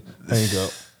 fuck nigga. Hang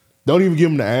up. Don't even give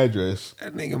him the address.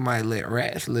 That nigga might let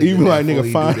rats live. Even like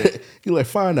nigga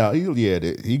find out.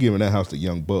 He giving that house to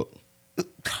Young Buck. All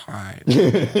right.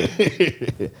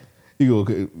 It's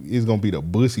gonna be the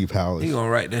Bussy Palace. He gonna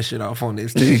write that shit off on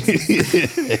this thing.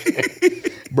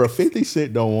 Bro, 50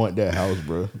 Cent don't want that house,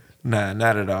 bro. Nah,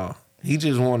 not at all. He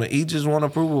just wanna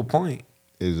prove a point.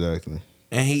 Exactly.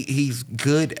 And he's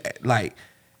good at, like,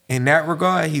 in that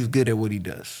regard, he's good at what he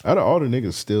does. Out of all the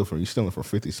niggas stealing from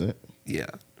 50 Cent? Yeah,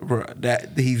 bro.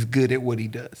 That he's good at what he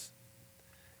does.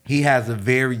 He has a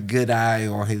very good eye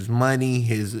on his money,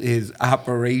 his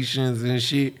operations and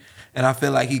shit. And I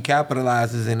feel like he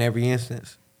capitalizes in every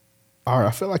instance. All right,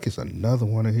 I feel like it's another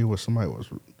one in here where somebody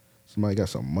got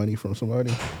some money from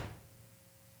somebody.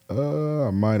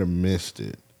 I might have missed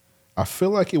it. I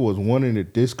feel like it was one in the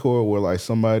Discord where like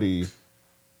somebody,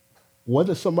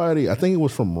 I think it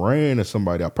was from Rand or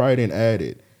somebody. I probably didn't add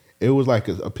it. It was like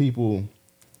a people,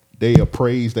 they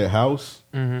appraised their house,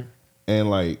 and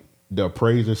like the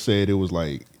appraiser said it was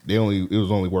like it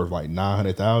was only worth like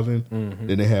 900,000.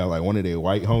 Then they had like one of their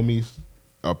white homies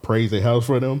appraise their house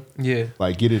for them. Yeah,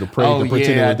 like get it appraised. Oh and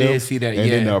pretend yeah, it I was them. did see that.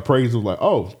 And then the appraiser was like,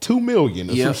 "Oh, 2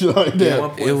 million or some shit like that."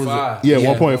 1.5. Yeah,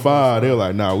 1.5. They're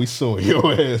like, "Nah, we suing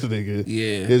your ass, nigga."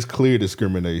 Yeah, it's clear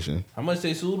discrimination. How much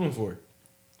they sued him for?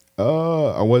 I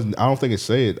don't think it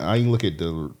said. I didn't look at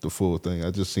the full thing.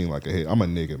 I just seen like a head. I'm a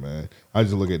nigga, man. I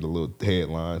just look at the little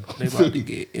headline. They about to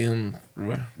get in.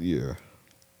 Yeah,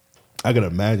 I can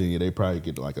imagine. Yeah, they probably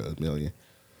get like $1 million.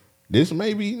 This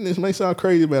may sound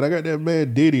crazy, man. I got that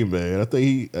man Diddy, man. I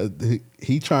think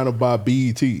he trying to buy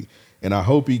BET, and I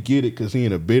hope he get it because he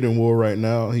in a bidding war right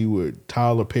now. He with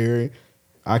Tyler Perry.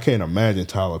 I can't imagine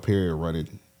Tyler Perry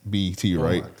running BET,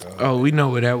 right? Oh, we know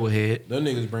where that would head. Them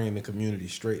niggas bringing the community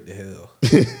straight to hell.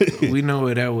 We know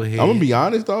where that would head. I'm gonna be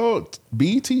honest, dog.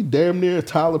 BET damn near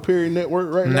Tyler Perry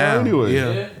network right now. Anyway,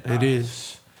 yeah, it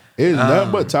is. It's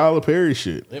nothing but Tyler Perry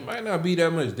shit. It might not be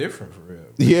that much different for real.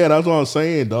 Yeah, that's what I'm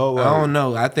saying, dog. Like, I don't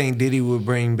know. I think Diddy would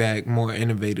bring back more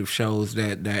innovative shows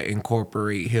that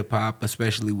incorporate hip hop,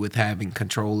 especially with having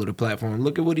control of the platform.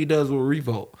 Look at what he does with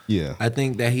Revolt. Yeah, I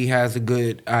think that he has a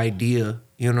good idea.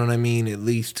 You know what I mean? At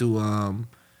least to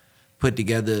put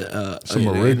together some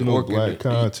original black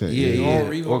content. Yeah,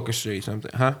 orchestrate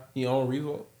something, huh? He on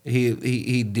Revolt.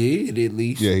 He did at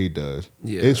least. Yeah, he does.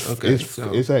 Yeah,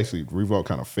 it's actually Revolt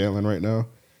kind of failing right now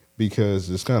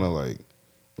because it's kind of like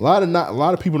a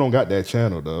lot of people don't got that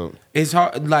channel, dog. It's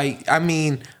hard. Like, I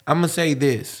mean, I'm gonna say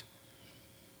this.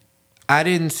 I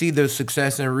didn't see the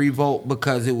success in Revolt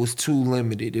because it was too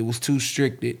limited. It was too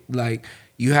stricted. Like,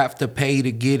 you have to pay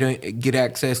to get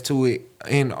access to it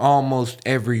in almost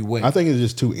every way. I think it's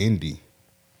just too indie.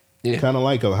 Yeah. Kind of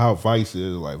like how Vice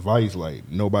is. Like Vice, like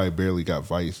nobody barely got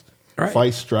Vice. Right.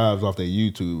 Vice strives off their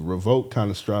YouTube. Revolt kind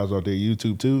of strives off their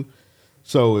YouTube too.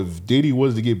 So if Diddy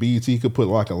was to get BET, he could put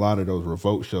like a lot of those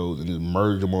Revolt shows and just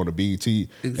merge them on the BET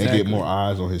and get more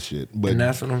eyes on his shit. But, and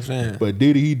that's what I'm saying. But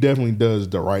Diddy, he definitely does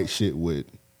the right shit with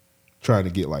trying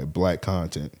to get like black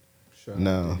content.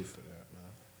 Now,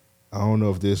 I don't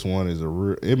know if this one is a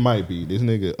real. It might be. This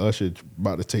nigga Usher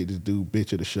about to take this dude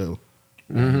bitch of the show.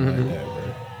 Mm-hmm. Like that,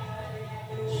 bro.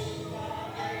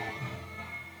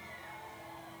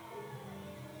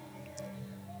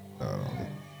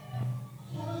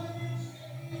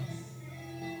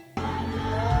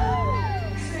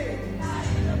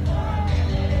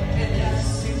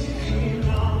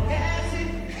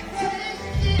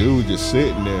 Dude just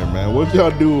sitting there, man. What y'all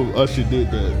do if Usher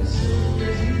did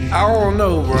that? I don't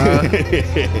know, bro.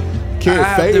 Can't I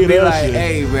have fade to be Usher. like,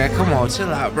 hey, man, come on, chill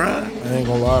out, bro. I ain't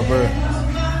gonna lie, bro.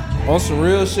 On some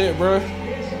real shit, bro.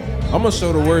 I'm gonna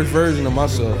show the worst version of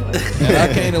myself, and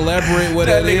I can't elaborate what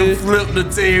that nigga is. flip the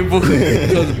table.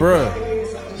 Cause, bro,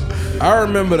 I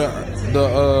remember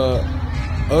the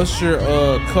Usher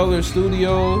Color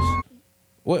Studios.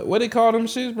 What they call them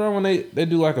shits, bro? When they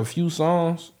do like a few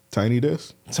songs. Tiny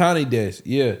Desk? Tiny Desk,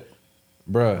 yeah.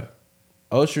 Bruh.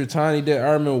 Usher Tiny Desk.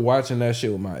 I remember watching that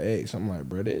shit with my ex. I'm like,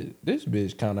 bro, this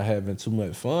bitch kind of having too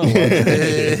much fun watching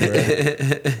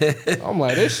that shit, bro. I'm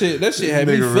like, that shit had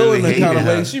me feeling the kind of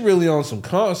way. She really on some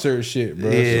concert shit,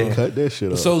 bro. Yeah. So, Cut that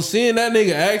shit off. so seeing that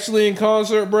nigga actually in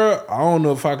concert, bro, I don't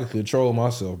know if I could control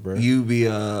myself, bro. You be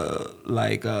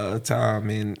like Tom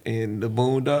in the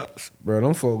Boondocks. Bro,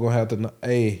 them folk gonna have to,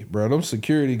 hey, bro, them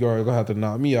security guards gonna have to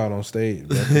knock me out on stage,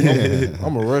 bro.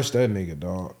 I'm gonna rush that nigga,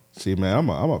 dog. See, man, I'm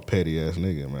a petty ass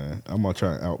nigga, man. I'm gonna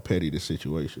try and out petty the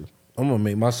situation. I'm gonna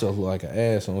make myself look like an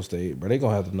ass on stage, bro. They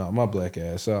gonna have to knock my black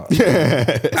ass out.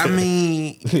 I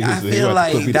mean, I feel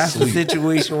like that's a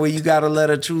situation where you gotta let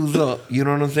her choose up. You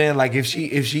know what I'm saying? Like if she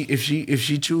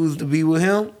choose to be with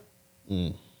him,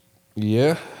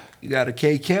 Yeah. you gotta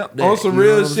K-camp that. On some you know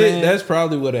real what I'm shit, saying? that's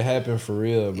probably what happened for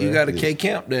real, bro. You gotta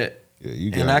K-camp that. Yeah,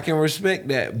 you got And I can respect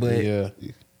that, but Yeah.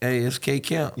 hey, it's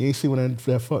K-camp. You ain't see when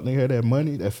that fuck nigga had that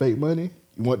money, that fake money?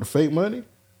 You want the fake money?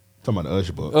 Talking about the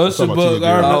Usher book. Usher Talking about book, you,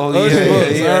 I girl. remember, Usher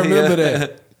books, I remember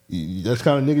that. That's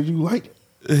kind of niggas you like.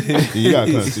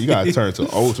 You gotta turn to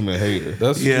ultimate hater.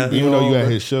 That's Even though you at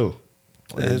his show.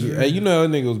 Hey, you know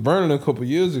that nigga was burning a couple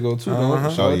years ago too.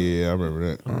 Don't you? Oh yeah, I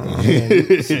remember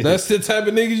that. That's the type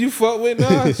of niggas you fuck with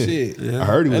now. Shit. I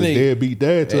heard he was That nigga- deadbeat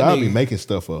dad too. that I'll be nigga- making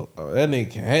stuff up. Oh, that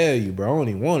nigga can have you, bro. I don't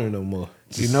even want it no more.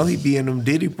 You know he be in them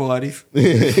Diddy parties.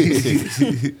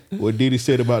 What Diddy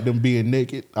said about them being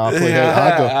naked, I'll play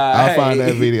that. I'll find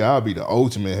that video. I'll be the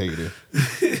ultimate hater.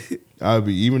 I'll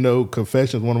be, even though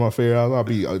Confessions one of my favorite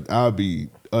albums, I'll be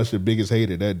Usher's biggest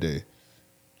hater that day.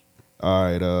 All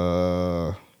right,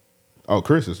 oh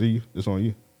Chris, I see you. It's on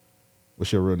you.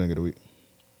 What's your real nigga of the week?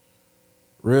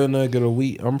 Real nigga of the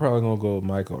week, I'm probably gonna go with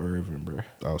Michael Irvin, bro.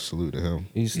 I'll salute to him.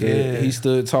 He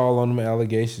stood tall on them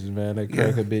allegations, man. That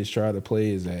cracker bitch tried to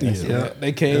play his ass. Yeah.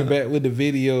 They came back with the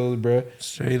videos, bro.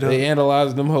 Straight up. They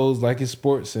analyzed them hoes like it's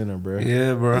Sports Center, bro.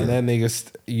 Yeah, bro. And that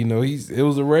nigga, it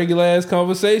was a regular ass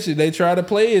conversation. They tried to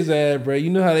play his ass, bro. You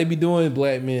know how they be doing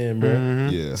black men, bro.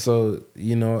 Mm-hmm. Yeah. So,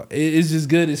 it's just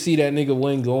good to see that nigga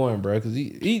win going, bro. Because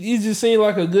he just seemed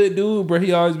like a good dude, bro.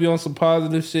 He always be on some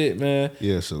positive shit, man.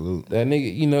 Yeah, salute. That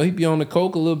nigga, he be on the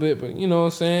coke a little bit, but you know what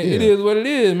I'm saying? Yeah. It is what it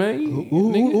is, man.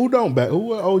 Who don't back?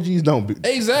 Who OGs don't be?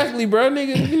 Exactly, bro.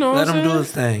 Nigga, you know what Let I'm him saying? do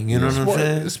his thing. You know what I'm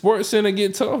saying? Sports Center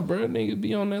get tough, bro. Nigga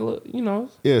be on that look,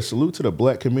 Yeah, salute to the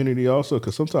black community also,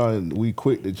 because sometimes we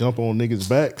quick to jump on niggas'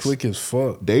 backs. quick as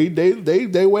fuck. They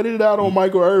waited it out on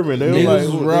Michael Irvin. They were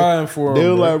Niggas was riding for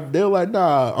him, they were like,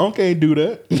 nah, Unc can't do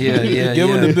that. Yeah. Give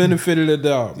him the benefit of the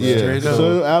doubt, bro. Yeah, Straight up.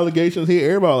 so allegations here,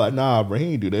 everybody like, nah, bro, he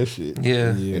ain't do that shit. Yeah.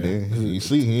 And then you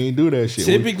see, he ain't do that shit.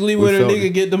 Typically, We when a felt nigga it.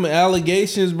 get them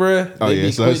allegations, bro, Oh they yeah,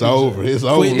 be so quick it's to over. It's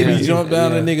over. Quick to Yeah. jump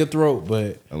down a nigga throat,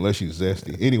 but Unless you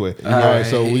zesty. Anyway, all right.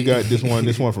 So we got this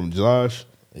one from Josh.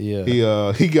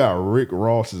 yeah, He got Rick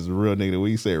Ross as a real nigga.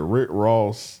 We said Rick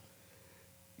Ross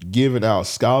giving out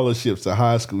scholarships to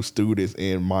high school students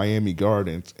in Miami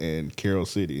Gardens and Carroll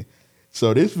City.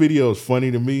 So this video is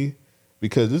funny to me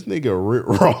because this nigga Rick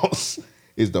Ross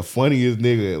is the funniest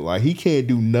nigga. Like, he can't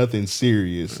do nothing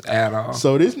serious At all.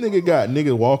 So this nigga got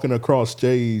niggas walking across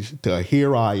stage to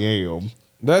Here I Am.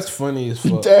 that's funny as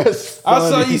fuck. That's funny. I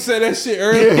saw you say that shit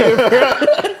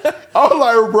earlier. I'm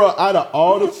like, bro, out of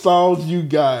all the songs you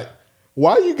got,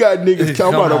 why you got niggas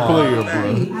come out and play it,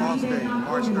 bro?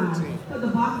 March 13th. Put the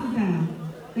boxes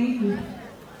down. Thank you.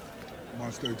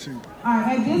 March 13th. All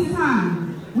right, at this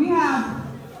time, we have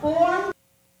 4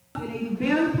 in a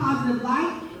very positive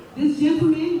light. This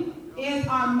gentleman is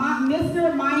our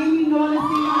Mr. Miami Northern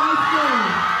Senior High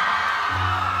School.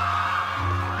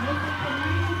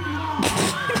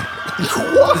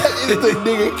 What is the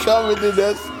nigga coming to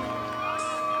this?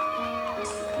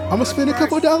 I'm gonna spend a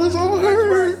couple dollars on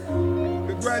her.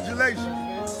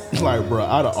 Congratulations. Like, bro,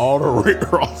 out of all the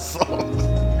Rick Ross songs,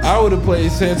 I would have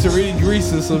played Santorini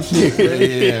Grease or some shit. Bro.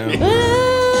 Yeah.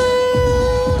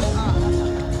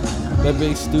 That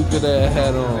big stupid ass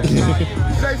hat on.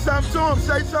 Say something to him.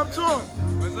 Say something to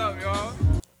him. What's up, y'all?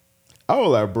 I was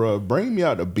like, bro, bring me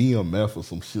out to BMF or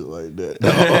some shit like that.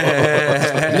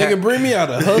 Nigga, bring me out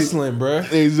of hustling, bro.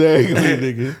 Exactly,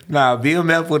 nigga. Nah,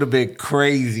 BMF would have been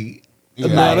crazy.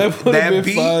 Nah, that would have been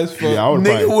beat, fire as fuck. Yeah, I would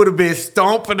Nigga probably. would have been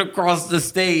stomping across the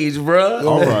stage, bruh.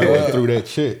 All right, went through that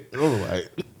shit. I was like,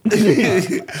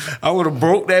 I would have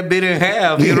broke that bit in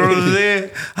half. You know what I'm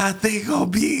saying? I think I'll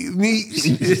be me.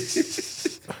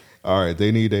 all right,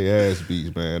 they need their ass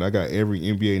beats, man. I got every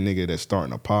NBA nigga that's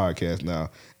starting a podcast now.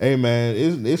 Hey, man,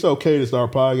 it's okay to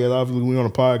start a podcast. Obviously, we on a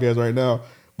podcast right now.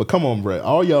 But come on, bro.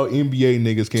 All y'all NBA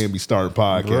niggas can't be starting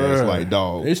podcasts. Bruh, Like,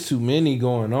 dog. There's too many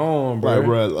going on, bro. Right,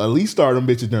 bro. At least start them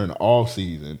bitches during the off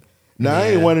season. Now, I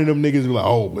ain't one of them niggas who like,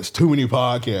 oh, it's too many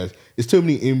podcasts. It's too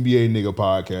many NBA nigga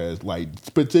podcasts. Like,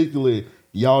 particularly,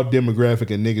 y'all demographic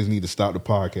and niggas need to stop the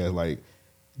podcast. Like,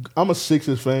 I'm a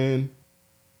Sixers fan.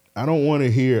 I don't want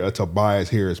to hear a Tobias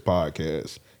Harris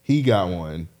podcast. He got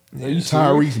one.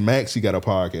 Tyrese Maxey got a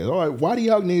podcast. All right, why do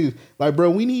y'all niggas like, bro?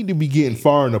 We need to be getting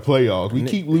far in the playoffs. We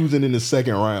keep losing in the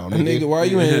second round, nigga. Why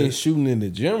you ain't shooting in the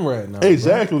gym right now?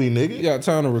 Exactly, bro? nigge. You got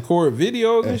time to record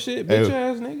videos and shit, bitch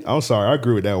ass nigga. I'm sorry, I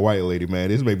agree with that white lady, man.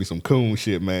 This may be some coon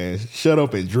shit, man. Shut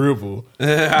up and dribble.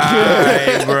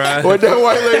 Alright, bro. What that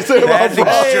white lady said about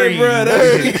extreme. Bro,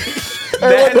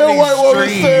 Hey, what that white woman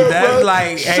said, That's bro?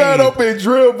 like, Shut up and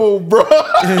dribble, bro.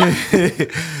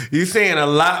 You saying a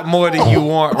lot more than you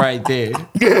want right there.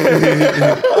 Ain't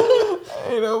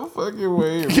no fucking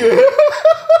way.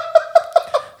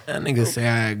 That nigga say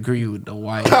I agree with the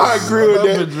white. I agree with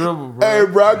that. Dribble, bro. Hey,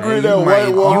 bro, I agree with that white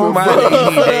woman. You might need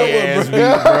that ass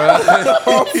beat,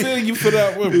 bro. I'm feeling you for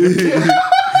that one, bro.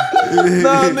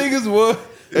 Nah, niggas, what?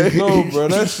 No, bro,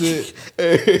 that shit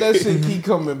keep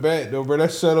coming back though, bro.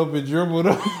 That shut up and dribble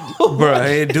though. Bro,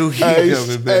 it do keep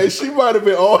coming back. Hey, she might have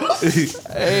been on.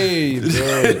 Hey, bro.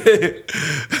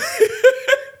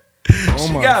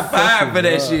 She got fired for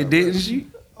that shit, didn't she?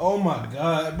 Oh my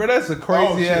god, bro, that's a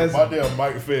crazy ass. My damn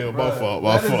mic fell. My fault.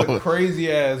 That is a crazy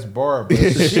ass bar, bro.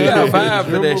 She got fired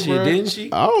for that shit, bro. didn't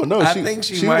she? I don't know. I think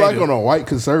she was might like have. on a white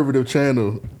conservative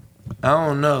channel. I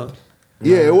don't know.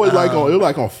 Yeah, it was like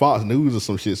on Fox News or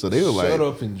some shit. So they were like, Shut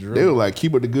up and dribble. they were like,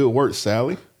 keep up the good work,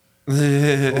 Sally. Oh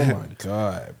my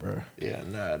god, bro. Yeah,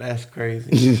 nah, that's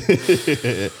crazy.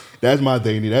 That's my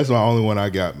thing. That's my only one I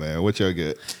got, man. What y'all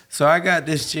got? So I got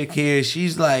this chick here.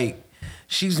 She's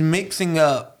mixing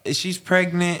up. She's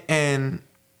pregnant, and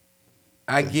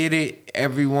I get it.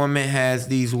 Every woman has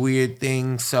these weird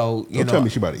things. So you Don't know, tell me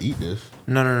she about to eat this.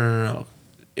 No.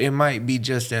 It might be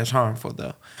just as harmful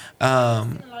though. A lot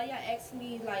of y'all ask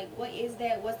me like, what is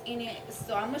that? What's in it?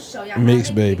 So I'm gonna show y'all.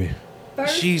 Mix, baby.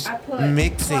 First, She's I put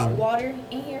mixing. hot water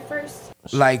in here first.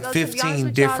 Like So to be honest 15 with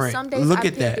y'all, different. some days Look I at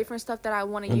pick that. different stuff that I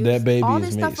want to And use. that baby all is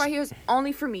this stuff mixed. right here is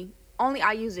only for me. Only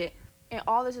I use it, and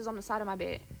all this is on the side of my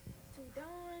bed.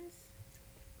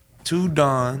 2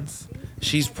 Dons.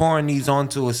 She's pouring these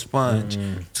onto a sponge.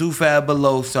 2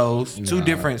 Fabulosos. 2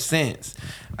 different scents.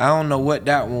 I don't know what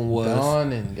that one was.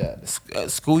 Dawn and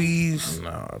got Squeeze.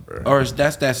 nah, bro. Or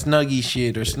that's that Snuggie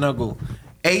shit or Snuggle.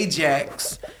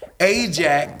 Ajax.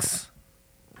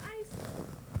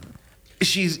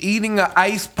 She's eating an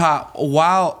ice pop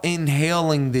while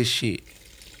inhaling this shit.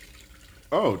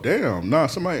 Oh damn!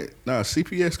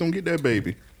 CPS gonna get that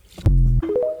baby.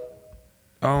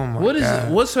 Oh my What is God.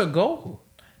 it? What's her goal?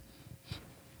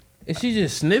 Is she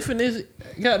just sniffing this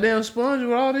goddamn sponge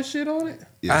with all this shit on it?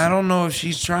 I don't know if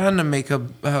she's trying to make her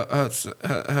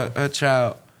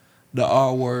child the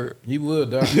R word. He will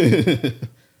die.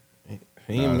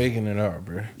 He ain't making it out,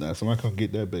 bro. Nah, somebody come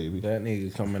get that baby. That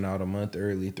nigga coming out a month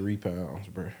early, 3 pounds,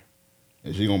 bro.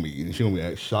 And she gonna be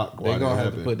shocked. They gonna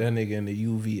have to put that nigga in the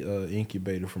UV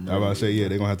incubator from. I was about to say, yeah,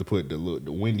 they gonna have to put the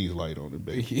Wendy's light on the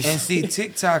baby. And see,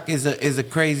 TikTok is a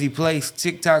crazy place.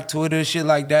 TikTok, Twitter, shit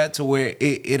like that, to where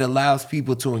it allows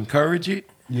people to encourage it.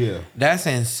 Yeah, That's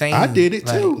insane. I did it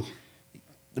Like, too,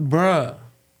 bruh.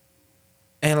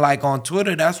 And like on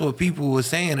Twitter, that's what people were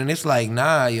saying, and it's like,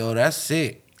 nah, yo, that's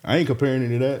sick. I ain't comparing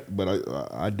any of that, but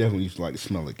I definitely used to like the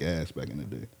smell of gas back in the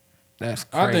day. That's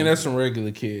crazy. I think that's some regular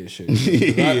kid shit.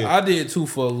 Yeah. I did too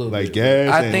for a little Like bit.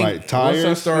 gas I and think like tires.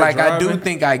 once I start Like I do driving,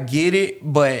 think I get it,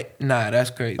 but nah,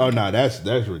 that's crazy. Oh no, that's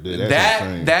ridiculous. That's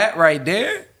insane. that right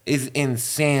there is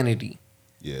insanity.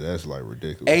 Yeah, that's like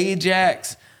ridiculous.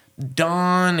 Ajax,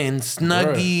 Dawn, and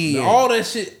Snuggie, Bruh, all that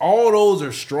shit, all those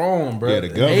are strong, bro. Yeah, the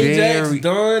government. Ajax, Very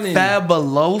Dawn, and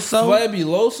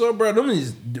Fabuloso. bro. Them is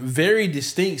very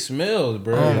distinct smells,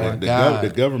 bro. Oh my God. The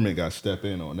government got to step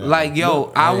in on that. Like yo,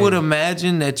 Look, I man. would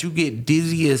imagine that you get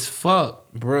dizzy as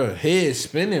fuck. Bro, head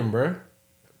spinning, bro.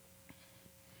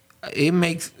 It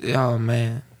makes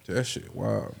man. That shit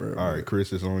wild, bro. All right,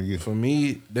 Chris, it's on you. For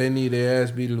me, they need their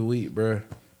ass beat of the week, bro.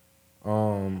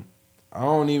 I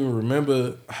don't even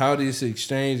remember how this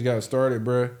exchange got started,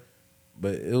 bro.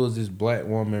 But it was this black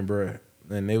woman, bro,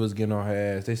 and they was getting on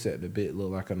her ass. They said the bit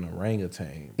looked like an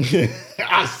orangutan.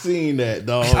 I seen that,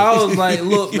 dog. I was like,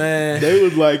 look, man. They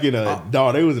was like in a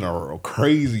They was in a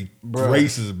crazy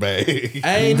racist bag.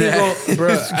 I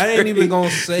ain't even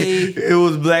gonna say It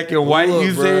was black and white. Look,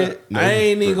 You bruh, said I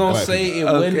ain't even gonna black say it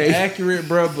people. wasn't Okay. accurate,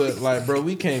 bro. But like, bro,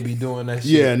 we can't be doing that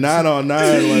shit. Yeah, 9 on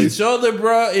 9. to Like, each other,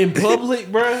 bro, in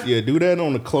public, bro. yeah, do that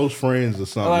on the close friends or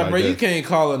something Like, like bro, that. you can't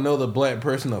call another black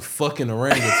person a fucking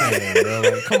orangutan, bro.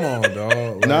 Like, come on, dog.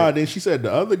 Like, Nah, then she said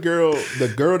the other girl, the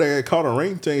girl that got caught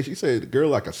orangutan, she said the girl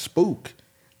like a spook.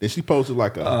 Then she posted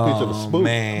like a picture of a spook.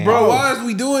 Man. Bro, why is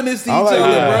we doing this to each I was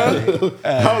other, bro?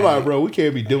 I was like, bro, we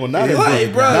can't be doing not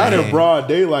Like, bro, not in broad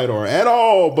daylight or at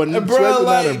all. But Bro, especially not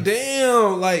like, in,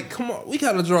 damn, like, come on, we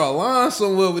gotta draw a line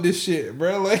somewhere with this shit,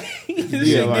 bro. Like, this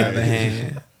yeah, shit like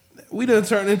Man. we done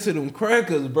turned into them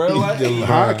crackers, bro. Like,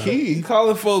 high key.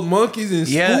 calling folks monkeys and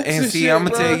Yeah, spooks and see, shit, I'm gonna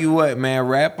bro. tell you what, man.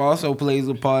 Rap also plays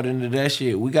a part into that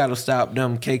shit. We gotta stop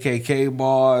them KKK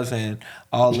bars and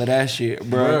all of that shit,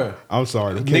 bro. Bruh. I'm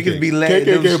sorry, them Niggas be letting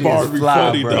them KKK shits bars be fly,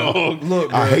 funny, bro. dog.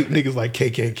 Look, I bro. hate niggas like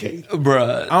KKK.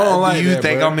 Bruh, I don't like you that,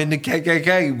 think bruh. I'm in the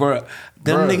KKK, bruh?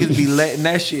 Them Bruh. niggas be letting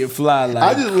that shit fly like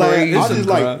I just laugh. crazy,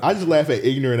 bruh. I just laugh at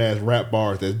ignorant ass rap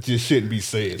bars that just shouldn't be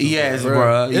said. sometimes. Yes,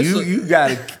 Bruh. bruh. It's You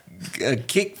got a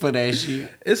kick for that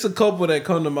shit. It's a couple that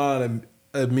come to mind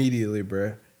immediately,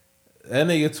 bro. That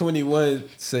nigga 21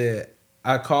 said,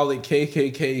 "I call it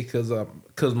KKK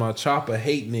because my chopper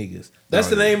hate niggas." That's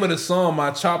the name of the song.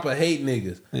 My chopper hate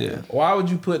niggas. Yeah. Why would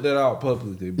you put that out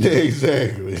publicly, bro?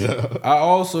 Exactly. I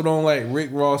also don't like Rick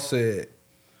Ross said,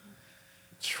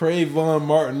 "Trayvon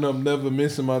Martin, I'm never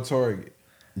missing my target."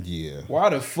 Yeah. Why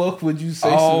the fuck would you say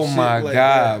Oh some shit my like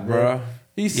God, that, bro.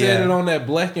 He said Yeah. it on that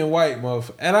black and white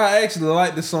motherfucker. And I actually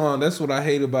like the song. That's what I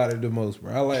hate about it the most,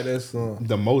 bro. I like that song.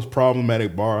 The most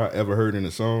problematic bar I ever heard in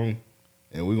a song,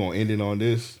 and we're gonna end it on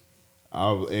this.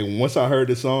 And once I heard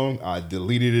the song, I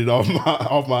deleted it off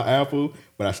my Apple,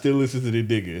 but I still listen to the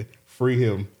nigga. Free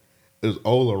him. It was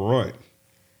Ola Runt.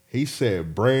 He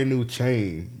said, "Brand new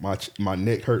chain, my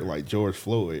neck hurt like George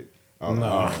Floyd." I was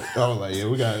like, yeah,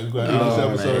 we got to do this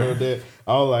episode of that.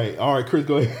 I was like, all right, Chris,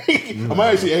 go ahead. I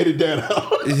might actually edit that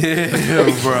out.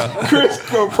 Yeah, bro.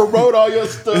 Chris, go promote all your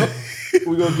stuff.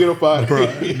 We're going to get up out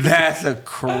of here. That's a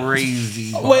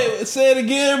crazy. Wait, say it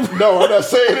again, bro. No, I'm not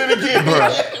saying it again.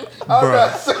 I'm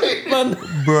not saying it.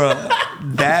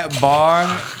 Bruh, that bar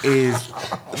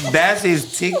that's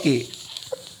his ticket.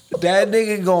 That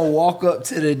nigga gonna walk up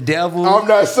to the devil. I'm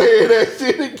not saying that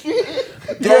shit again.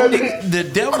 That nigga, the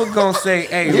devil gonna say,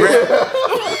 "Hey, rap,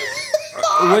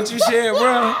 what you said,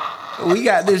 bro? We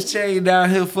got this chain down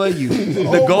here for you.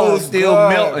 The gold's still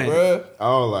melting." Bro. I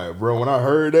was like, bro, when I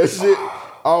heard that shit,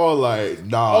 I was like,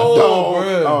 nah, Oh, dog.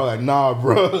 I was like, nah,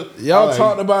 bro. Y'all like,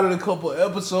 talked about it a couple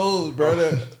episodes,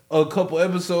 bro. A couple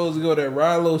episodes ago, that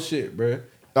Rilo shit, bro.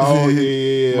 Oh,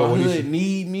 yeah. My When hood he-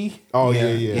 need me. Oh,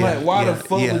 yeah. Like, why yeah, the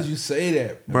fuck yeah. would you say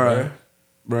that, Bruh.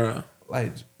 bro? Bruh.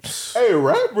 Like, Hey,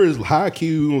 rappers, high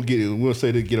key, we'll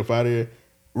say to get up out of here.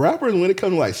 Rappers, when it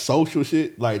comes to like social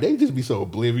shit, like they just be so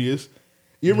oblivious.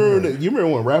 You remember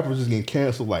when rappers was getting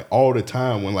canceled like all the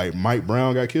time when like Mike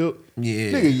Brown got killed?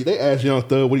 Yeah. Nigga, they asked Young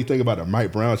Thug, what do you think about the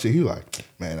Mike Brown shit? He was like,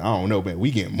 man, I don't know, man.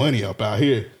 We getting money up out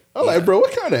here. I'm like, bro,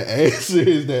 what kind of ass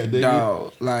is that, nigga?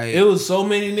 Dog, like it was so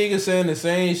many niggas saying the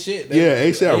same shit. Yeah,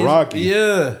 ASAP Rocky.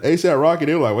 Yeah. ASAP Rocky,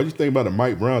 they were like, what you think about the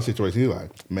Mike Brown situation? He was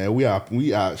like, man, we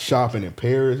out shopping in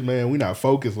Paris, man. We not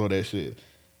focused on that shit.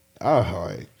 I was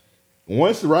like,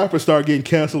 once the rappers start getting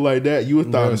canceled like that, you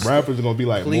would thought rappers are gonna be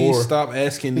like, Please more. stop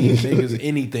asking these niggas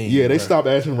anything. Yeah, they bro. stopped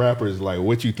asking rappers like,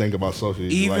 what you think about social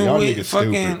issues. even Like, y'all with niggas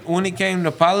fucking stupid. when it came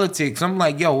to politics, I'm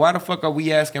like, yo, why the fuck are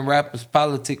we asking rappers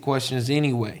politic questions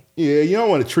anyway? Yeah, you don't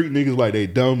want to treat niggas like they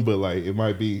dumb, but like it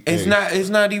might be. It's hey, It's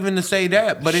not even to say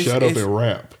that, but shut up and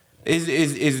rap.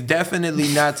 It's definitely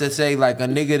not to say like a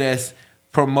nigga that's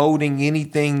promoting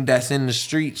anything that's in the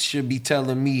streets should be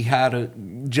telling me how to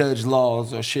judge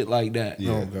laws or shit like that.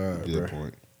 Yeah, Oh, God, good bro.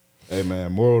 point. Hey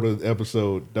man, moral of the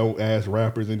episode: don't ask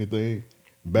rappers anything.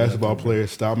 Basketball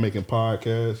players, stop making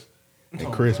podcasts.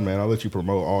 And Chris, man, I'll let you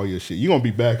promote all your shit. You gonna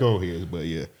be back on here, but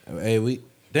yeah. Hey, we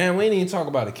didn't even talk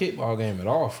about a kickball game at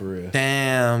all, for real.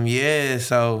 Damn, yeah.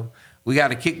 So we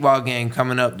got a kickball game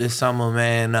coming up this summer,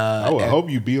 man. I would hope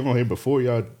you be on here before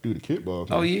y'all do the kickball.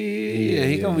 Oh yeah.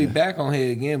 He gonna be back on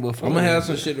here again before. I'm gonna have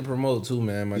some shit to promote too,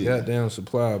 man. My goddamn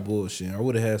supply of bullshit. I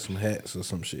would have had some hats or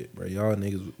some shit, bro. Y'all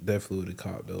niggas definitely would have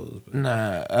copped those. But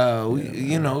Nah,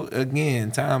 you know, again,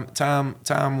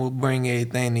 time will bring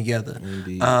everything together.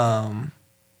 Indeed.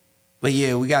 But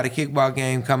yeah, we got a kickball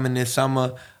game coming this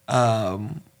summer.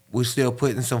 We're still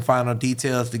putting some final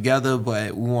details together,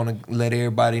 but we want to let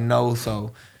everybody know.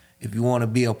 So if you want to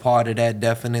be a part of that,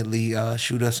 definitely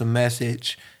shoot us a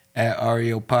message at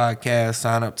REO Podcast.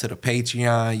 Sign up to the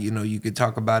Patreon. You know, you could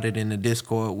talk about it in the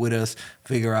Discord with us,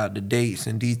 figure out the dates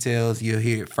and details. You'll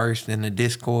hear it first in the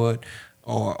Discord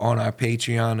or on our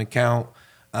Patreon account.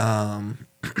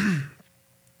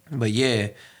 But yeah,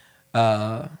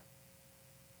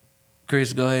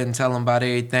 Chris, go ahead and tell them about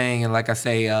everything. And like I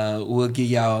say, we'll give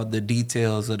y'all the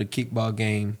details of the kickball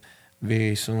game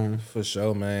very soon. for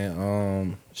sure,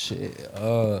 man.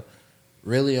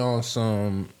 Really on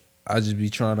some. I just be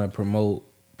trying to promote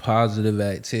positive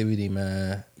activity,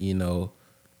 man. You know,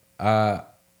 I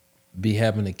be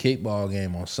having a kickball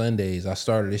game on Sundays. I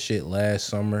started this shit last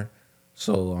summer,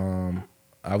 so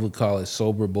I would call it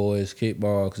Sober Boys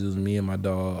Kickball because it was me and my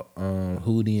dog,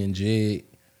 Hootie and Jig,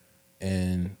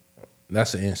 and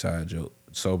that's an inside joke.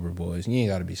 Sober Boys, you ain't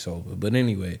got to be sober, but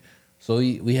anyway. So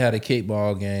we had a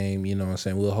kickball game, you know what I'm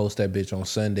saying? We'll host that bitch on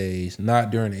Sundays,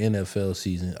 not during the NFL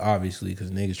season, obviously,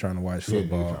 because niggas trying to watch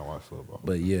football. Yeah, niggas trying to watch football.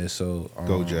 But yeah, so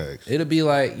Go Jags. It'll be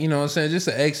like, you know what I'm saying, just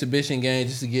an exhibition game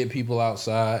just to get people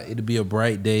outside. It'll be a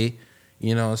bright day,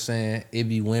 you know what I'm saying? It'd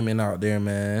be women out there,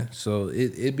 man. So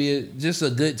it'd be just a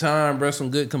good time, bro,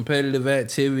 some good competitive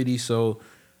activity. So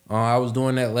I was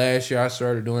doing that last year. I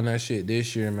started doing that shit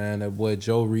this year, man. That boy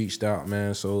Joe reached out,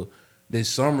 man. So this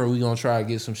summer, we going to try to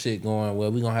get some shit going.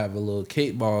 Well, we going to have a little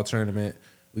kickball tournament.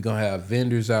 we going to have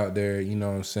vendors out there, you know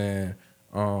what I'm saying?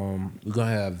 We're going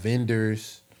to have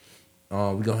vendors.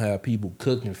 We're going to have people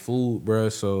cooking food, bro.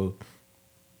 So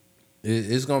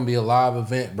it's going to be a live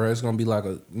event, bro. It's going to be like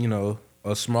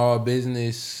a small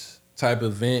business type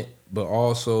event, but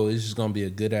also it's just going to be a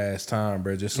good-ass time,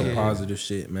 bro. Just some positive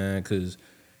shit, man, because,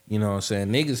 you know what I'm saying,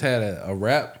 niggas had a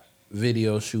rap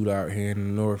video shoot out here in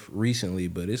the North recently,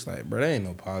 but it's like, bro, that ain't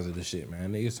no positive shit,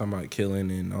 man. Niggas talking about killing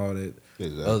and all that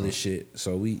other shit.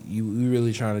 So we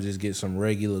really trying to just get some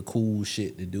regular cool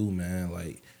shit to do, man.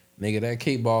 Like, nigga, that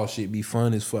kickball shit be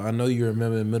fun as fuck. I know you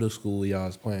remember in middle school y'all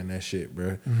was playing that shit,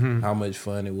 bro. Mm-hmm. How much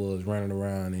fun it was running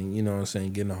around and, you know what I'm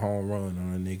saying, getting a home run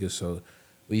on a nigga. So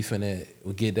we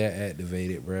get that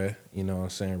activated, bro. You know what I'm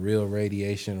saying? Real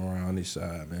radiation around this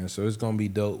side, man. So it's gonna be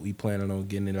dope. We planning on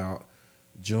getting it out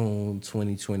June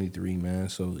 2023, man.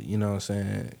 So, you know what I'm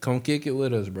saying? Come kick it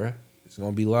with us, bro. It's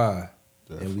gonna be live.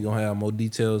 Definitely. And we gonna have more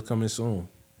details coming soon.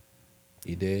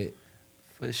 You did?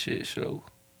 For shit show.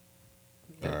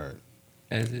 All right.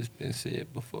 As it's been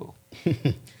said before.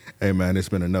 Hey, man, it's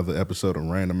been another episode of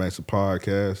Random Acts of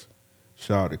Podcast.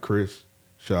 Shout out to Chris.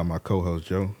 Shout out to my co-host,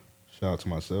 Joe. Shout out to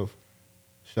myself.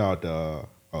 Shout out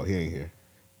to, he ain't here.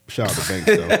 Shout out to Banks,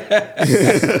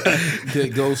 though.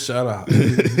 Good ghost shout out.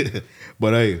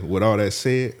 But, hey, with all that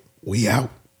said, we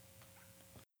out.